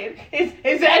said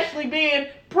is actually being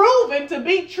proven to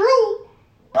be true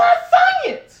by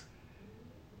science.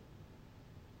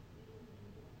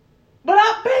 But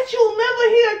I bet you'll never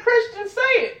hear a Christian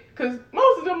say it, because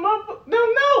most of them motherfuckers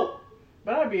don't know.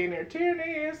 But I be in there tearing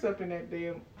their ass up in that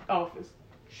damn office.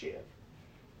 Shit.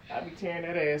 I be tearing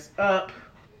that ass up.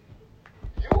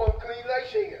 You unclean like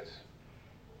she is.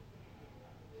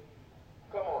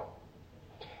 Come on.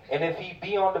 And if he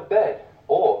be on the bed,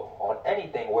 or on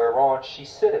anything whereon she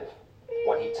sitteth,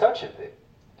 when he toucheth it,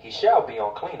 he shall be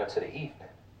unclean unto the evening.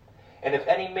 And if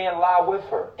any man lie with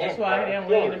her, that's why I am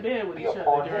laying in bed with each other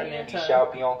during that time. He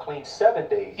shall be unclean 7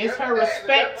 days. It's her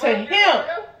respect to him.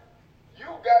 You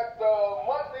got the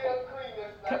monthly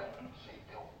uncleanness like she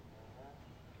do.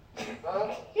 Huh?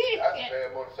 That's a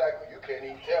bad motorcycle. You can't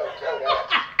even tell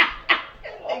that.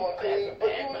 I'm unclean, but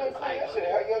you was unclean. I said,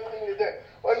 how you unclean today?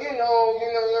 Well, you know,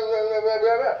 blah,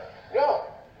 blah, blah. No.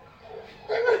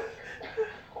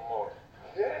 Come on.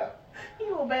 Yeah.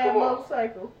 You a bad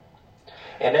motorcycle.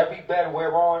 And every bed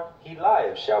whereon he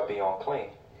lieth shall be unclean.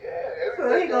 Yeah.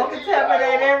 So he gonna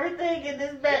contaminate everything in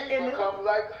this bed. He become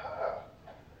like her.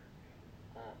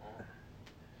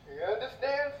 You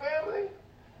understand, family?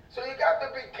 So you got to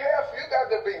be careful. You got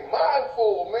to be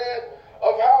mindful, man,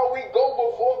 of how we go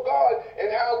before God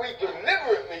and how we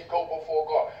deliberately go before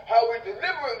God. How we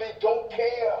deliberately don't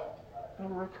care.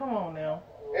 Oh, come on now.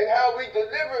 And how we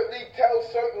deliberately tell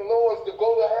certain laws to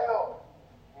go to hell.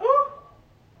 Ooh.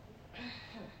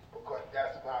 Because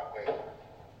that's my way.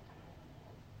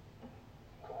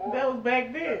 Come on. That was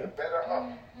back then. Better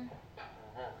up.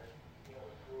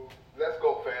 Let's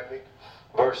go, family.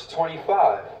 Verse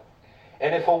 25.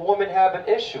 And if a woman have an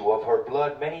issue of her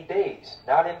blood many days,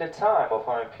 not in the time of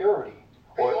her impurity,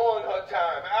 Beyond her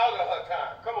time, out of her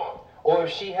time. Come on. or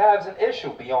if she has an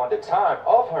issue beyond the time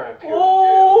of her impurity,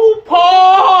 Ooh,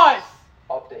 pause.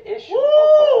 of the issue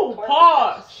Ooh, of her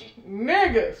pause. uncleanness,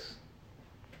 Niggas.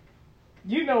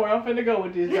 You know where I'm finna go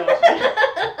with this, don't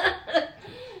you?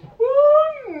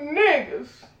 Ooh, niggas.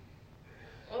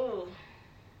 Ooh.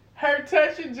 Her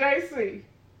touching JC.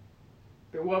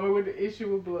 The woman with the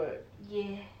issue of blood.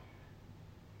 Yeah.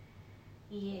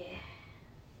 Yeah.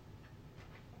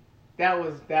 That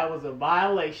was a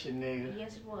violation, nigga.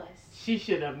 Yes, it was. She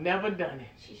should have never done it.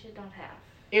 She should not have.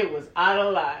 It was out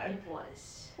of line. It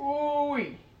was.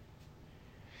 Ooh-wee.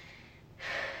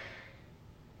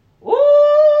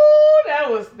 Ooh,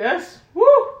 that's woo.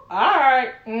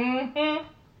 Alright. Mm-hmm.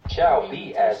 shall And be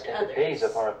he as touched in the others. days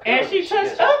of her impurity. And she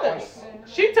touched is others. unclean.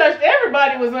 She touched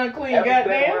everybody was unclean, Every bed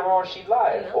goddamn. whereon she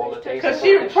lieth, all the days 'Cause of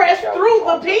she her issue pressed shall through be the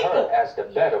unto her people. as the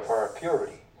bed of her Yes.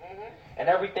 impurity. And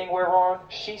everything whereon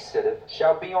she sitteth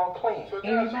shall be unclean. So now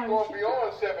she's Anybody going to should be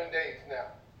on 7 days now.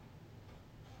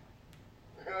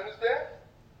 You understand?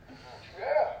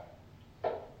 Yeah.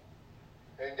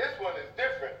 And this one is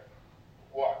different.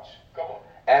 Watch. Come on.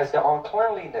 As the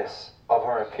uncleanliness of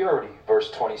her impurity,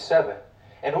 verse 27.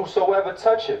 And whosoever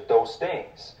toucheth those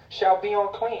things shall be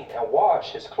unclean, and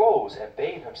wash his clothes, and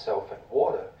bathe himself in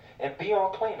water, and be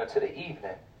unclean unto the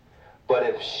evening. But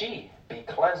if she be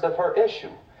cleansed of her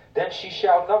issue, then she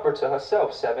shall number to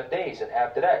herself 7 days, and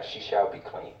after that she shall be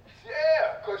clean.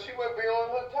 Yeah, because she went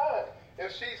beyond her time.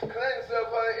 If she's cleansed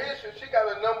of her issue, she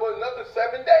got to number another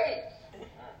 7 days.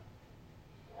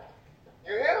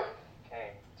 You hear?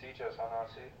 Okay, teach us how not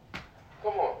to.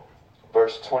 Come on.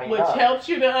 Verse 29. Which helps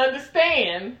you to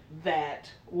understand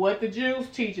that what the Jews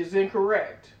teach is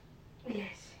incorrect.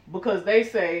 Yes. Because they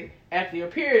say after your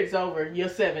period's over, you're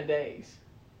 7 days.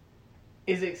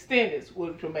 is extended,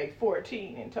 which will make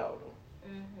 14 in total.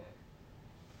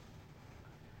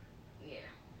 Yeah.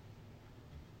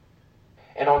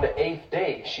 And on the 8th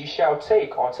day she shall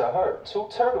take unto her 2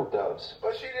 turtle doves.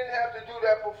 But she didn't have to do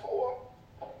that before.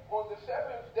 On the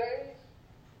 7th day.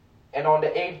 And on the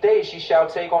 8th day she shall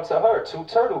take unto her 2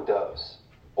 turtle doves,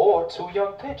 or 2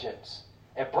 young pigeons,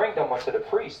 and bring them unto the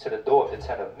priest to the door of the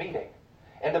tent of meeting.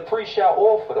 And the priest shall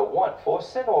offer the one for a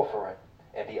sin offering,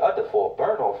 and the other for a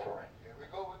burnt offering. Here we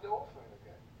go with the offering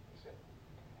again.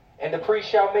 And the priest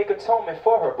shall make atonement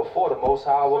for her before the Most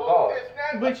High our God.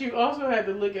 But you also have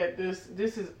to look at this.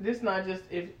 This not just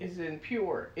if it's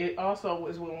impure. It also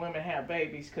is when women have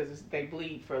babies because they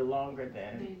bleed for longer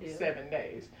than 7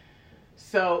 days.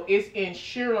 So it's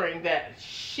ensuring that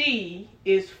she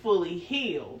is fully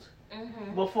healed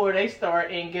before they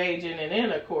start engaging in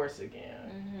intercourse again.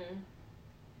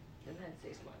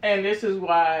 And this is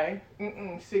why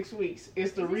 6 weeks.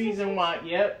 It's the reason why.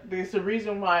 Yep, it's the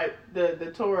reason why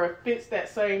the Torah fits that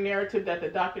same narrative that the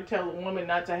doctor tell a woman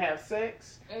not to have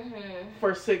sex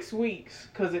for 6 weeks,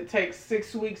 because it takes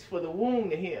 6 weeks for the womb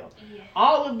to heal. Yeah.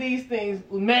 All of these things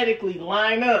medically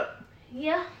line up.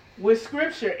 Yeah. With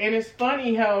scripture. And it's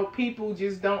funny how people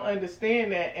just don't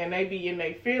understand that, and they be in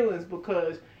their feelings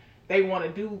because they want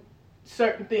to do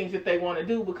certain things that they want to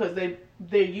do because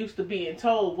they're used to being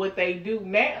told what they do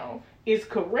now is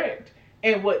correct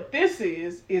and what this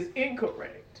is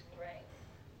incorrect. Right.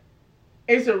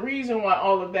 It's a reason why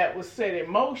all of that was set in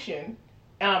motion.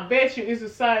 And I bet you it's a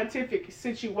scientific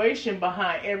situation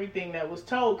behind everything that was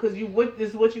told, because this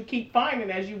is what you keep finding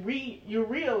as you read. You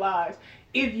realize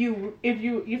if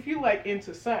you like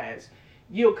into science,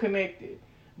 you'll connect it.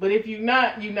 But if you're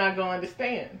not gonna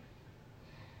understand.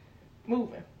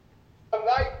 Moving. A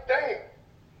light thing.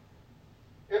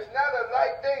 It's not a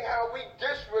light thing how we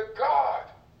disregard.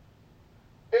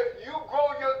 If you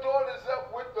grow your daughters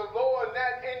up with the Lord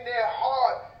not in their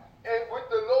heart, and with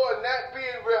the Lord not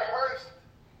being rehearsed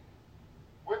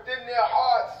within their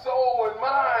heart, soul, and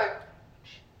mind,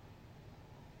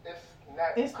 it's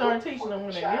not It start teaching them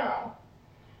when they're young.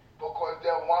 Because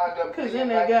they'll wind up because being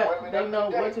then like they know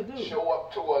today. what to do. Show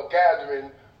up to a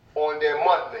gathering on their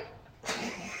monthly.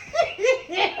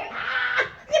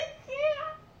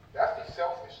 That's the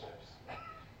selfishness.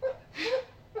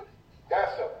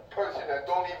 That's a person that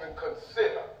don't even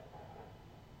consider.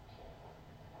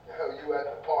 The hell, you at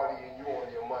the party and you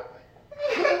on your monthly.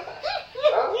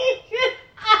 Huh?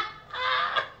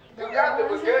 You got to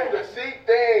begin to see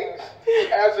things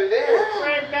as it is.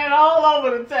 Break that all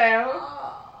over the town.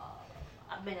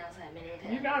 I've been outside many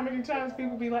times. You know how many times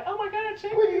people be like, "Oh my God,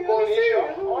 check Where me, you let going me to see eat?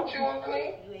 you." Aren't you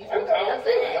unclean? You ain't I'm supposed to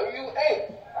be outside. no, you ain't.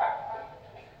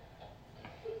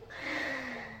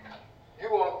 You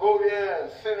want to go there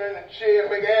and sit in a chair and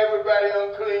make everybody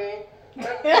unclean? Do you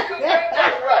think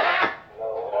that's right?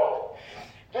 No.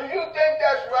 Do you think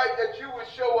that's right that you would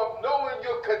show up knowing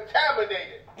you're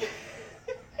contaminated?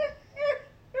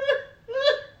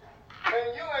 And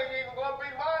you ain't even going to be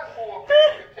mindful of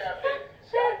being contaminated.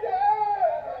 Shut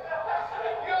up.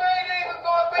 You ain't even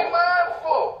going to be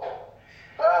mindful.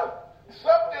 Huh?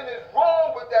 Something is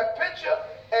wrong with that picture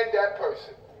and that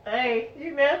person. Hey,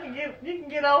 you can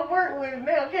get off work with it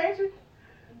now, can't you?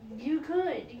 You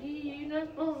could. You're not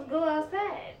supposed to go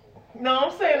outside. No,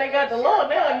 I'm saying they got the law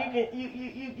now.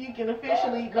 You can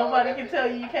officially, nobody can tell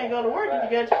you can't go to work if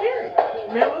you got your period.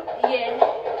 Remember? Yeah.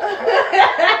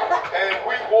 And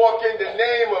we walk in the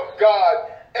name of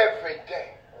God every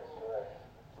day.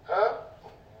 Huh?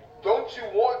 Don't you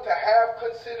want to have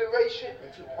consideration?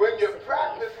 When you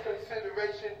practice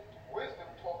consideration, wisdom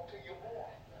talk to you more.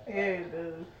 Yeah, it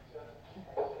does.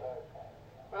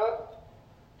 Huh?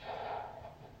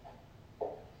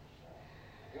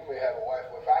 You may have a wife,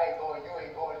 well, if I ain't going, you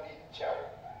ain't going to need each other.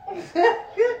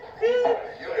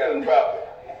 You got a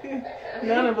problem.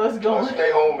 None of us I'll going.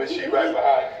 stay home and she right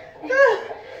behind you.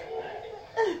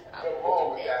 What's wrong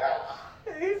with that house?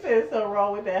 He said something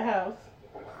wrong with that house.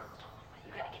 You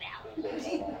gotta get out.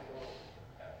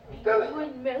 I'm telling you.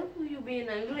 Wouldn't matter who you being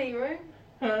ugly, right?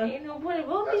 Huh? Ain't no point in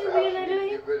both of That's you a house being you ugly.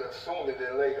 get rid of sooner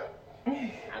than later.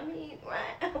 I mean, why?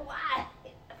 Why?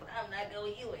 I'm not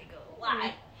going, you ain't going.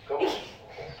 Why? Come on.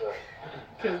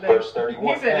 Verse 31.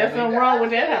 He said there's something wrong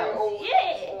with that house.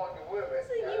 Yeah.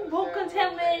 So you both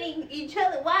contaminating each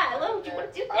other. Why? Why would you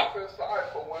want to do I that? feel sorry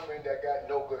for women that got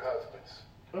no good husbands.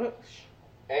 Oops.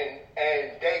 And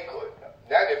they good.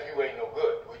 Not if you ain't no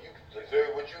good. Well, you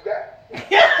deserve what you got. So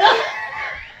if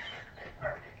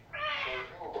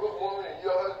you a good woman and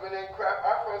your husband ain't crap,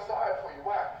 I feel sorry for you.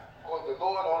 Why? Because the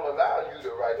Lord don't allow you to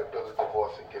write a bill of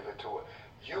divorce and give it to her.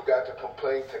 You got to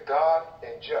complain to God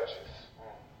and judges.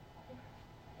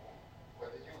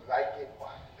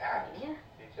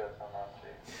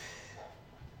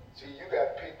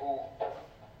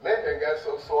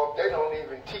 soft, they don't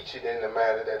even teach it in the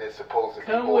manner that it's supposed to be.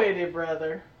 Come with it,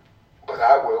 brother. But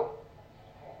I will.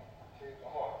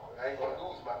 Come on. I ain't going to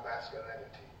lose my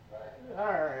masculinity. All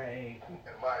right.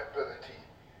 And my ability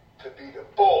to be the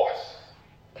boss.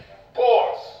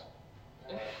 Boss.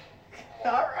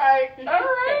 All right. All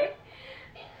right.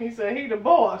 He said he the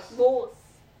boss. Boss.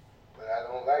 But I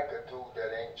don't like a dude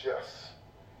that ain't just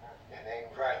and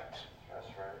ain't right. That's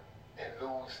right.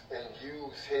 And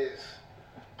use his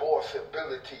boss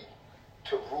ability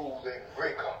to rule in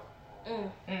rigor.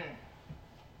 Mm.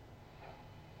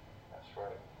 That's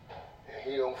right. And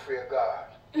he don't fear God.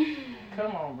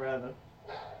 Come on, brother.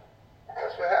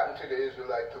 That's what happened to the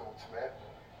Israelite dudes, man.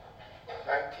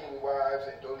 19 wives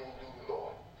and don't even do the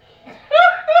law.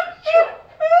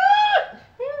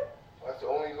 That's the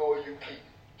only law you keep.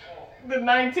 The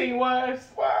 19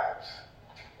 wives. Wives.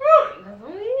 That's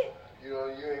only it. You know,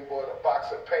 you ain't bought a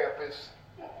box of Pampers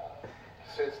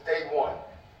since day one.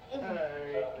 All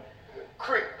right.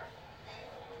 Creep.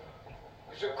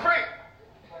 It's a creep.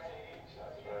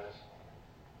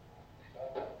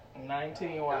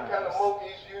 19 What wives. kind of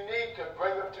monkeys you need to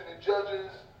bring them to the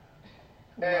judges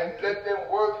and let them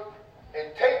work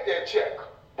and take their check.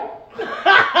 Yeah.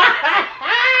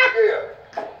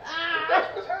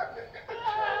 That's what's happening.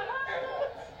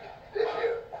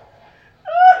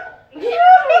 Yeah.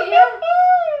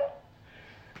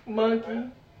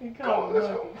 Monkey. He Come on, called let's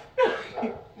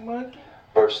monkey. Monkey.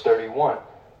 Verse 31.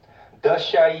 Thus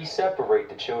shall ye separate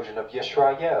the children of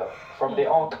Yisrael from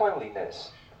their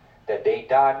uncleanliness, that they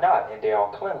die not in their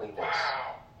uncleanliness.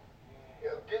 Wow.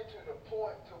 It'll get to the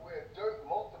point to where dirt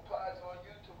multiplies on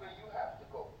you to where you have to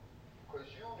go. Because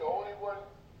you the only one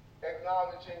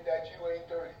acknowledging that you ain't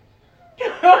dirty.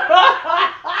 You're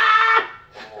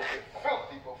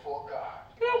filthy before God.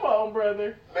 Come on,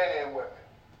 brother. Men and women.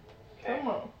 Come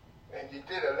on. And you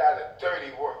did a lot of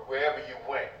dirty work wherever you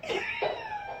went.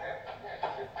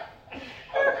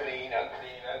 Unclean.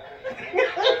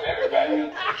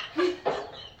 Everybody.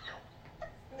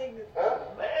 Huh?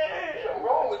 Something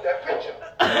wrong with that picture.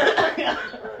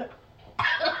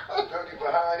 Dirty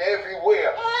behind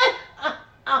everywhere.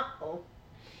 And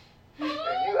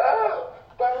you,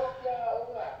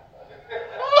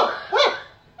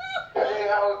 that ain't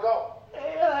how it go.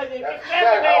 That's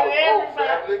not how it go,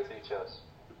 family. Teach us.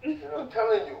 And I'm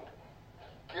telling you,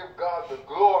 give God the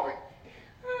glory.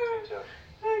 Teach us.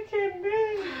 I can't do.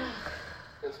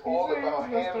 It's all about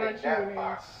him and that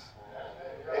box.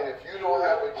 And if you don't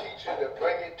have a teacher to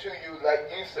bring it to you like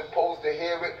you're supposed to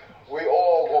hear it, we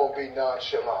all gonna be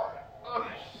nonchalant.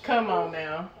 Come on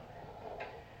now.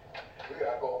 We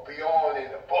gotta go beyond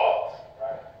and above.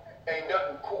 Ain't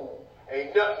nothing cool.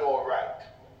 Ain't nothing all right.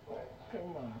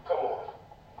 Come on. Come on.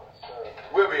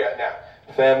 Where we at now?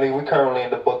 Family, we're currently in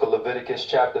the book of Leviticus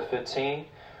chapter 15.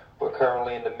 We're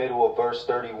currently in the middle of verse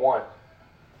 31.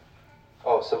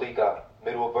 Oh, Salika,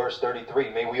 middle of verse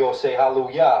 33. May we all say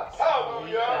hallelujah.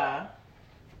 Hallelujah.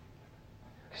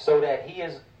 So that he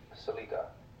is... Salika.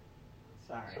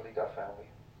 Sorry. Salika, family.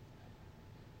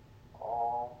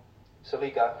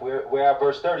 Salika, we're at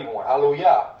verse 31.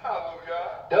 Hallelujah.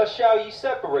 Hallelujah. Thus shall ye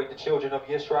separate the children of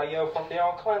Yisrael from their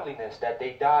uncleanliness, that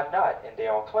they die not in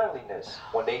their uncleanliness,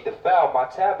 when they defile my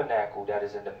tabernacle that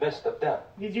is in the midst of them.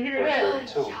 Did you hear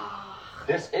Verse that? 32.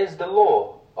 This is the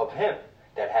law of him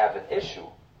that have an issue,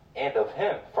 and of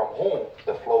him from whom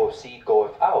the flow of seed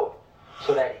goeth out,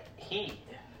 so that he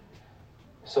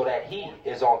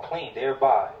is unclean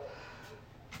thereby,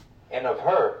 and of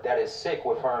her that is sick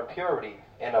with her impurity,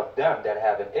 and of them that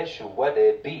have an issue, whether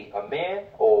it be a man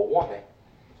or a woman,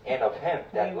 and of him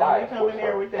that lieth with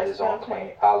her that is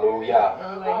unclean. Hallelujah.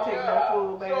 You ain't taking no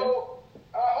food, baby. So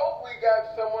I hope we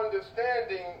got some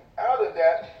understanding out of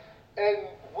that and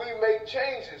we make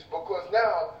changes, because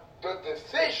now the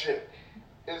decision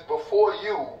is before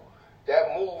you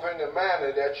that move in the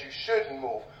manner that you shouldn't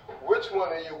move. Which one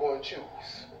are you going to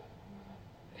choose?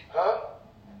 Huh?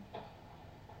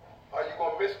 Are you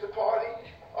going to miss the party?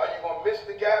 Are you going to miss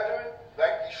the gathering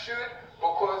like you should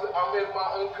because I'm in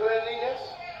my uncleanliness?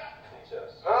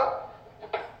 Huh?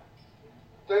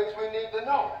 Things we need to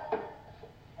know.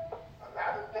 A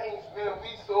lot of things, man,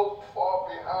 we so far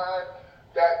behind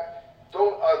that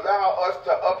don't allow us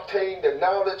to obtain the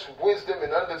knowledge, wisdom,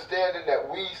 and understanding that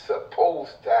we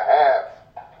supposed to have.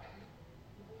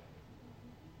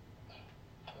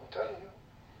 I'm telling you.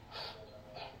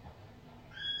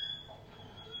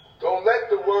 Don't let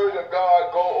the word of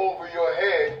God go over your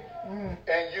head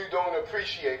and you don't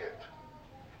appreciate it.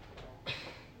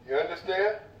 You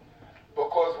understand?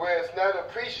 Because where it's not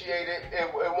appreciated,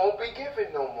 it won't be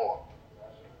given no more.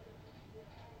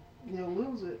 You'll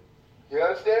lose it. You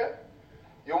understand?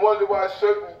 You wonder why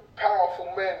certain powerful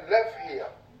men left here.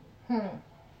 Hmm.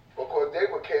 Because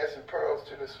they were casting pearls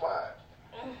to the swine.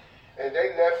 And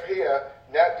they left here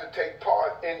not to take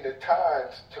part in the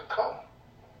times to come.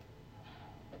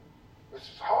 Which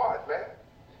is hard, man.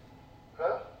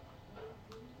 Huh?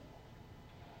 To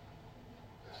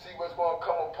see what's going to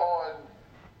come upon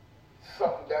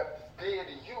something that's dear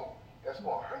to you, that's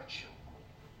going to hurt you.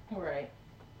 Right.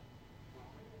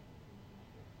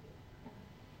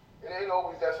 It ain't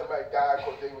always that somebody died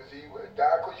because they was evil. It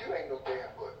died because you ain't no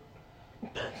damn good.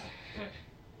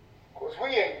 Because we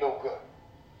ain't no good.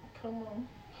 Come on.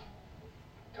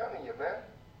 I'm telling you, man.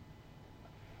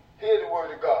 Hear the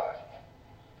word of God.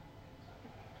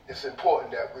 It's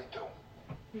important that we do.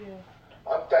 Yeah.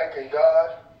 I'm thanking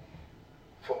God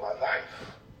for my life.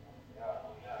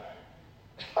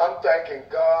 I'm thanking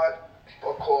God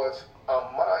because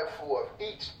I'm mindful of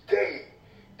each day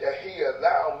that he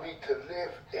allowed me to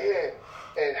live in,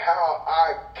 and how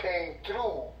I came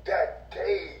through that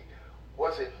day.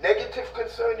 Was it negative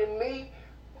concerning me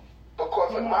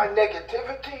because of my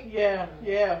negativity? Yeah,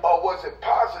 yeah. Or was it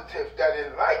positive that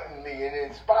enlightened me and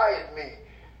inspired me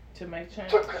To make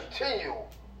change. to continue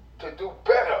to do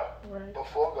better Right.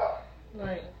 before God?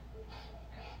 Right.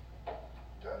 I'm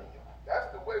telling you,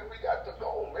 that's the way we got to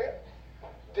go, man.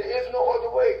 There is no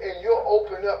other way, and you're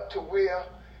open up to where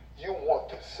you want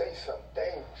to say some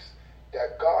things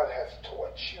that God has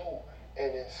taught you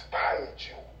and inspired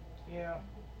you. Yeah.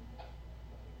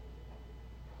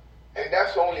 And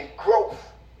that's only growth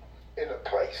in a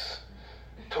place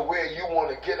to where you want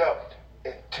to get up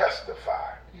and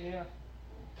testify. Yeah.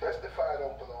 Testify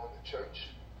don't belong to church.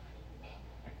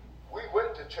 We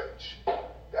went to church.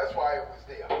 That's why it was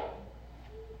there.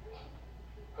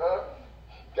 Huh?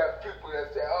 Got people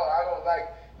that say, oh, I don't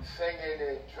like singing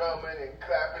and drumming and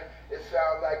clapping. It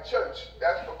sounds like church.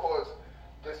 That's because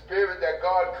the spirit that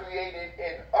God created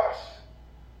in us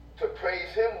to praise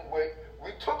him with,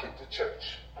 we took it to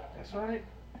church. That's right.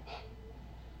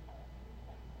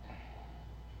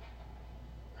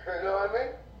 You know what I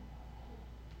mean?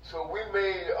 So we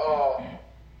made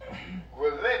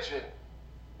religion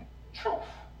truth.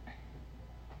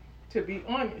 To be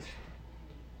honest,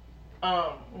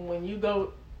 when you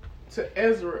go to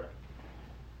Ezra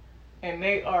and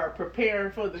they are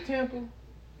preparing for the temple,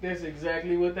 that's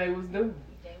exactly what they was doing.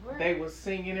 They was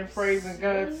singing and praising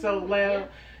God so loud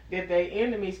that their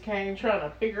enemies came trying to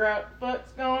figure out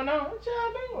what's going on. What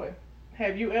y'all doing?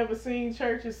 Have you ever seen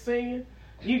churches singing?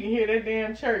 You can hear that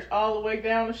damn church all the way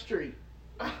down the street.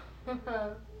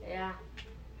 Yeah.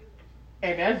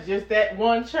 And that's just that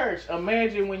one church.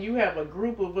 Imagine when you have a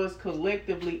group of us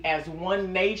collectively as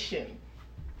one nation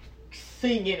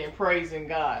singing and praising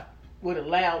God with a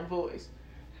loud voice.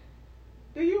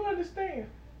 Do you understand?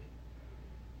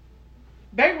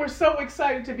 They were so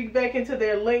excited to be back into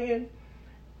their land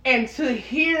and to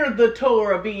hear the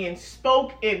Torah being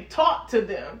spoke and taught to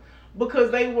them,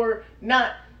 because they were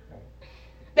not,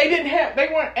 they didn't have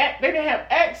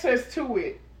access to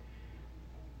it.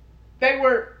 They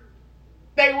were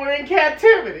in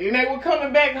captivity and they were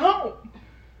coming back home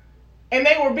and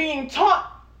they were being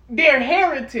taught their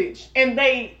heritage and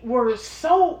they were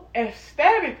so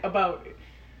ecstatic about it.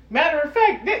 Matter of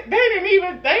fact, they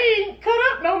ain't cut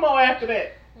up no more after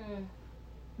that.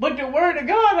 But the word of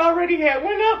God already had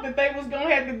went up that they was going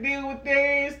to have to deal with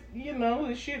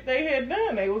the shit they had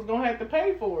done. They was going to have to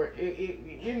pay for it.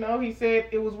 He said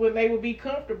it was when they would be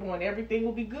comfortable and everything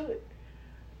would be good.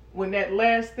 When that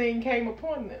last thing came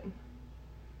upon them.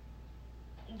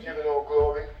 Giving all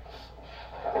glory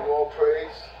and all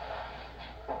praise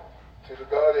to the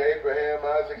God of Abraham,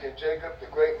 Isaac, and Jacob, the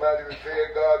great, mighty,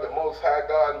 revered God, the Most High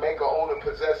God, maker, owner,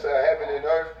 possessor of heaven and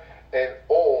earth, and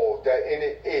all that in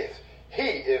it is.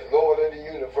 He is Lord of the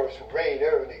universe, who reigned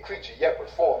ever any creature, yet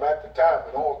was formed at the time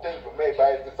when all things were made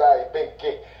by his desire, being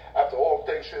king. After all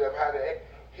things should have had an end,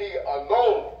 he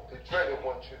alone, the dreaded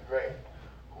one, should reign,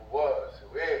 who was,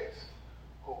 who is,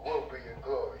 who will be in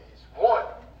glory. He's one.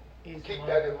 Keep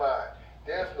that in mind.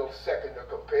 There's no second to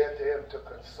compare to him, to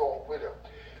consort with him.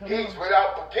 He's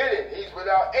without beginning. He's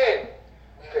without end.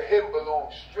 To him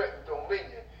belongs strength and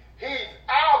dominion. He's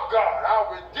our God,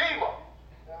 our Redeemer.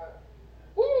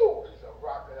 Woo! He's a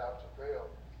rock in our travail.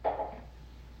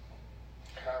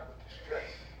 Time of distress.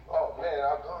 Oh man,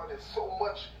 our God is so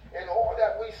much, and all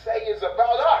that we say is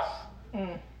about us.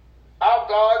 Our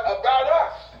God about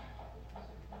us.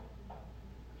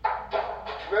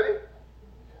 Ready?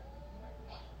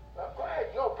 Now, go ahead.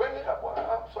 No, bring it up.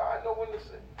 I'm sorry, I know when to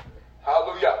sing.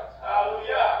 Hallelujah.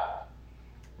 Hallelujah.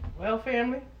 Well,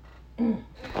 family,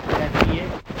 that's it.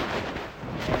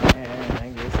 And I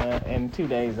guess, and in 2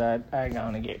 days I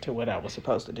gonna get to what I was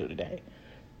supposed to do today.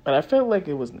 But I felt like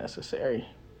it was necessary.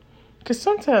 Because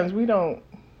sometimes we don't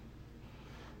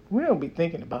be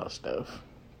thinking about stuff.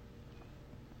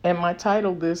 And my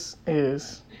title this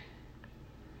is,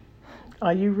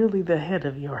 are you really the head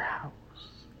of your house?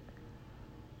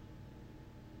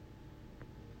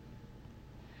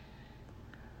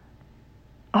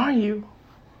 Are you?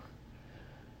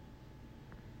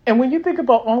 And when you think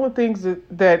about all the things that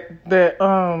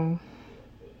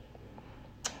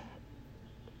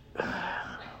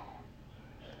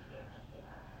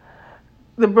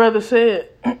the brother said,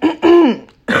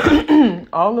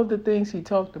 all of the things he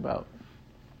talked about,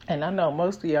 and I know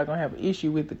most of y'all gonna have an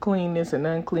issue with the cleanness and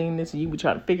uncleanness, and you be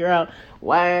trying to figure out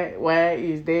why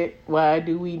is that? Why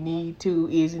do we need to?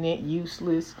 Isn't it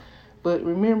useless? But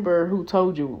remember who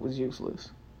told you it was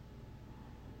useless.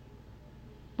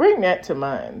 Bring that to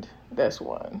mind. That's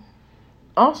one.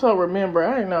 Also remember,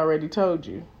 I ain't already told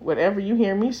you. Whatever you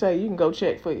hear me say, you can go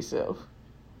check for yourself.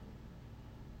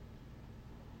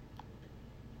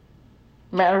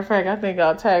 Matter of fact, I think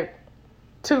I'll tag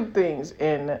 2 things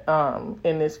in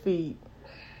this feed.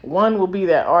 One will be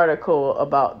that article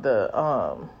about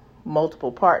the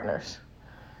multiple partners,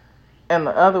 and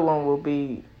the other one will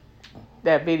be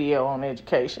that video on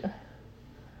education.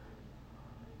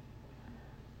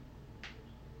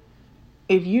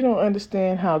 If you don't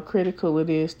understand how critical it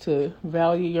is to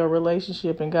value your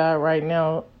relationship in God right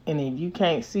now, and if you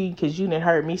can't see, because you didn't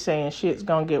heard me saying shit's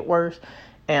gonna get worse,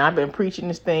 and I've been preaching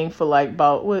this thing for like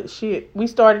about we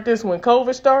started this when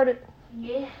COVID started.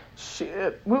 Yeah.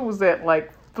 Shit, what was that,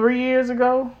 like 3 years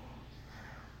ago?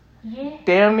 Yeah.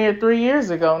 Damn near 3 years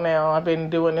ago now. I've been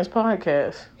doing this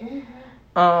podcast.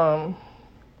 Mm-hmm.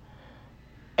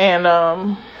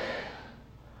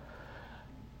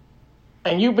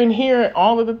 And you've been hearing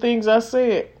all of the things I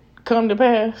said come to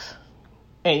pass,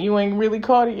 and you ain't really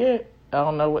caught it yet. I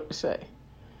don't know what to say.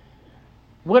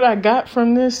 What I got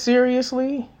from this,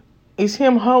 seriously, is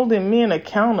him holding men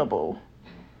accountable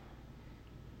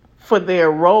for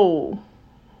their role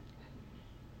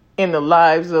in the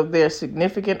lives of their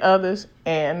significant others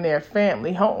and their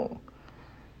family home,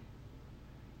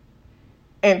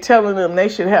 and telling them they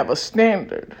should have a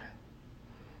standard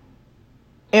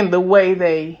in the way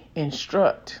they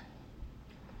instruct.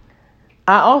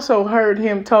 I also heard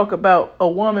him talk about a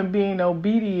woman being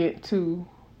obedient to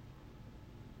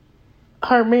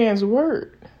her man's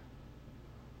word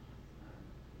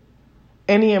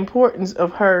and the importance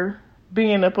of her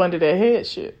being up under their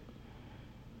headship.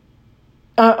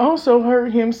 I also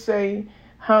heard him say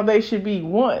how they should be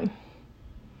one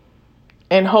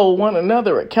and hold one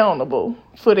another accountable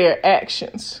for their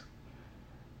actions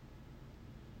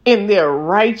in their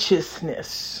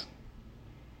righteousness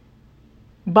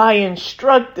by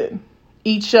instructing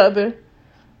each other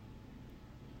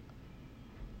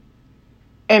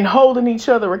and holding each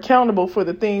other accountable for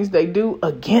the things they do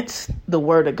against the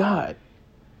word of God.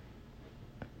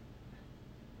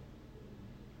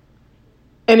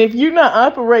 And if you're not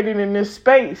operating in this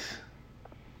space,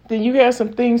 then you have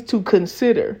some things to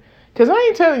consider. Because I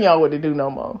ain't telling y'all what to do no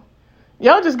more.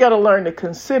 Y'all just got to learn to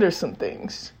consider some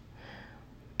things.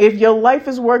 If your life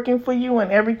is working for you and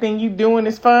everything you doing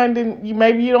is fine, then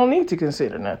maybe you don't need to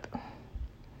consider nothing.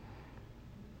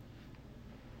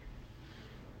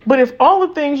 But if all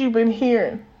the things you've been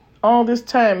hearing all this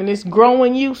time and it's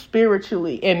growing you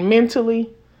spiritually and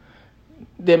mentally,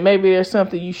 then maybe there's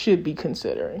something you should be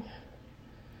considering.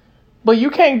 But you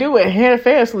can't do it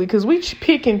half-assly, because we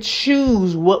pick and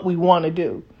choose what we want to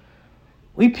do.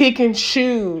 We pick and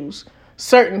choose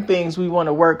certain things we want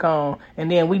to work on, and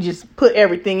then we just put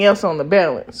everything else on the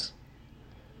balance.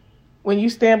 When you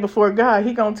stand before God,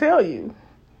 He gonna tell you,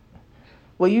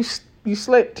 well, you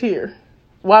slipped here.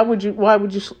 Why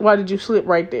did you slip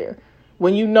right there?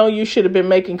 When you know you should have been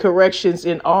making corrections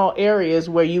in all areas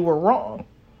where you were wrong.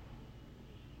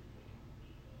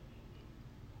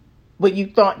 But you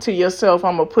thought to yourself,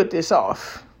 I'm going to put this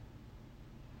off.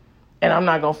 And I'm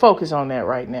not going to focus on that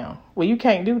right now. Well, you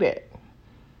can't do that.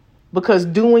 Because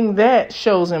doing that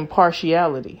shows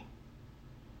impartiality.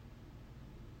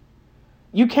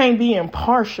 You can't be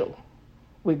impartial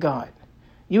with God.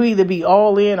 You either be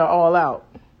all in or all out.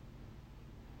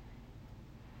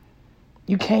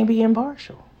 You can't be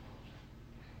impartial.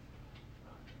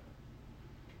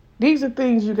 These are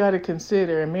things you got to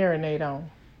consider and marinate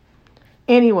on.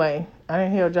 Anyway, I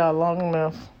didn't held y'all long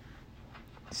enough.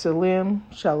 Salim,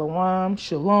 Shalom,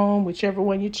 Shalom, whichever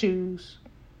one you choose.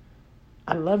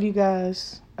 I love you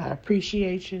guys. I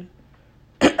appreciate you.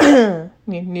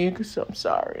 Niggas, I'm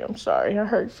sorry. I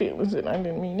hurt feelings and I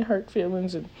didn't mean to hurt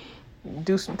feelings and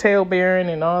do some tail bearing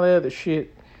and all that other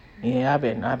shit. Yeah, I've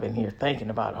been here thinking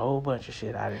about a whole bunch of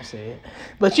shit I didn't say it.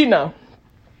 But you know,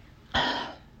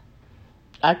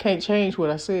 I can't change what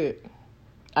I said.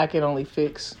 I can only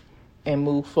fix and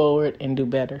move forward and do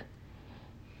better.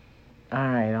 All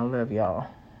right, I love y'all.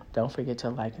 Don't forget to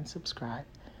like and subscribe.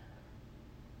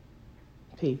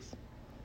 Peace.